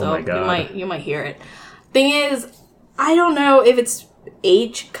 people, Oh so my God. you might hear it. Thing is, I don't know if it's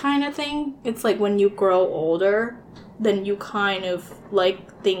age kind of thing. It's like when you grow older, then you kind of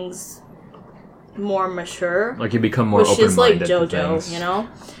like things more mature. Like, you become more Which is like open-minded to JoJo, things.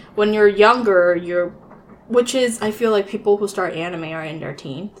 When you're younger, which is, I feel like people who start anime are in their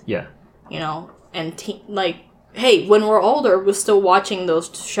teens, Yeah. and hey, when we're older, we're still watching those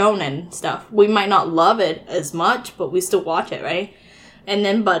shonen stuff. We might not love it as much, but we still watch it, right? And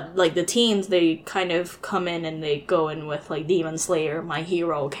then, but, like, the teens, they kind of come in and they go in with, like, Demon Slayer, My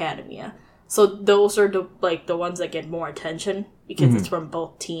Hero Academia. So those are the ones that get more attention because it's from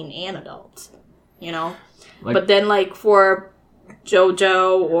both teen and adults, Like- but then, like, for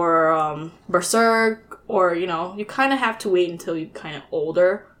JoJo or Berserk, or, you kind of have to wait until you're kind of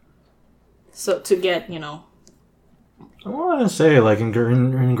older so to get, I want to say, like, in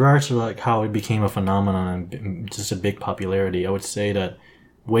regards to, like, how it became a phenomenon and just a big popularity, I would say that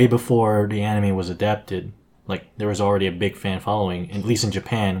way before the anime was adapted, like, there was already a big fan following, at least in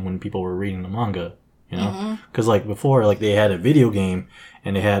Japan, when people were reading the manga, Because, like, before, like, they had a video game,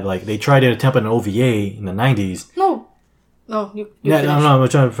 and they had, like, they tried to attempt an OVA in the 90s. No, you Yeah, finish. no, I'm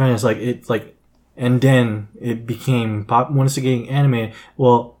trying to finish, like, it's, like, and then it became once it getting animated,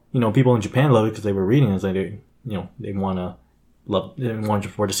 well, people in Japan love it because they were reading it, it's like, they want to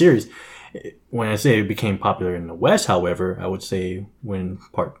support the series. When I say it became popular in the West, however, I would say when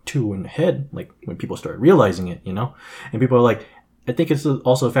part 2 and ahead, like when people started realizing it, and people are like, I think it's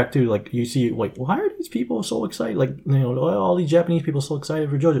also a fact too, like you see, like, why are these people so excited? Like, all these Japanese people so excited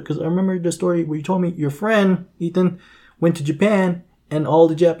for JoJo? Because I remember the story where you told me your friend, Ethan, went to Japan and all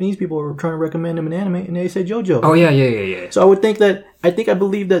the Japanese people were trying to recommend him an anime and they said JoJo. Oh, yeah. So I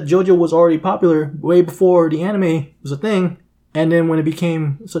believe that JoJo was already popular way before the anime was a thing. And then when it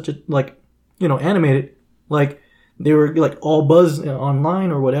became such a, like, animated, like, they were, like, all buzz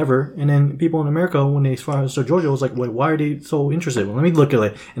online or whatever. And then people in America, when they saw JoJo, was like, wait, why are they so interested? Well, let me look at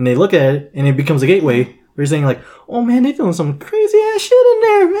it. And they look at it and it becomes a gateway where you're saying, like, oh man, they're doing some crazy ass shit in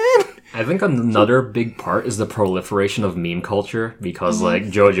there, man. I think another big part is the proliferation of meme culture because, like,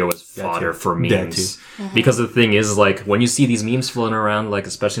 JoJo is fodder for memes. Because the thing is, like, when you see these memes floating around, like,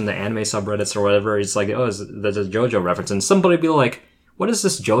 especially in the anime subreddits or whatever, it's like, oh, there's a JoJo reference. And somebody be like, what is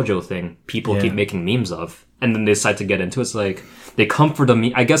this JoJo thing people keep making memes of? And then they decide to get into it. It's like, they come for the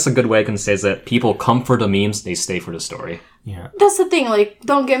meme. I guess a good way I can say is that people come for the memes, they stay for the story. Yeah. That's the thing, like,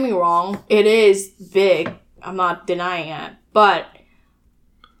 don't get me wrong, it is big. I'm not denying it. But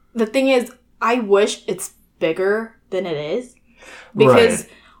the thing is, I wish it's bigger than it is. Because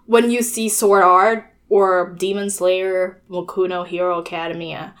when you see Sword Art or Demon Slayer, Boku no Hero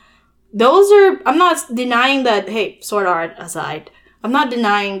Academia, those are, I'm not denying that, hey, Sword Art aside, I'm not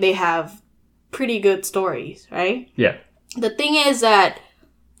denying they have pretty good stories, right? Yeah. The thing is that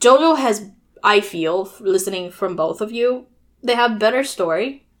JoJo has, I feel, listening from both of you, they have better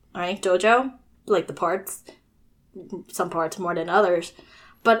story, right? JoJo, like the parts, some parts more than others,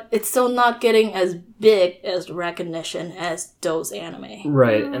 but it's still not getting as big as recognition as those anime.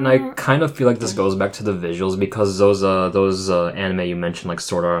 Right, and I kind of feel like this goes back to the visuals because those anime you mentioned, like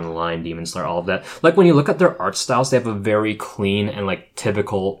Sword Art Online, Demon Slayer, all of that. Like when you look at their art styles, they have a very clean and like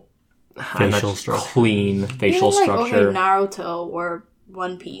typical Facial structure. clean facial structure. Okay, Naruto or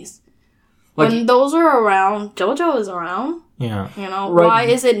One Piece. When those are around, JoJo is around. Yeah. You know, Right. why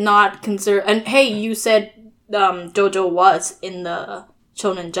is it not considered? And hey, you said JoJo was in the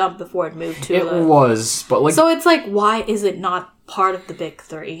Shonen Jump before it moved to It was, but like So it's like, why is it not part of the big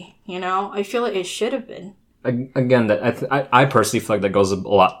three? You know, I feel like it should have been. again, that I personally feel like that goes a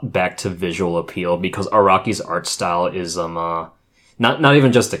lot back to visual appeal because Araki's art style is not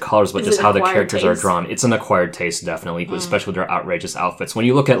even just the colors, but Is just it how the acquired characters are taste? drawn. It's an acquired taste, definitely, especially with their outrageous outfits. When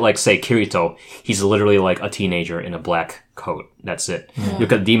you look at, like, say, Kirito, he's literally like a teenager in a black coat. That's it. You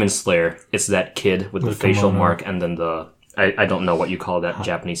look at Demon Slayer, it's that kid with the facial kimono. mark and then the... I don't know what you call that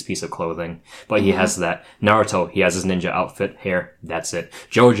Japanese piece of clothing, but he has that. Naruto, he has his ninja outfit, hair, that's it.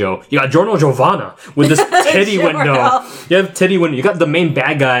 Jojo, you got Giorno Giovanna with this titty window. You have titty window. You got the main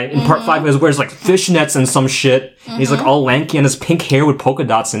bad guy in part 5 who wears like fishnets and some shit. And he's like all lanky and his pink hair with polka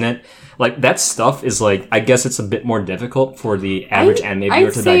dots in it. Like that stuff is like, I guess it's a bit more difficult for the average anime viewer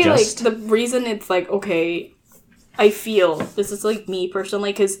I'd to say, digest. like, the reason it's like, okay, I feel, this is like me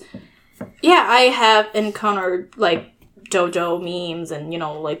personally, because, yeah, I have encountered, like, JoJo memes and, you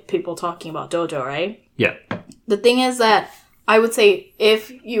know, like, people talking about JoJo, right? Yeah. The thing is that I would say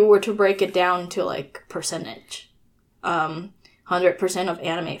if you were to break it down to, like, percentage, 100% of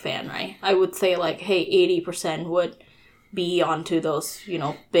anime fan, right? I would say, like, hey, 80% would be onto those, you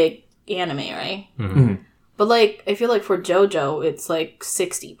know, big anime, right? Mm-hmm. But, like, I feel like for JoJo, it's, like,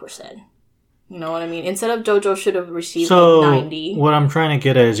 60%. You know what I mean? Instead of JoJo should have received, So like, 90. what I'm trying to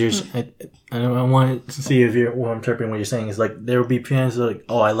get at is I want to see if you're what I'm interpreting what you're saying is like there will be fans like,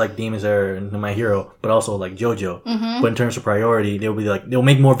 oh, I like Demon Slayer and My Hero, but also like JoJo. But in terms of priority, they'll be like they'll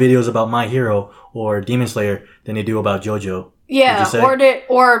make more videos about My Hero or Demon Slayer than they do about JoJo. Yeah, you say?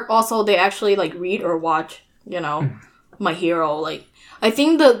 or also they actually, like, read or watch, you know, My Hero. Like, I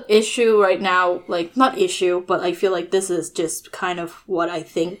think the issue right now, like, not issue, but I feel like this is just kind of what I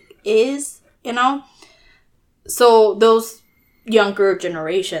think is, you know? So those younger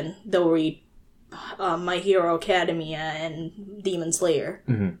generation, they'll read My Hero Academia and Demon Slayer,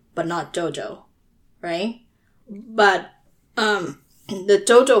 but not JoJo, right? But the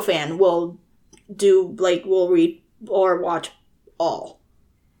JoJo fan will read or watch all.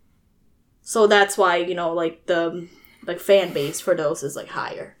 So that's why, you know, like, the fan base for those is, like,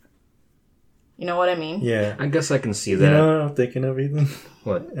 higher. You know what I mean? Yeah. I guess I can see You that. know what I'm thinking of, Ethan?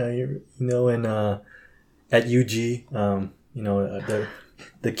 What? You know, in at UG, you know,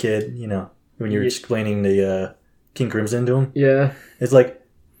 the kid, you know, when you're explaining the King Crimson to him, Yeah. it's like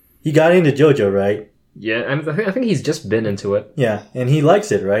he got into JoJo, right? Yeah, I think he's just been into it. Yeah, and he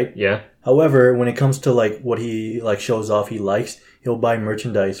likes it, right? Yeah. However, when it comes to like what he like shows off he likes, he'll buy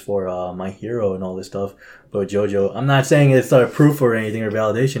merchandise for My Hero and all this stuff. But JoJo, I'm not saying it's not a proof or anything or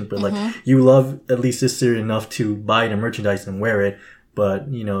validation, but like you love at least this series enough to buy the merchandise and wear it. But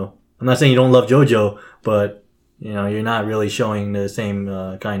you know, I'm not saying you don't love JoJo, but you know, you're not really showing the same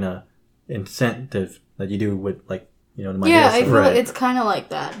kind of incentive that you do with like you know the My Hero Yeah, I stuff. feel Right. like it's kind of like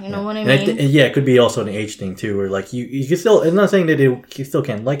that. You know what I And mean? yeah, it could be also an age thing too, where like you can still. I'm not saying that you still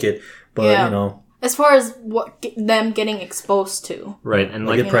can't like it, but Yeah. you know, As far as them getting exposed to. Right, and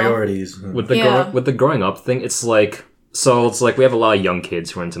like like your priorities. with the Yeah. with the growing up thing, it's like we have a lot of young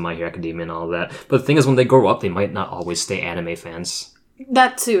kids who are into My Hero Academia and all that. But the thing is, when they grow up, they might not always stay anime fans.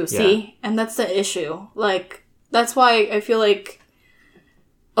 That too, see? And that's the issue. Like, that's why I feel like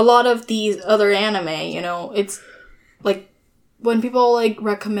a lot of these other anime, you know, it's like when people like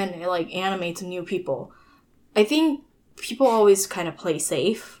recommend like anime to new people, I think people always kind of play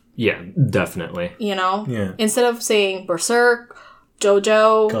safe, Yeah, definitely. you know? Yeah. Instead of saying Berserk,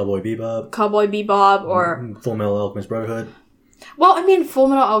 JoJo, Cowboy Bebop, Cowboy Bebop, or Full Metal Alchemist Brotherhood. well, I mean, Full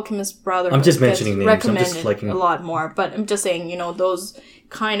Metal Alchemist Brotherhood. I'm just gets mentioning names. I'm recommended just liking- a lot more, but I'm just saying, you know, those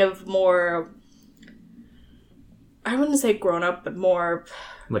kind of more. I wouldn't say grown up, but more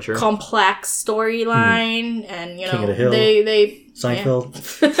Mature. complex storyline, and you know, King of the Hill. they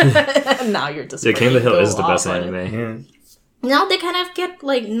Seinfeld. Yeah. Now you're just Yeah, King of the Hill go is the best off on it. anime. Yeah. Now they kind of get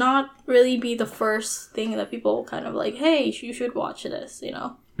like not really be the first thing that people kind of like, hey, you should watch this, you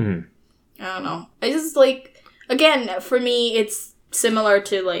know. I don't know. I just like again for me, it's similar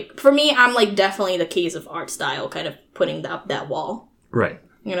to like for me, I'm like definitely the case of art style, kind of putting up that wall. Right.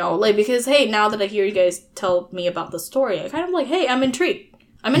 You know, like, because, hey, now that I hear you guys tell me about the story, I kind of like, hey, I'm intrigued.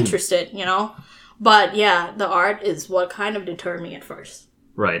 I'm interested, you know? But, yeah, the art is what kind of deterred me at first.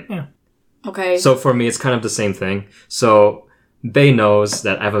 Right. Yeah. Okay. So for me, it's kind of the same thing. So Bae knows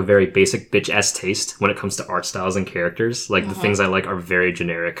that I have a very basic bitch-ass taste when it comes to art styles and characters. Like, the things I like are very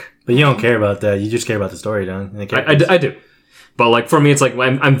generic. But you don't care about that. You just care about the story, don't you? I do. But, like, for me, it's like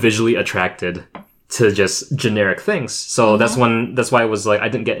I'm visually attracted to just generic things. So that's why it was like I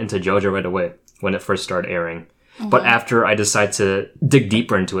didn't get into JoJo right away when it first started airing. But after I decided to dig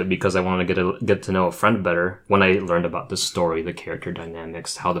deeper into it because I wanted to get to know a friend better, when I learned about the story, the character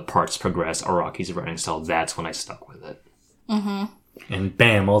dynamics, how the parts progress, Araki's writing style, that's when I stuck with it. And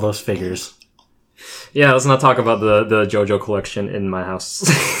bam, all those figures. Yeah, let's not talk about the JoJo collection in my house.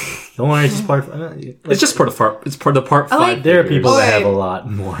 Don't worry, it's just part. It's just part of the part 5. like- There are people that Okay. have a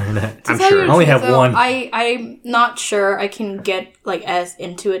lot more than that. I'm To tell sure. you I the only truth, have though, one. I'm not sure I can get like as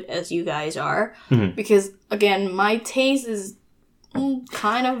into it as you guys are because again, my taste is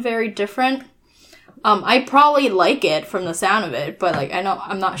kind of very different. I probably like it from the sound of it, but like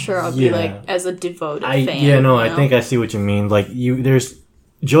I'm not sure I'll be Yeah. like as a devoted I fan. yeah no, you I know? think I see what you mean. Like there's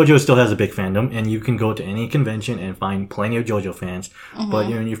JoJo still has a big fandom, and you can go to any convention and find plenty of JoJo fans. But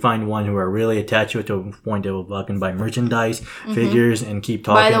you find one who are really attached to it to a point they will fucking buy merchandise, figures, and keep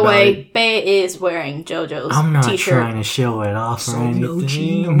talking By the about way, it. Bae is wearing JoJo's I'm not t-shirt. trying to show it off or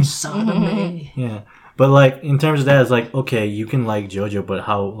anything. Yeah, but like in terms of that, it's like okay, you can like JoJo, but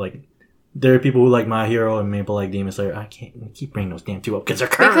how like. There are people who like My Hero and people like Demon Slayer. I can't keep bringing those damn two up because they're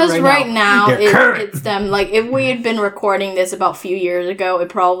current Because right now, They're current. it's them. Like, if we had been recording this about a few years ago, it'd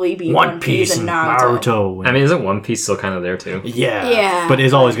probably be One Piece and and Naruto. Naruto. I mean, isn't One Piece still kind of there too? Yeah. Yeah. But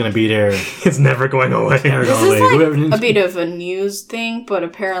it's always going to be there. It's never going away. Never This going is away. like Whoever- a bit of a news thing, but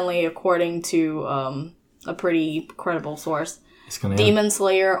apparently, according to a pretty credible source, It's gonna Demon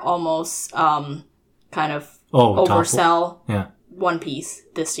Slayer almost kind of topple. oversell Yeah. One Piece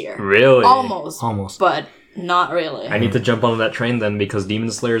this year. Really? Almost. But not really. I need to jump on that train then because Demon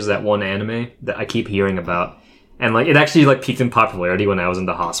Slayer is that one anime that I keep hearing about. And like it actually like peaked in popularity when I was in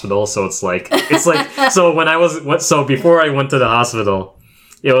the hospital, so it's like so when I was so before I went to the hospital,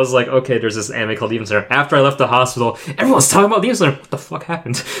 it was like, okay, there's this anime called Demon Slayer. After I left the hospital, everyone's talking about Demon Slayer. What the fuck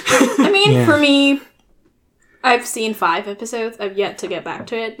happened? I mean, Yeah. for me, I've seen 5 episodes. I've yet to get back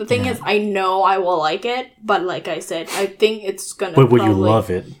to it. The thing is, I know I will like it, but like I said, I think it's gonna. But would you probably- love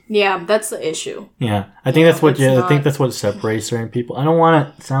it? Yeah, that's the issue. Yeah. I think that's what it's I think not- that's what separates certain people. I don't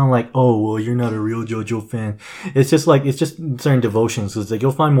want to sound like, oh, well, you're not a real JoJo fan. It's just certain devotions. It's like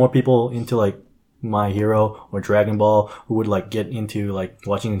you'll find more people into like My Hero or Dragon Ball who would like get into like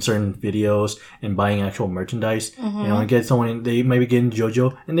watching certain videos and buying actual merchandise. You know, and get someone they maybe get into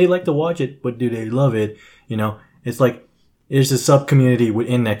JoJo and they like to watch it, but do they love it? You know, it's like there's a sub community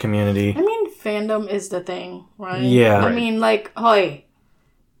within that community. I mean, fandom is the thing, right? Yeah. I Right. mean, like, hey,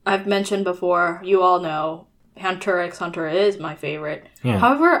 I've mentioned before, you all know, Hunter x Hunter is my favorite. Yeah.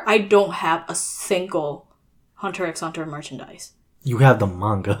 However, I don't have a single Hunter x Hunter merchandise. You have the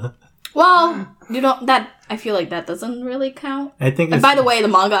manga. Well, I feel like that doesn't really count. I think And it's, by the way, the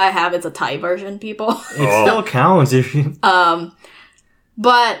manga I have is a Thai version, people. it still counts if you.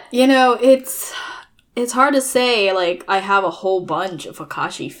 But, you know, it's hard to say, like, I have a whole bunch of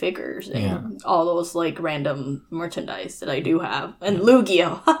Akashi figures and all those, like, random merchandise that I do have. And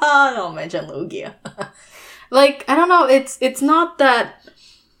Lugia. Haha, don't mention Lugia. Like, I don't know, it's not that...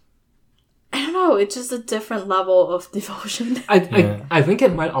 I don't know, it's just a different level of devotion. I think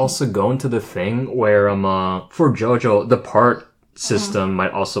it might also go into the thing where for JoJo the part system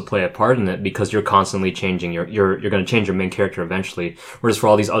might also play a part in it because you're constantly changing you're going to change your main character eventually, whereas for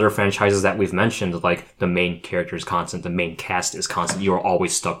all these other franchises that we've mentioned, like the main character is constant, the main cast is constant, you're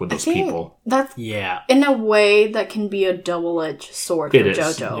always stuck with those people. That's, Yeah. in a way, that can be a double-edged sword It for is,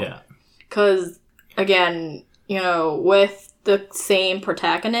 JoJo. Yeah. Because, again, you know, with the same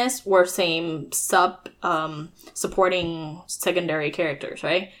protagonist or same supporting secondary characters,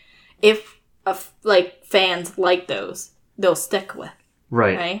 right? If, like, fans like those, they'll stick with,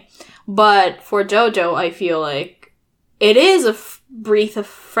 right? But for JoJo, I feel like it is a breath of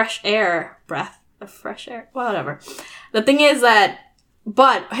fresh air, whatever. The thing is that,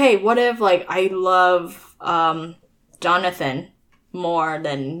 but, hey, what if, like, I love Jonathan more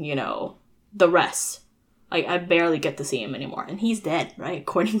than, you know, the rest? Like, I barely get to see him anymore. And he's dead, right?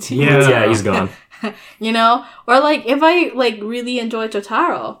 According to Yeah, he's gone. You know? Or, like, if I, like, really enjoy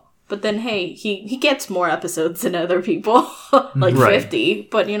Jotaro, but then, hey, he gets more episodes than other people. Like, Right. 50.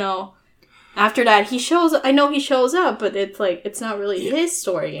 But, you know, after that, I know he shows up, but it's, like, it's not really his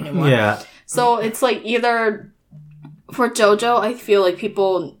story anymore. Yeah. So, it's, like, either for JoJo, I feel like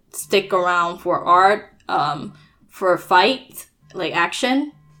people stick around for art, for fight, like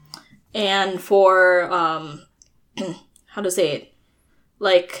action, and for how to say it,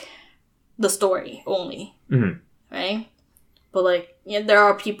 like the story only, right? But like, yeah, there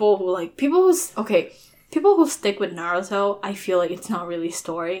are people who stick with Naruto. I feel like it's not really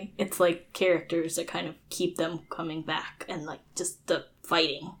story; it's like characters that kind of keep them coming back and like just the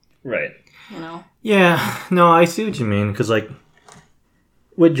fighting, Right. you know. Yeah, no, I see what you mean. Because, like,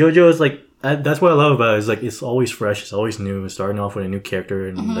 with JoJo, is like, that's what I love about it. Is like, it's always fresh, it's always new. It's starting off with a new character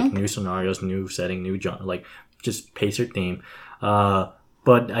and, like, new scenarios, new setting, new genre, like, just pace your theme.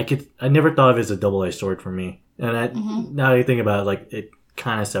 But I never thought of it as a double-edged sword for me. And now that I think about it, like, it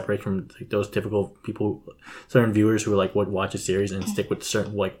kind of separates from like, those typical people, certain viewers who, like, would watch a series and stick with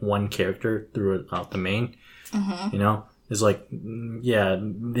certain, like, one character throughout the main. You know? It's like, yeah,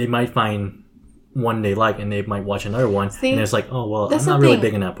 they might find one they like and they might watch another one. And it's like, oh, well, I'm not really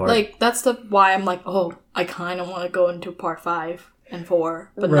big in that part. Like, that's why I'm like, oh, I kind of want to go into part 5 and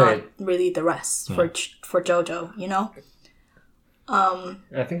 4, but not really the rest for JoJo, you know?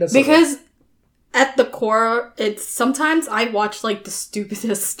 I think that's because at the core, it's sometimes I watch like the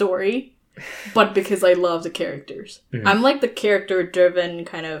stupidest story, but because I love the characters. I'm like the character-driven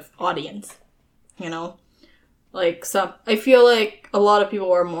kind of audience, you know? Like, I feel like a lot of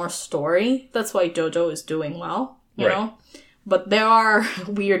people are more story. That's why JoJo is doing well, you know? But there are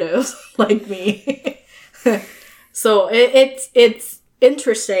weirdos like me. So it's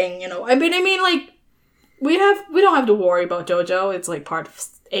interesting, you know? I mean, like, we don't have to worry about JoJo. It's like part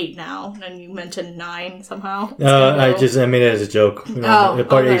 8 now, and you mentioned 9 somehow. I made it as a joke. You know,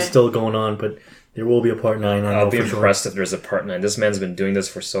 part 8 is still going on, but there will be a part 9. I'll be impressed if there's a part 9. This man's been doing this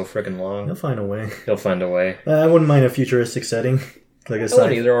for so freaking long. He'll find a way. He'll find a way. I wouldn't mind a futuristic setting. Like a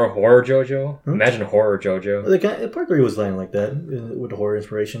I either or horror JoJo. Imagine horror JoJo. Part 3 was lying like that, with the horror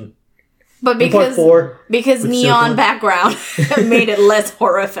inspiration. But because part 4, neon background made it less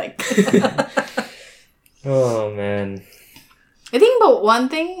horrific. Oh, man. I think, but one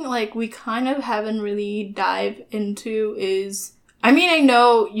thing, like, we kind of haven't really dived into is... I mean, I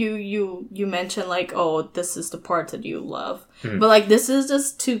know you mentioned, like, oh, this is the part that you love. But, like, this is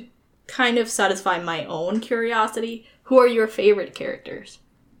just to kind of satisfy my own curiosity. Who are your favorite characters?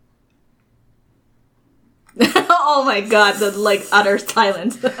 Oh my god, the, like, utter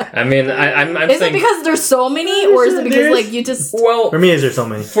silence. I mean, I'm is saying... it because there's so many, or is it because, like, you just... Well, for me, is there so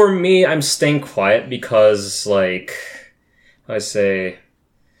many? For me, I'm staying quiet because, like, I say...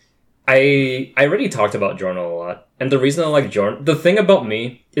 I already talked about Giorno a lot. And the reason I like Giorno... The thing about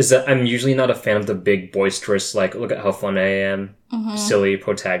me is that I'm usually not a fan of the big, boisterous, like, look at how fun I am, silly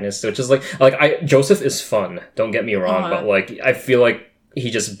protagonist. Which is like Joseph is fun, don't get me wrong, but, like, I feel like he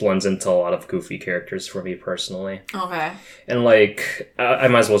just blends into a lot of goofy characters for me personally. Okay. And, like, I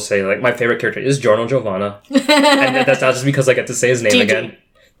might as well say, like, my favorite character is Giorno Giovanna. And that's not just because I get to say his name again.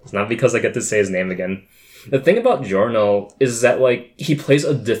 It's not because I get to say his name again. The thing about Giorno is that, like, he plays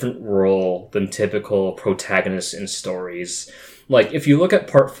a different role than typical protagonists in stories. Like, if you look at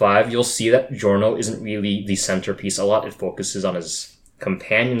part 5, you'll see that Giorno isn't really the centerpiece a lot. It focuses on his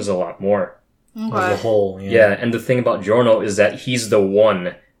companions a lot more. As a whole, Yeah, and the thing about Giorno is that he's the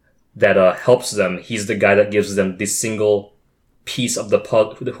one that helps them. He's the guy that gives them the single piece of the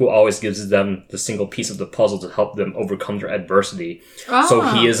puzzle, who always gives them the single piece of the puzzle to help them overcome their adversity. So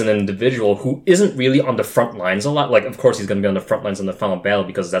he is an individual who isn't really on the front lines a lot. Like, of course, he's going to be on the front lines in the final battle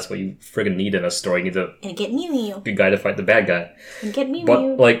because that's what you friggin' need in a story. You need And get Mew the guy to fight the bad guy. And get Mew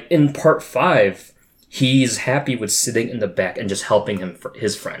But, like, in part 5, he's happy with sitting in the back and just helping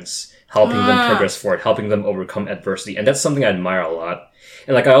his friends. Helping them progress forward, helping them overcome adversity. And that's something I admire a lot.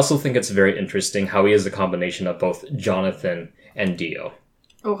 And, like, I also think it's very interesting how he is a combination of both Jonathan and Dio.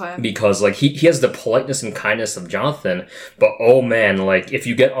 Okay. Because, like, he has the politeness and kindness of Jonathan, but, oh man, like, if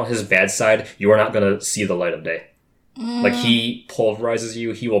you get on his bad side, you are not gonna see the light of day. Like, he pulverizes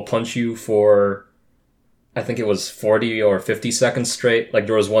you, he will punch you for, I think it was 40 or 50 seconds straight. Like,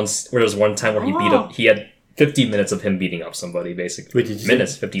 there was one time where he had 50 minutes of him beating up somebody, basically. Wait,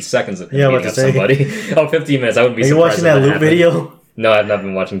 50 seconds of him beating up somebody. 50 minutes, I wouldn't be surprised. Are you watching that loop video? No, I've not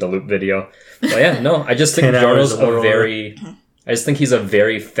been watching the loop video. But yeah, no, I just think Giorno's I just think he's a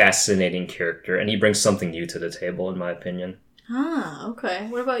very fascinating character, and he brings something new to the table, in my opinion. Okay.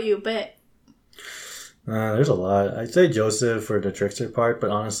 What about you, Bet? There's a lot. I'd say Joseph for the trickster part, but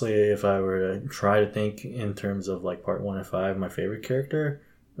honestly, if I were to try to think in terms of, like, part 1 and 5, my favorite character,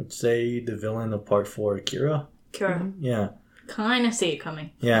 I'd say the villain of part 4, Kira. Kira. Yeah. Kind of see it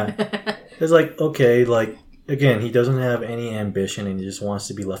coming. Yeah. It's like, okay, like, again, he doesn't have any ambition and he just wants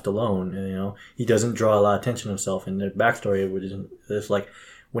to be left alone. And, you know, he doesn't draw a lot of attention to himself. And the backstory of it is like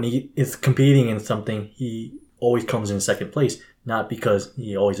when he is competing in something, he always comes in second place. Not because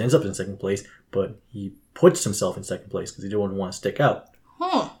he always ends up in second place, but he puts himself in second place because he don't want to stick out.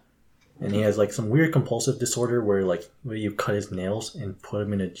 Huh. And he has like some weird compulsive disorder where you cut his nails and put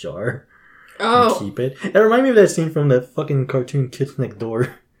them in a jar and keep it. It reminded me of that scene from that fucking cartoon Kids Next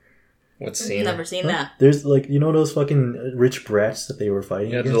Door. What scene? Never seen that. There's like, you know those fucking rich brats that they were fighting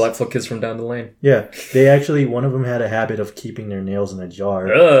Yeah, the against? delightful kids from down the lane. Yeah, they actually, one of them had a habit of keeping their nails in a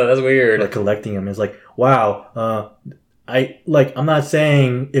jar, Ugh, that's weird. like collecting them. It's like, wow, I'm not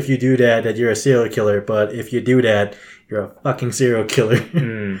saying if you do that you're a serial killer, but if you do that, you're a fucking serial killer.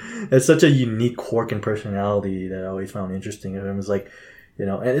 It's such a unique quirk and personality that I always found interesting of him. It's like, you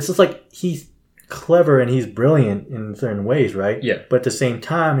know, and it's just like he's clever and he's brilliant in certain ways, right? Yeah. But at the same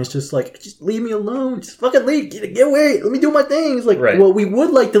time, it's just like, just leave me alone. Just fucking leave. Get away. Let me do my thing. It's like, Right. well, we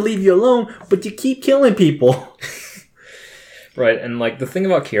would like to leave you alone, but you keep killing people. Right, and like the thing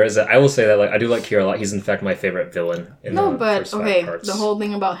about Kira is that I will say that like I do like Kira a lot. He's in fact my favorite villain. In No, the but first 5 okay, parts. the whole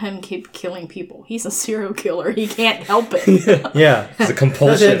thing about him keep killing people. He's a serial killer. He can't help it. Yeah. It's a To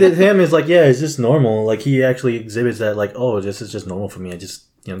compulsion. him is like, yeah, it's just normal. Like he actually exhibits that, like, oh, this is just normal for me. I just,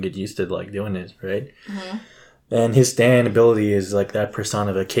 you know, get used to like doing this, right? Mm-hmm. And his stand ability is like that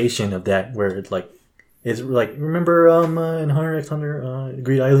personification of that, where it's like, remember in Hunter x Hunter,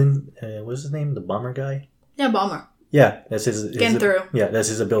 Greed Island, what's his name, the bomber guy? Yeah, bomber. Yeah, that's his. Genthru. Yeah, that's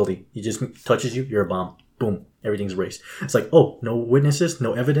his ability. He just touches you, you're a bomb. Boom, everything's erased. It's like, oh, no witnesses,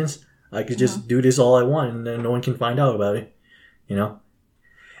 no evidence. I could just do this all I want, and then no one can find out about it. You know.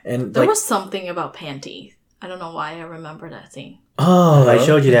 And There like, was something about panties. I don't know why I remember that scene. oh, I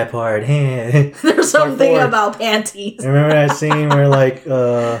showed you that part. Hey. There's something 4. about panties. Remember that scene where like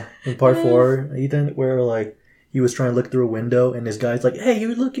in part 4, Ethan, where like he was trying to look through a window, and this guy's like, "Hey,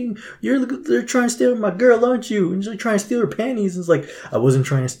 they're trying to steal my girl, aren't you?" And he's like trying to steal her panties. And it's like, I wasn't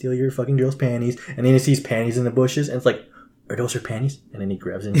trying to steal your fucking girl's panties. And then he sees panties in the bushes, and it's like, are those her panties? And then he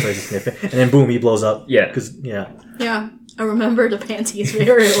grabs it and tries to sniff it, and then boom, he blows up. Yeah. Because yeah, I remember the panties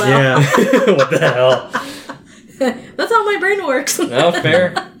very well. yeah. What the hell? That's how my brain works. No,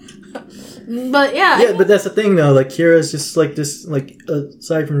 fair. But yeah. Yeah, but that's the thing though. Like Kira's just like this. Like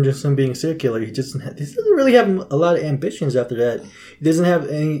aside from just him being a serial killer, he doesn't really have a lot of ambitions after that. He doesn't have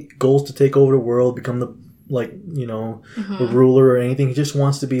any goals to take over the world, become the a ruler or anything. He just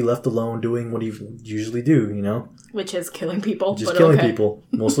wants to be left alone, doing what he usually do. You know, Which is killing people. just but killing okay. people,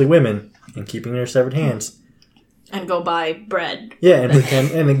 mostly women, and keeping their severed hands. And go buy bread. Yeah, and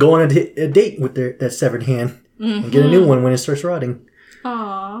then go on a date with that severed hand and get a new one when it starts rotting.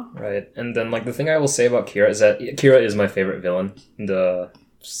 Aww. Right, and then like the thing I will say about Kira is that Kira is my favorite villain in the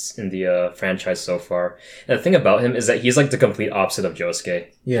franchise so far. And the thing about him is that he's like the complete opposite of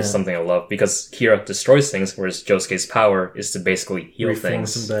Josuke. Yeah. It's something I love because Kira destroys things, whereas Josuke's power is to basically heal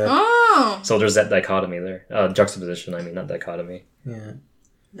Reforms things. him back. Oh. So there's that dichotomy there, juxtaposition. I mean, not dichotomy. Yeah.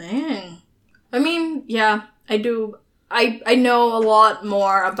 Dang. I mean, yeah, I do. I know a lot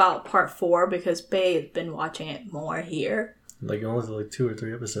more about part 4 because Bae has been watching it more here. Like only like 2 or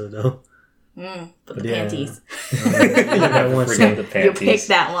 3 episodes though. But the yeah. panties. That one Forget scene. the You panties. picked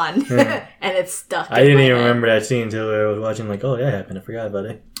that one. And it's stuck I in didn't my even head. remember that scene until I was watching. Like, oh, that happened. I forgot about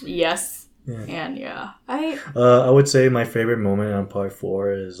it. Yes. Yeah. And yeah. I would say my favorite moment on part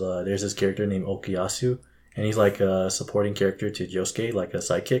 4 is there's this character named Okuyasu, and he's like a supporting character to Josuke, like a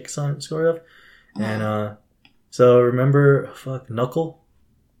sidekick sort of. And so remember, Knuckle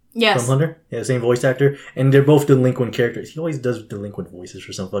Yes. from Hunter? Yeah, same voice actor, and they're both delinquent characters. He always does delinquent voices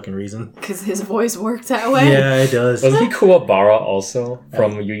for some fucking reason. Because his voice works that way. Yeah, it does. Wasn't he Kuwabara also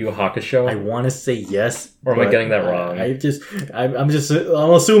from Yu Yu Hakusho? I want to say yes, Or am I but getting that wrong?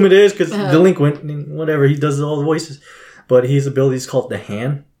 I'll assume it is because delinquent, whatever. He does all the voices, but his ability is called the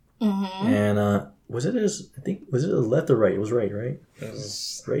hand. Mm-hmm. And was it a left or right? It was right? It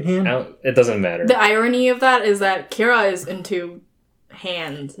was- Right hand. it doesn't matter. The irony of that is that Kira is into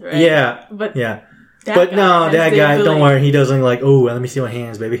hands, right? Yeah, But yeah. that But guy no, has that the guy. ability- Don't worry, he doesn't like. Oh, let me see my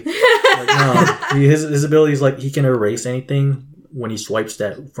hands, baby. Like, no, his ability is like he can erase anything when he swipes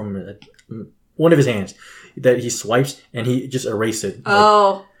that from one of his hands. That he swipes and he just erases it. Like,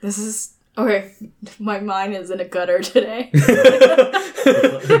 Oh, this is okay. My mind is in a gutter today.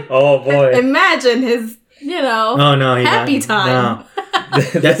 Oh boy. Imagine his, oh no, he's happy not, time. No.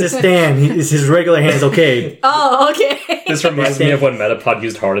 That's his stand. It's his regular hands. Okay. Oh, okay. This reminds me of when Metapod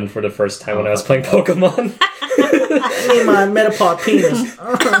used Harden for the first time when I was playing Pokemon. In my Metapod penis.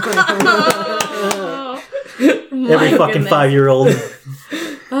 Oh, Every my fucking goodness. 5-year-old.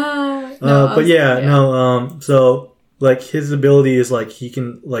 But yeah, yeah. no. So like his ability is like he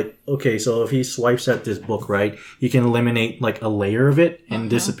can like okay. So if he swipes at this book, right, he can eliminate like a layer of it and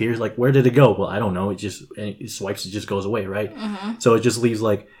disappears. Like where did it go? Well, I don't know. It just it swipes. It just goes away, right? So it just leaves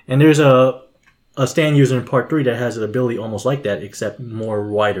like. And there's a stand user in part 3 that has an ability almost like that, except more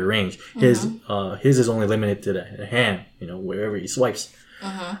wider range. His is only limited to the hand. You know, wherever he swipes.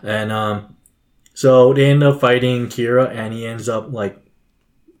 And so they end up fighting Kira, and he ends up like.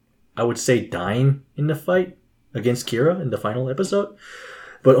 I would say dying in the fight against Kira in the final episode,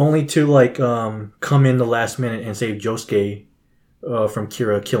 but only to like come in the last minute and save Josuke from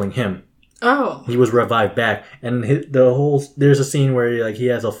Kira killing him. Oh, He was revived back, and there's a scene where like he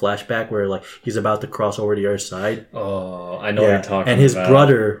has a flashback where like he's about to cross over the other side. Oh, I know what you're talking about. And his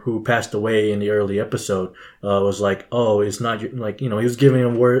brother, who passed away in the early episode, was like, "Oh, it's not like you know." He was giving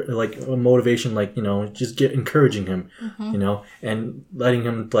him word like a motivation, like you know, just encouraging him, you know, and letting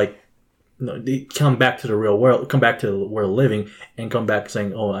him like. No, they come back to the real world, come back to the world living, and come back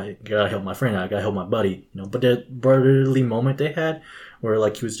saying, "Oh, I gotta help my friend, I gotta help my buddy." You know, but that brotherly moment they had, where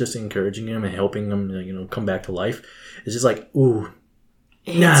like he was just encouraging him and helping him, you know, come back to life. It's just like, ooh,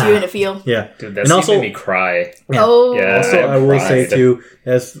 it hits you in the feel. yeah. Dude, that And scene also- made me cry. Yeah. Oh, Yeah. Also, I will say cried. too,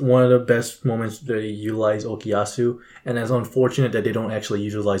 that's one of the best moments that they utilize Okuyasu, and it's unfortunate that they don't actually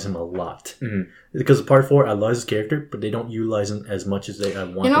utilize him a lot. Because part 4, I love his character, but they don't utilize him as much as I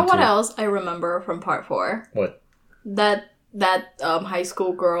want. You know them what to. else I remember from part 4? What? That high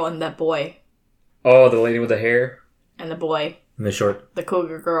school girl and that boy Oh, the lady with the hair? and the boy, In the short, the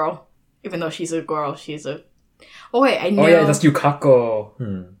cougar girl. Even though she's a girl, she's a. Oh wait, I know Oh, yeah, that's Yukako.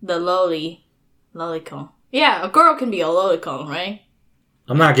 the lolicon. Yeah, a girl can be a lolicon, right?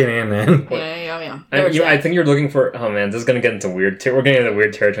 I'm not getting in there. Yeah. I, There's I that. think you're looking for... Oh, man, this is going to get into weird... We're getting into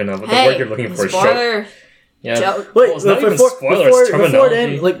weird territory now, but the word you're looking for is... spoiler. Yeah. Joe- Well, it's not even spoiler, it's terminology. before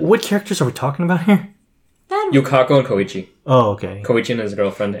then, like, what characters are we talking about here? That Yukako and Koichi. Oh, okay. Koichi and his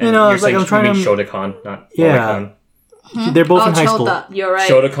girlfriend. And know, you're it's like saying I'm trying you mean to- Shotokan, not Yeah. Lolicon. They're both in high school. Chota. You're right.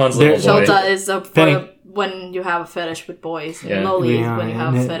 Shotokan's They're- little boy. Chota is a Penny. when you have a fetish with boys. Yeah. And loli is when you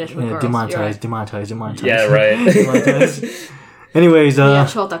have a fetish with girls. You're right. Demonetize. Yeah, right. Demonetize. Anyways, Yeah,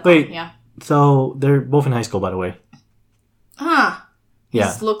 Chota. wait. Yeah. So they're both in high school, by the way. Huh.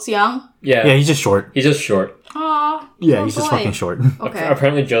 Yeah. He looks young. yeah. Yeah, he's just short. He's just short. Aw. Yeah, oh he's just boy. fucking short. Okay.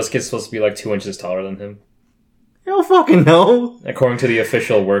 Apparently Josuke's supposed to be like 2 inches taller than him. I don't fucking know. According to the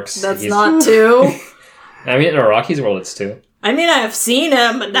official works. That's he's- not two. I mean, in Araki's world, it's 2. I mean, I have seen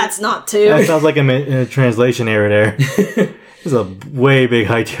him, but that's not two. That sounds like a translation error there. There's a way big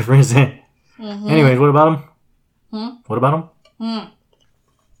height difference there. Anyways, what about him? What about him?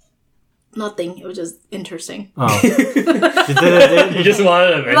 Nothing. It was just interesting. Oh. You just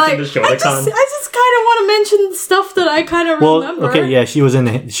wanted to mention Like, the I Shotokan. just kind of want to mention stuff that I kind of Well, remember. okay, yeah, she's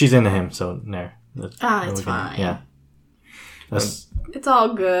into him, so there. It's fine. Yeah. That's It's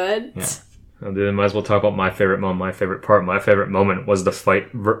all good. Yeah. And then might as well talk about my favorite moment, my favorite part. My favorite moment was the fight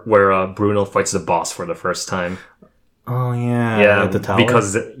where Bruno fights the boss for the first time. oh yeah. Yeah, At the tower.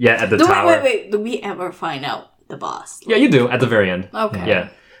 because at the Do tower. wait. Do we ever find out the boss? Yeah, you do at the very end. Okay. Yeah,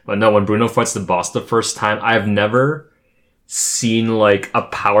 but no, when Bruno fights the boss the first time, I've never seen like a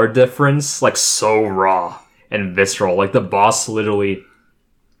power difference like so raw and visceral. Like the boss literally,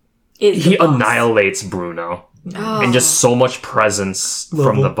 Is he the boss. annihilates Bruno, Oh. and just so much presence from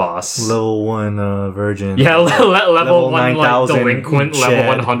Level- the boss. level 1 virgin. Yeah, level Level 1 like 9,000 delinquent, level Chad.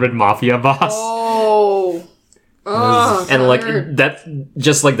 100 mafia boss. Oh. Oh. And like hurt. that,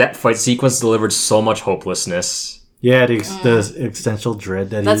 just like that fight sequence delivered so much hopelessness. Yeah, the existential dread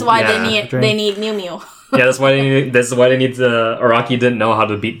that That's he, why Yeah. they need Mew Mew. Yeah, that's why they need the Araki didn't know how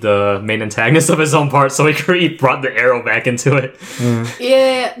to beat the main antagonist of his own part, so he brought the arrow back into it.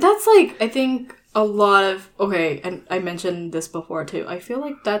 Yeah, that's like I think a lot of and I mentioned this before too. I feel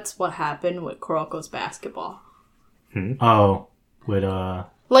like that's what happened with Kuroko's basketball. Oh, with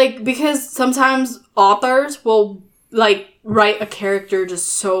Like because sometimes authors will like write a character just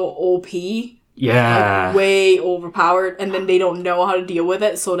so OP, Yeah. like, way overpowered, and then they don't know how to deal with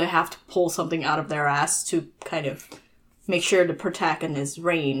it, so they have to pull something out of their ass to kind of make sure the protagonist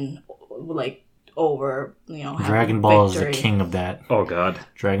reign like over, have Dragon Ball is the victory. king of that. Oh god.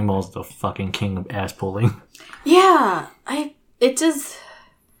 Dragon Ball is the fucking king of ass pulling. Yeah,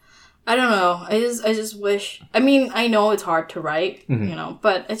 I don't know. I just wish. I mean, I know it's hard to write,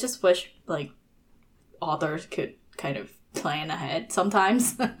 but I just wish like authors could kind of plan ahead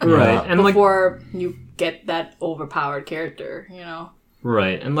sometimes, Right. And like before you get that overpowered character.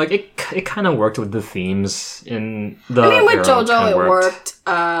 right. And like it kind of worked with the themes in the I mean, with era, JoJo, kinda it worked.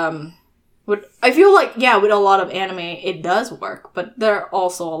 I feel like, yeah, with a lot of anime, it does work, but there are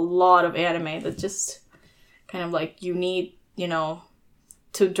also a lot of anime that just kind of like, you need, you know,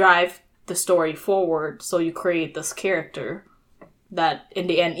 to drive the story forward, so you create this character that in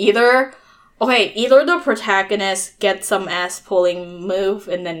the end either the protagonist gets some ass-pulling move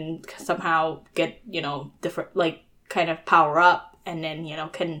and then somehow get, you know, different, like, kind of power up and then, you know,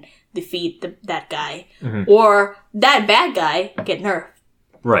 can defeat that guy. Mm-hmm. Or that bad guy get nerfed.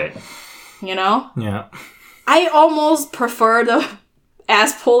 Right. You know? Yeah. I almost prefer the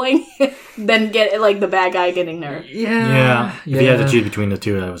ass-pulling than get, like, the bad guy getting nerfed. Yeah. If you had to choose between the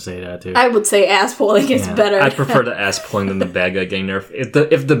two, I would say that too. I would say ass-pulling is better. I prefer the ass-pulling than the bad guy getting nerfed.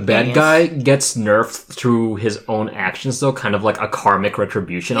 If the bad guy gets nerfed through his own actions, though, kind of like a karmic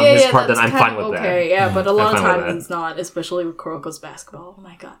retribution on his part, then I'm fine with that. Okay, yeah, but a lot of times it's not, especially with Kuroko's basketball. Oh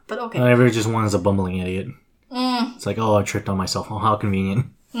my god. But okay. Everyone just one is a bumbling idiot. It's like, oh, I tricked on myself. Oh, how convenient.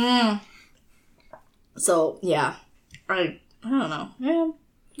 So, yeah. I don't know. Yeah.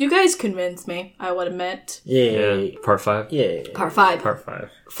 You guys convinced me, I would admit. Yeah. Part 5? Yeah. Part 5. Part 5.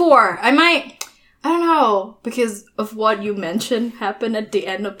 4. I don't know, because of what you mentioned happened at the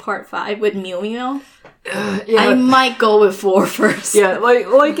end of part 5 with Mew Mew. I might go with 4 first. Yeah,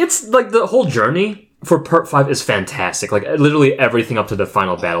 like it's like the whole journey for part 5 is fantastic. Like literally everything up to the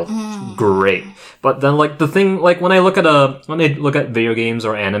final battle, great. But then like the thing, like when I look at video games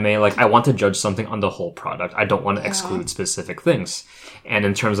or anime, like I want to judge something on the whole product. I don't want to exclude specific things. And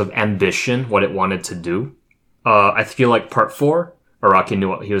in terms of ambition, what it wanted to do, I feel like part 4, Araki knew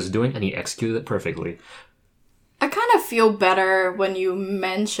what he was doing and he executed it perfectly. I kind of feel better when you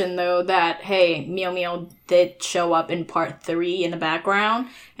mention, though, that, hey, Mew Mew did show up in part 3 in the background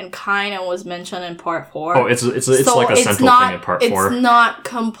and kind of was mentioned in part 4. Oh, it's so like a central thing in part 4. It's not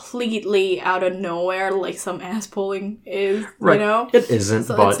completely out of nowhere like some ass-pulling is, right. You know? It isn't,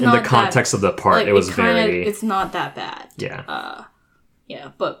 so but in the context of the part, like, it was very... It's not that bad. Yeah.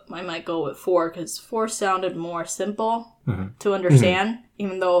 Yeah, but I might go with 4 because 4 sounded more simple to understand,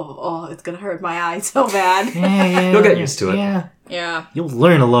 even though, it's going to hurt my eyes so bad. Yeah. You'll get used to it. Yeah. You'll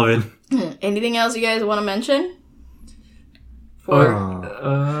learn to love it. Anything else you guys want to mention?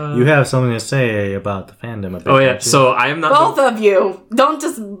 You have something to say about the fandom. Oh, yeah. So I am not... Both of you. Don't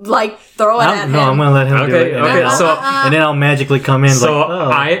just, like, throw it at him. No, I'm going to let him do it. And then I'll magically come in. So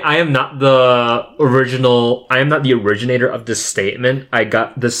I am not the originator of this statement. I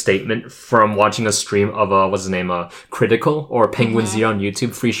got this statement from watching a stream of, what's his name? Critical or Penguin Zero on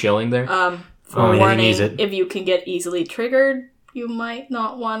YouTube. Free shilling there. For warning, if you can get easily triggered, you might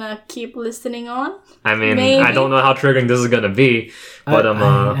not want to keep listening on. I mean, maybe. I don't know how triggering this is going to be, but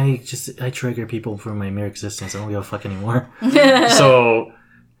I trigger people for my mere existence. I don't give a fuck anymore. So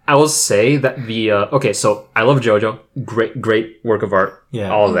I will say that so I love JoJo. Great work of art.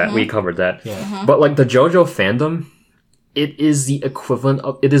 Yeah. All of that. We covered that. Yeah. But like the JoJo fandom, it is the equivalent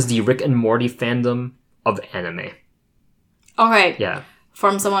of, it is the Rick and Morty fandom of anime. Okay. Yeah.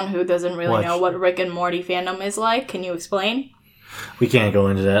 From someone who doesn't really know what Rick and Morty fandom is like, can you explain? We can't go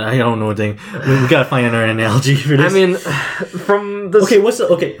into that. I don't know anything. We gotta find another analogy for this. I mean, from this... Penny,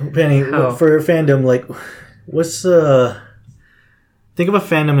 for fandom, like, what's think of a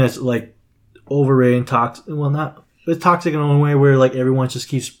fandom that's, like, overrated and toxic. Well, not... It's toxic in a way where, like, everyone just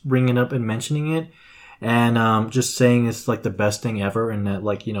keeps bringing it up and mentioning it. And just saying it's, like, the best thing ever. And that,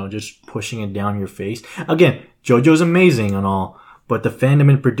 like, you know, just pushing it down your face. Again, JoJo's amazing and all. But the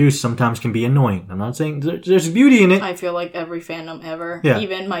fandom it produced sometimes can be annoying. I'm not saying there's beauty in it. I feel like every fandom ever,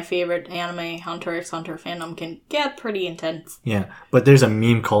 even my favorite anime, Hunter x Hunter fandom, can get pretty intense. Yeah, but there's a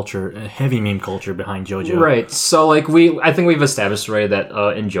meme culture, a heavy meme culture behind JoJo. Right. So, like, I think we've established already that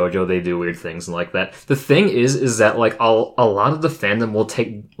in JoJo they do weird things and like that. The thing is that, like, a lot of the fandom will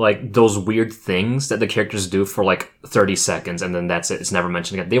take, like, those weird things that the characters do for, like, 30 seconds and then that's it. It's never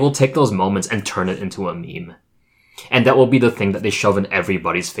mentioned again. They will take those moments and turn it into a meme. And that will be the thing that they shove in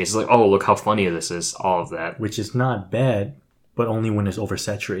everybody's face. Like, oh, look how funny this is. All of that. Which is not bad, but only when it's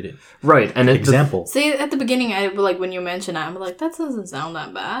oversaturated. Right. And example. See, at the beginning, when you mentioned that, I'm like, that doesn't sound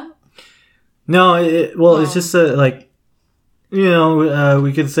that bad. No, it's just like, you know,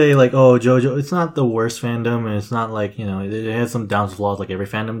 we could say like, oh, JoJo, it's not the worst fandom. And it's not like, you know, it has some downs and flaws like every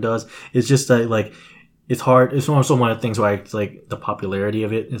fandom does. It's just that, like, it's hard. It's also one of the things why it's like the popularity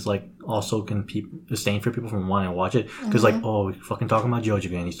of it is like also can sustain for people from wanting to watch it because like, oh, we're fucking talking about JoJo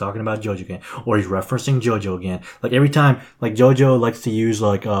again. He's talking about JoJo again, or he's referencing JoJo again. Like every time, like JoJo likes to use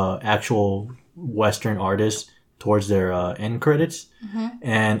like actual Western artists towards their end credits.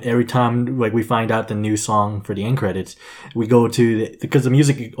 And every time like we find out the new song for the end credits, we go to because the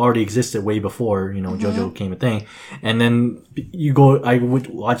music already existed way before, you know, JoJo became a thing. And then I would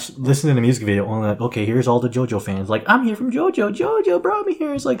listen to the music video only like, okay, here's all the JoJo fans. Like, I'm here from JoJo. JoJo brought me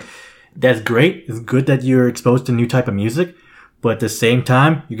here. It's like, that's great. It's good that you're exposed to new type of music. But at the same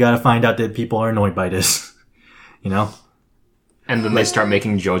time, you gotta find out that people are annoyed by this. You know? And then they start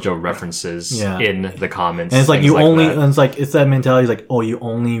making JoJo references in the comments. And it's like it's that mentality. It's like, oh, you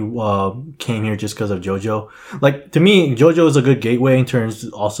only came here just because of JoJo. Like, to me, JoJo is a good gateway in terms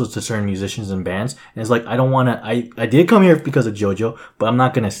also to certain musicians and bands. And it's like, I don't want to. I did come here because of JoJo, but I'm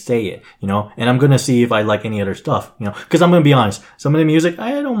not gonna say it, you know. And I'm gonna see if I like any other stuff, you know. Because I'm gonna be honest, some of the music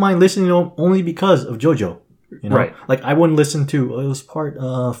I don't mind listening to only because of JoJo. You know? Right. Like, I wouldn't listen to, it was part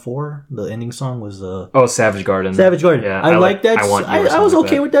 4, the ending song was, Savage Garden. Savage Garden. Yeah. I like that. I was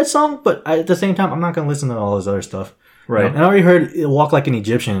okay that. with that song, but at the same time, I'm not gonna listen to all this other stuff. Right. You know? And I already heard Walk Like an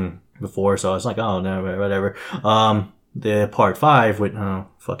Egyptian before, so it's like, oh, no, whatever. The part 5 with,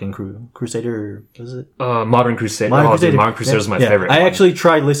 fucking Crusader, what is it? Modern Crusader. Modern Crusader is my favorite I one. actually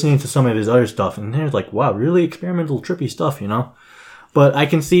tried listening to some of his other stuff, and it's like, wow, really experimental, trippy stuff, you know? But I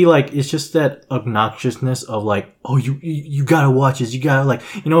can see, like, it's just that obnoxiousness of, like, oh, you gotta watch this, you gotta, like,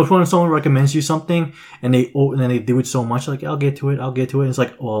 you know, if when someone recommends you something, and then they do it so much, like, I'll get to it, and it's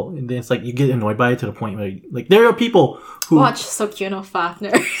like, well, and then it's like, you get annoyed by it to the point where, like, there are people who... Watch Sukino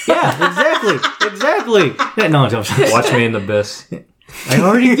Fafner. Yeah, exactly. Yeah, no, don't. Watch Made in Abyss. I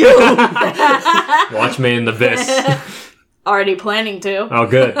already do. Watch Made in Abyss. Already planning to. Oh,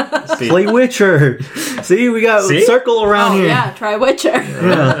 good. Play Witcher. See, we got a circle around here. Yeah, try Witcher.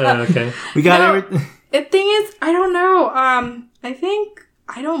 Okay. We got everything. The thing is, I don't know. I think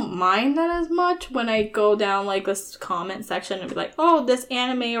I don't mind that as much when I go down like this comment section and be like, oh, this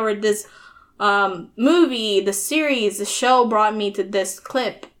anime or this movie, the series, the show brought me to this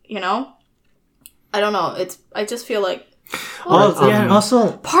clip, you know? I don't know. I just feel like...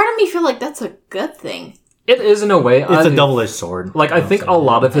 also... Part of me feel like that's a good thing. It is in a way. It's a double-edged sword. Like, I think a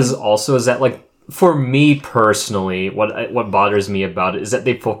lot of his also is that, like, for me personally, what bothers me about it is that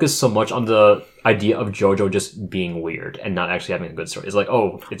they focus so much on the idea of JoJo just being weird and not actually having a good story. It's like,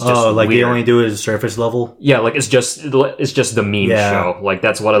 oh, it's just like weird. They only do it at surface level. Yeah, like it's just the meme show. Like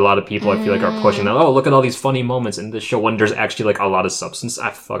that's what a lot of people I feel like are pushing. Oh, look at all these funny moments in this show when there's actually like a lot of substance.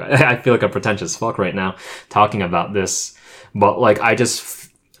 I feel like a pretentious fuck right now talking about this, but like I just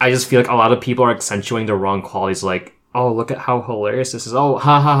feel like a lot of people are accentuating the wrong qualities. Like, oh, look at how hilarious this is. Oh,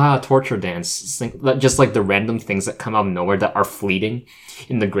 ha ha ha, torture dance. Just like the random things that come out of nowhere that are fleeting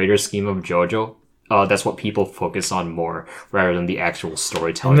in the greater scheme of JoJo. That's what people focus on more rather than the actual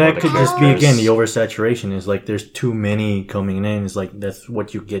storytelling. And that could just be, again, the oversaturation is like there's too many coming in. It's like that's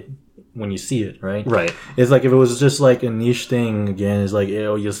what you get when you see it, right? Right. It's like if it was just like a niche thing, again, it's like,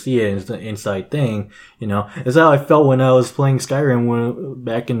 oh, you'll see it, it's the inside thing, you know? It's how I felt when I was playing Skyrim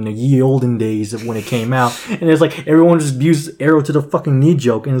back in the ye olden days of when it came out. And it's like, everyone just abused arrow to the fucking knee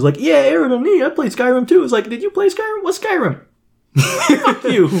joke. And it's like, yeah, arrow to the knee, I played Skyrim too. It's like, did you play Skyrim? What's Skyrim? Fuck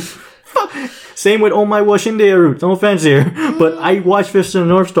you. Fuck. Same with Oh My Washinderu. No offense here, but I watch Fist of the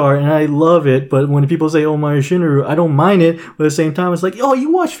North Star and I love it. But when people say Oh My Washinderu, I don't mind it. But at the same time, it's like, oh,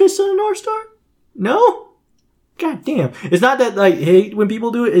 you watch Fist of the North Star? No? God damn. It's not that I hate when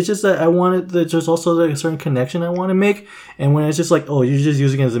people do it. It's just that I want it. There's also like a certain connection I want to make. And when it's just like, oh, you're just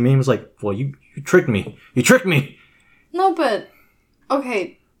using it as a meme, it's like, well, you tricked me. You tricked me. No, but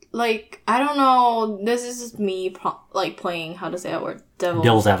okay. Like, I don't know, this is just me, like, playing, how to say that word?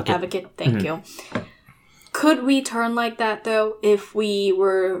 Devil's Advocate. Thank you. Could we turn like that, though, if we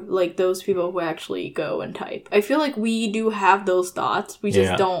were, like, those people who actually go and type? I feel like we do have those thoughts, we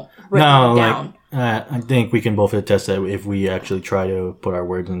just don't write them down. I think we can both attest that if we actually try to put our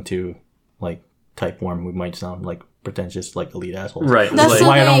words into, like, type form, we might sound, like, pretentious, like, elite assholes. Right. That's like,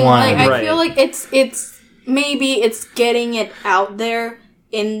 why I don't want like, I feel like it's maybe it's getting it out there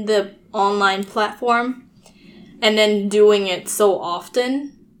in the online platform and then doing it so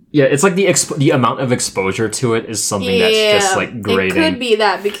often. Yeah, it's like the amount of exposure to it is something that's just like grating. It could be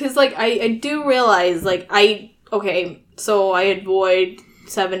that because like I do realize like so I avoid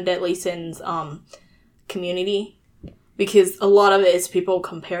 7 Deadly Sins community because a lot of it is people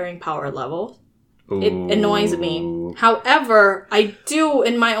comparing power levels. Ooh. It annoys me. However, I do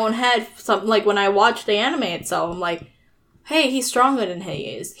in my own head like when I watch the anime itself, I'm like, hey, he's stronger than he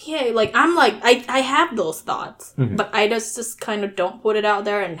is. Hey, like, I'm like, I have those thoughts, but I just kind of don't put it out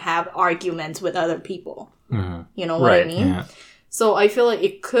there and have arguments with other people. Mm-hmm. You know what I mean? Yeah. So I feel like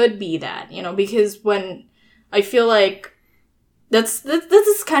it could be that, you know, because when I feel like this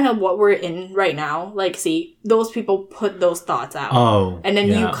is kind of what we're in right now. Like, see, those people put those thoughts out. Oh. And then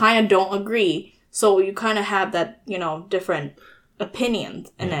you yeah. kind of don't agree. So you kind of have that, different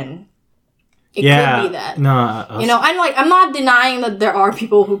opinions. And then it could be that. No, I'm not denying that there are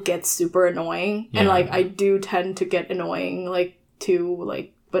people who get super annoying. And, Yeah. I do tend to get annoying, too,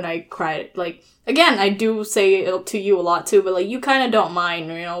 when I cry. Again, I do say it to you a lot, too. But, you kind of don't mind,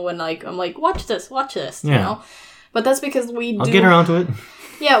 when, I'm like, watch this, Yeah. But that's because I'll get around to it.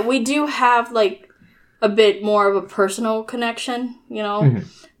 Yeah, we do have, a bit more of a personal connection,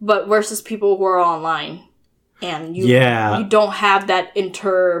 but versus people who are online. And you don't have that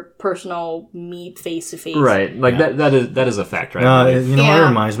interpersonal meet face to face. Right. That is a fact, right? What it Yeah.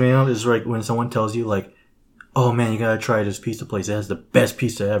 reminds me of is when someone tells you oh man, you gotta try this pizza place. It has the best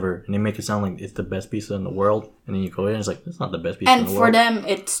pizza ever, and they make it sound like it's the best pizza in the world. And then you go in, and it's like it's not the best pizza in And the for world. them,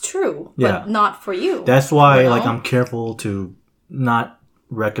 it's true, Yeah. but not for you. That's why, you know? I'm careful to not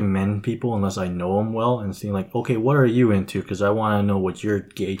recommend people unless I know them well and see, okay, what are you into? Because I want to know what your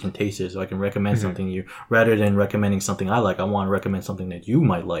gauge and taste is, so I can recommend something to you rather than recommending something I like. I want to recommend something that you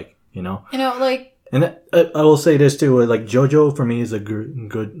might like. And I will say this too, JoJo for me is a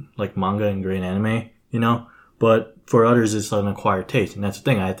good manga and great anime, but for others it's an acquired taste, and that's the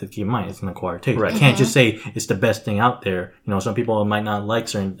thing I have to keep in mind. It's an acquired taste. Right. I can't just say it's the best thing out there. Some people might not like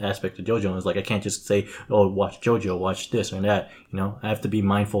certain aspects of JoJo, and it's I can't just say, oh, watch JoJo, watch this or that. I have to be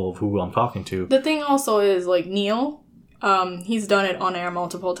mindful of who I'm talking to. the thing also is, Neil, he's done it on air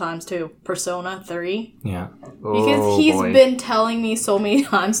multiple times too. Persona 3. Yeah. Because he's been telling me so many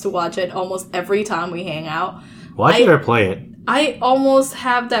times to watch it almost every time we hang out. Watch it or play it. I almost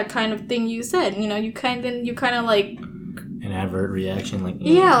have that kind of thing you said. You kind of An advert reaction,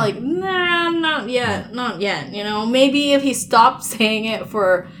 nah, not yet. Maybe if he stopped saying it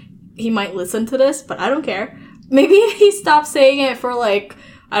he might listen to this, but I don't care. Maybe if he stopped saying it for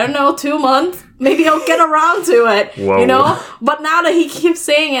 2 months, maybe I'll get around to it. Whoa. But now that he keeps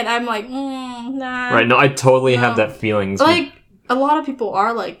saying it, I'm like, nah. Right, no, I totally have that feeling. A lot of people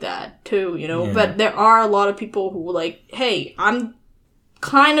are like that too, Yeah. but there are a lot of people who hey, I'm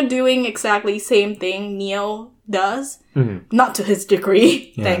kind of doing exactly the same thing Neil does, not to his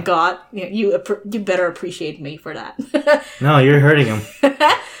degree, Yeah. thank God. You better appreciate me for that. No, you're hurting him.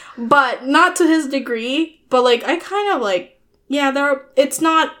 But not to his degree, but I kind of it's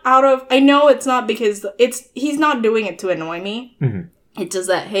not out of, I know it's not because he's not doing it to annoy me. Mm-hmm. It's just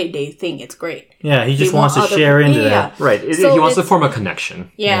that, hey, they think it's great. Yeah, he just They wants want to other share people- into Yeah. that. right, So he wants to it's- form a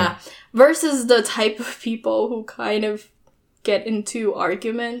connection. Yeah. Versus the type of people who kind of get into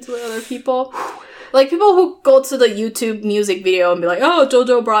arguments with other people. People who go to the YouTube music video and be like, oh,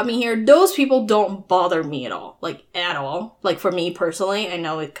 JoJo brought me here. Those people don't bother me at all. At all. For me personally, I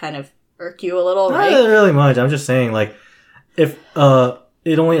know it kind of irk you a little, right? Not really much. I'm just saying, if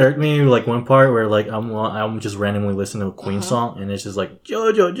it only irked me one part where I'm just randomly listening to a Queen song and it's just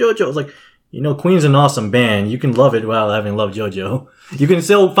JoJo. It's Queen's an awesome band. You can love it while having loved JoJo. You can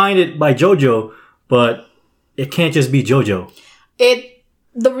still find it by JoJo, but it can't just be JoJo.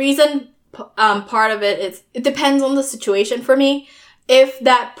 The reason part of it is it depends on the situation for me. If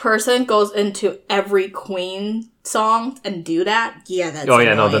that person goes into every Queen song and do that, that's Oh yeah,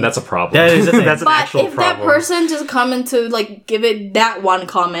 no, annoying. then that's a problem. That is the thing. That's an But actual if problem. that person just come into give it that one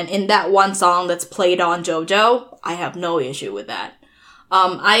comment in that one song that's played on JoJo, I have no issue with that.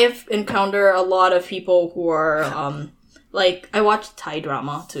 I have encountered a lot of people who are I watch Thai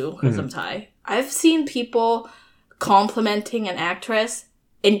drama too because I'm Thai. I've seen people complimenting an actress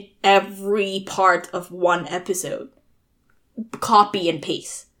in every part of one episode, copy and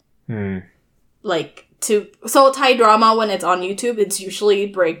paste. So Thai drama, when it's on YouTube, it's usually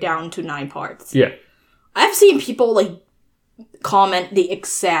break down to 9 parts. Yeah. I've seen people comment the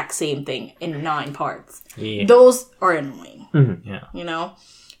exact same thing in 9 parts. Yeah. Those are annoying. Yeah.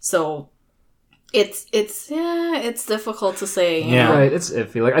 So it's difficult to say. you Yeah. know? Right, it's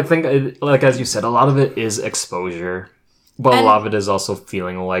iffy. I think, as you said, a lot of it is exposure, but a And- lot of it is also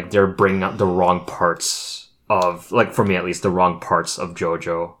feeling like they're bringing up the wrong parts of, for me at least, the wrong parts of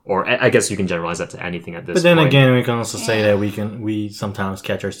JoJo. Or I guess you can generalize that to anything at this But then point. again, we can also say that we sometimes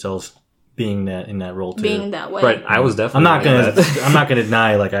catch ourselves being in that role too. Being that way. Right, I was I'm definitely not doing gonna that. I'm not gonna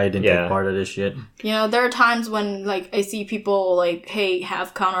deny I didn't Yeah. take part of this shit. There are times when I see people hey,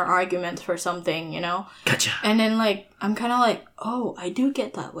 have counter arguments for something, Gotcha. and then I'm kind of oh, I do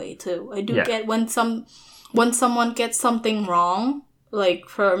get that way too. I do Yeah. get when someone gets something wrong,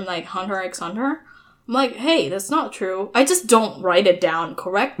 from Hunter x Hunter. I'm hey, that's not true. I just don't write it down,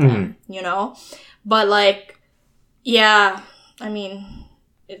 correct them, But yeah, I mean,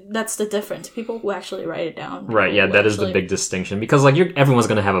 that's the difference. People who actually write it down. Right, yeah, that is the big distinction. Because, like, everyone's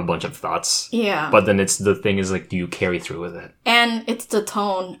gonna have a bunch of thoughts. Yeah. But then the thing is, like, do you carry through with it? And it's the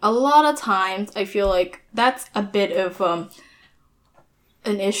tone. A lot of times, I feel like that's a bit of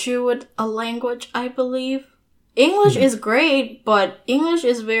an issue with a language, I believe. English is great, but English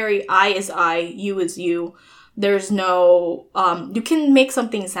is very I is I, you is you. There's no... you can make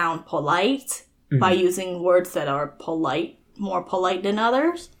something sound polite by using words that are more polite than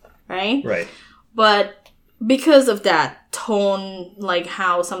others, right? Right. But because of that tone, like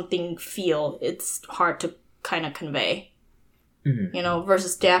how something feel, it's hard to kind of convey. You know,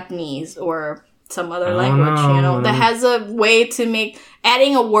 versus Japanese or some other language, you know, that has a way to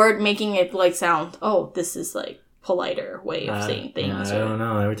adding a word, making it like sound, oh, this is like politer way of saying things. Yeah, I don't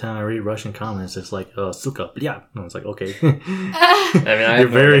know. Every time I read Russian comments, it's like, suka, yeah. And it's like, okay. I mean, I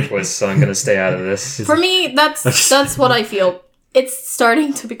have no language, so I'm gonna stay out of this. For me, that's what I feel. It's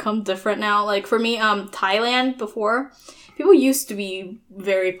starting to become different now. Like for me, Thailand before, people used to be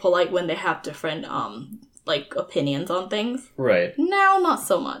very polite when they have different like opinions on things. Right. Now, not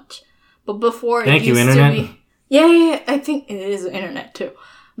so much. But before, Thank it you, used Internet. to be. Yeah. I think it is internet too.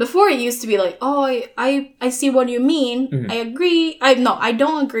 Before it used to be like, oh, I see what you mean. I agree. I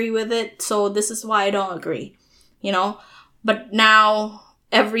don't agree with it. So this is why I don't agree. You know. But now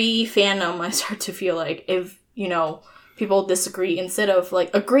every fandom, I start to feel like if people disagree, instead of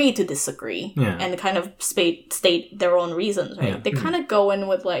like agree to disagree and kind of state their own reasons, right? Yeah. They kind of go in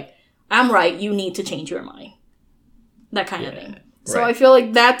with like, I'm right, you need to change your mind. That kind of thing. So right. I feel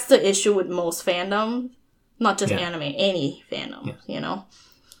like that's the issue with most fandoms, not just anime, any fandom, you know?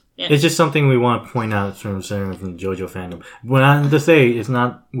 It's just something we want to point out from the JoJo fandom. We're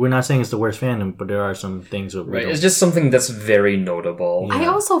not saying it's the worst fandom, but there are some things that Right, it's just something that's very notable. I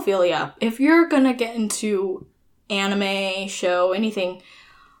also feel, if you're gonna get into anime, show, anything,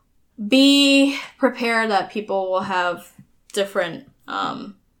 be prepared that people will have different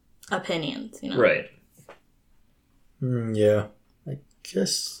opinions, you know? Right. Yeah. I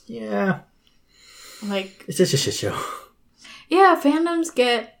guess, yeah. Like, It's just a shit show. yeah, fandoms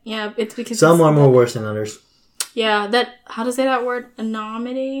get, it's because... Some are more worse than others. Yeah, how to say that word?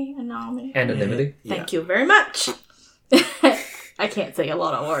 Anonymity? Anonymity? Thank you very much. I can't say a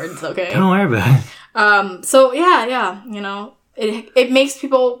lot of words, okay? Don't worry about it. So, yeah, you know, it makes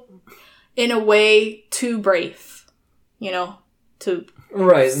people, in a way, too brave, you know, to...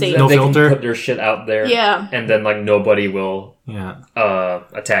 Right, say... No they filter. can put their shit out there. Yeah. And then, like, nobody will Yeah.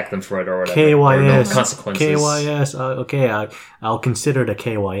 attack them for it or whatever. KYS. Or no consequences. KYS. Okay, I'll consider the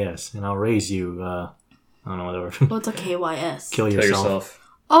KYS, and I'll raise you, I don't know, whatever. What's a KYS? Kill Kill yourself. yourself.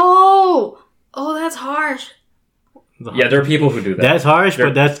 Oh, that's harsh. Yeah, there are people who do that. That's harsh,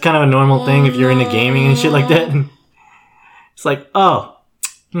 but that's kind of a normal thing if you're into gaming and shit like that. It's like,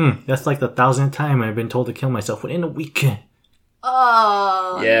 that's like the 1,000th time I've been told to kill myself within a week.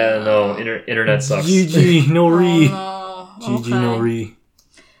 Oh. Yeah, no, internet sucks. GG, no re. No. GG, no re.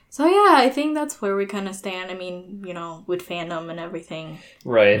 So yeah, I think that's where we kind of stand. I mean, you know, with fandom and everything.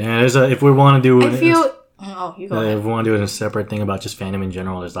 Right. Yeah, if we want to do it, I feel... Oh, you go ahead. if we want to do it a separate thing about just fandom in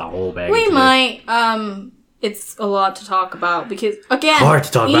general, there's a whole bag. We into it. might. It's a lot to talk about because, again... Hard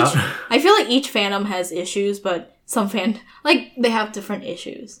to talk about. I feel like each fandom has issues, but some they have different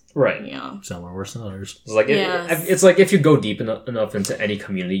issues. Right. You know? Some are worse than others. It's like, Yes. it's like if you go deep enough into any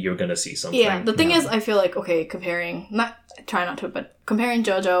community, you're gonna see something. Yeah, the thing is, I feel like, okay, comparing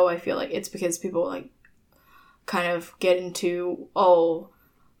JoJo, I feel like it's because people, like, kind of get into,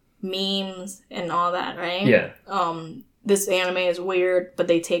 memes and all that, right? Yeah. This anime is weird, but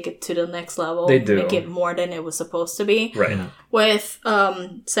they take it to the next level. They do. Make it more than it was supposed to be. Right. Yeah. With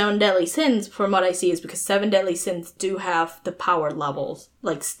Seven Deadly Sins, from what I see, is because Seven Deadly Sins do have the power levels,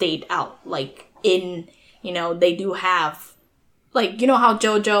 like, stayed out. Like, they do have, like, you know how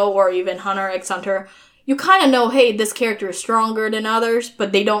JoJo or even Hunter x Hunter, you kind of know, hey, this character is stronger than others,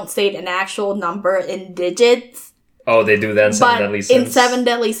 but they don't state an actual number in digits. Oh, they do that in Seven Deadly Sins? In Seven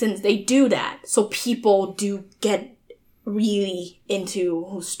Deadly Sins, they do that. So people do get really into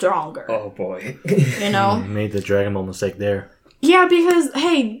who's stronger. Oh, boy. You know? Made the Dragon Ball mistake there. Yeah, because,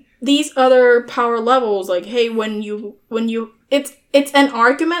 hey, these other power levels, like, hey, when you it's an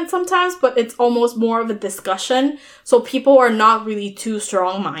argument sometimes, but it's almost more of a discussion. So people are not really too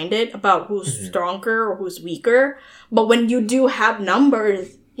strong-minded about who's stronger or who's weaker. But when you do have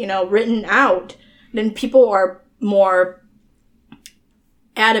numbers, written out, then people are more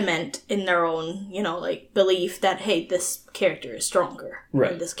adamant in their own, belief that, hey, this character is stronger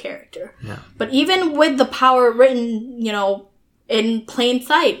than this character. Yeah. But even with the power written, in plain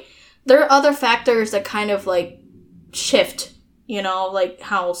sight, there are other factors that kind of, like, shift, you know, like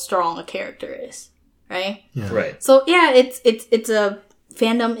how strong a character is, right? Yeah. Right. So yeah, it's a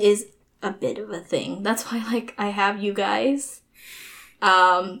fandom is a bit of a thing. That's why like I have you guys.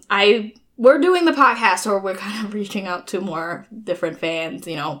 We're doing the podcast, or we're kind of reaching out to more different fans,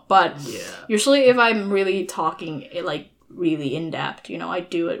 you know. But usually, if I'm really talking like really in depth, you know, I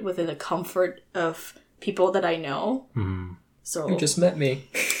do it within the comfort of people that I know. Mm-hmm. So You just met me.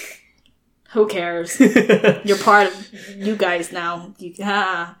 who cares? You're part of you guys now.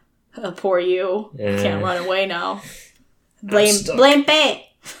 Poor you. Yeah. Can't run away now. stuck. Blame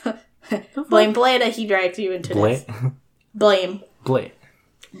Bay. Blame Blay that he dragged you into this. Blame. Blame.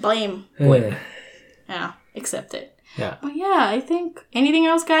 Yeah, accept it. Yeah. But yeah, I think anything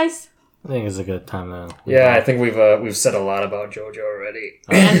else, guys? I think it's a good time to. Yeah, I think we've said a lot about JoJo already.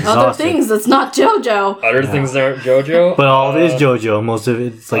 And other exhausted. things that's not JoJo. Other things that aren't JoJo. But all it is JoJo. Most of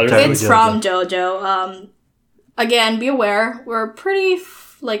it's like It's type of It's JoJo. from JoJo. Again, be aware, we're pretty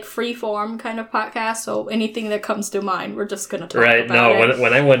like free form kind of podcast, so anything that comes to mind, we're just gonna talk Right, about no, it.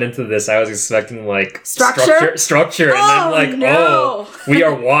 when I went into this, I was expecting like Structure? and Oh, then like, no. we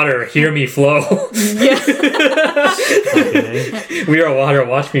are water, hear me flow. Yeah. Okay. We are water,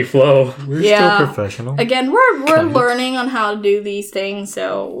 watch me flow. We're Yeah. still professional. Again, we're learning on how to do these things,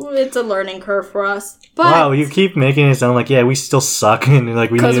 so it's a learning curve for us. But Wow, you keep making it sound like we still suck and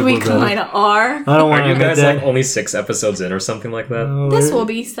like we need because to we do better. kind of are. I don't want Are to you admit guys that. like only 6 episodes in or something like that? Oh, This we're- will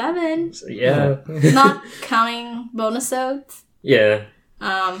be 7, Yeah. not counting bonus episodes. Yeah.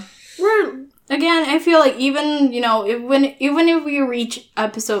 We're again. I feel like even even if we reach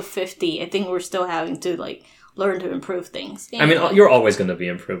episode 50, I think we're still having to like learn to improve things. I mean, you're always going to be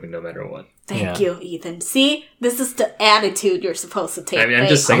improving no matter what. Thank Yeah. you, Ethan. See, this is the attitude you're supposed to take. I mean, I'm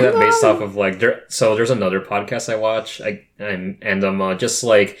just saying that based off of like, there's another podcast I watch, and just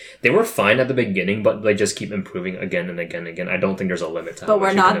like they were fine at the beginning, but they just keep improving again and again and again. I don't think there's a limit to how But we're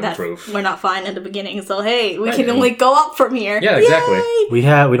much you not can that. improve. We're not fine at the beginning, so hey, we Right. can only go up from here. Yeah, exactly. Yay! We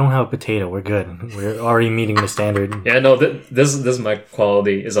don't have a potato. We're good. We're already meeting the standard. Yeah, no, this mic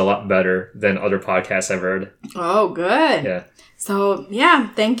quality is a lot better than other podcasts I've heard. Oh, good. Yeah, So yeah,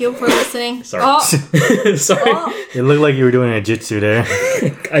 thank you for listening. Sorry. Oh, sorry, oh. It looked like you were doing a jitsu there.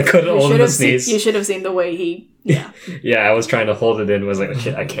 I couldn't hold the sneeze. You should have seen the way he. Yeah. Yeah, I was trying to hold it in. Was like, oh,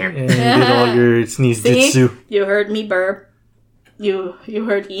 shit, I can't. And you did all your sneeze See, jitsu. you heard me burp. You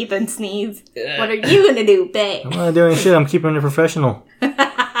heard Ethan sneeze. What are you gonna do, babe? I'm not doing shit. I'm keeping it professional.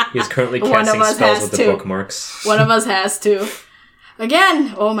 He's currently One of casting us spells has with the to. bookmarks. One of us has to.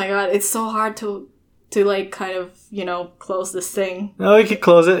 Again, oh my god, it's so hard to like kind of close this thing. No, we could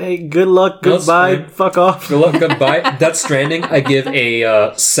close it. Hey, good luck. No, it's Goodbye. fine. Fuck off. Good luck, goodbye. Death Stranding, I give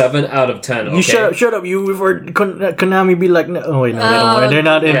a 7 out of 10. Okay? You shut up. You for Konami be like, no. Oh wait, no, they don't want it. They're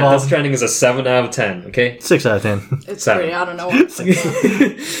not Yeah, Death involved. Stranding is a 7 out of 10. Okay. 6 out of 10. It's 7. pretty. I don't know. What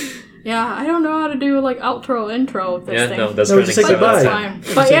yeah, I don't know how to do like outro intro of this Yeah, thing. no, Death No, Stranding just say 7 out of goodbye. 10.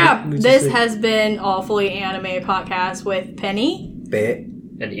 Fine. But yeah, we just this say- has been Awfully Anime Podcast with Penny. Bet.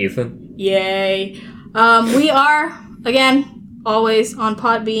 And Ethan. Yay. We are, again, always on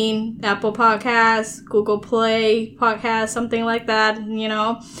Podbean, Apple Podcasts, Google Play Podcasts, something like that,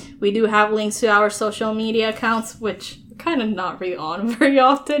 We do have links to our social media accounts, which we're kind of not really on very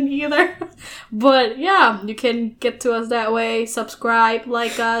often either. But yeah, you can get to us that way. Subscribe,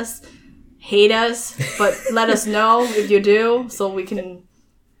 like us, hate us, but let us know if you do, so we can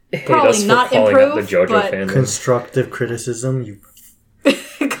Hate Probably us for not calling out the improve, JoJo but- fandom. Constructive criticism. You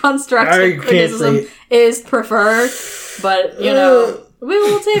I constructive can't criticism say it. is preferred, but we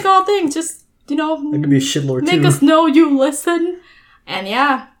will take all things. Just could be a shitlord make too. us know you listen. And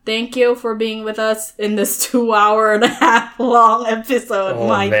yeah, thank you for being with us in this 2.5 hour long episode. Oh,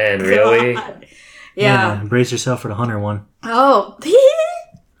 My man, God. really? Yeah. Brace yourself for the Hunter one. Oh.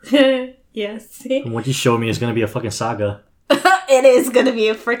 Yes. And what you showed me is going to be a fucking saga. It is gonna be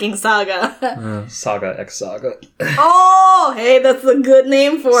a freaking saga. Saga X Saga. Oh, hey, that's a good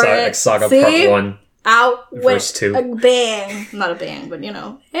name for Saga it. X Saga See? Part 1. Out Verse with 2. a bang. Not a bang, but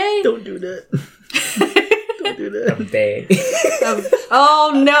hey. Don't do that. Don't do that. Bang.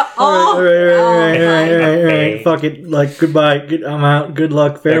 Oh no! Oh, Alright. Fuck it. Like, goodbye. I'm out. Good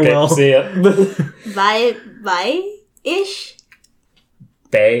luck. Farewell. Okay, see ya. bye ish.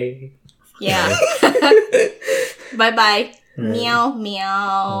 Bay. Yeah. Bye bye. Meow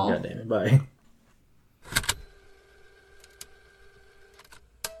meow. God damn it. Bye.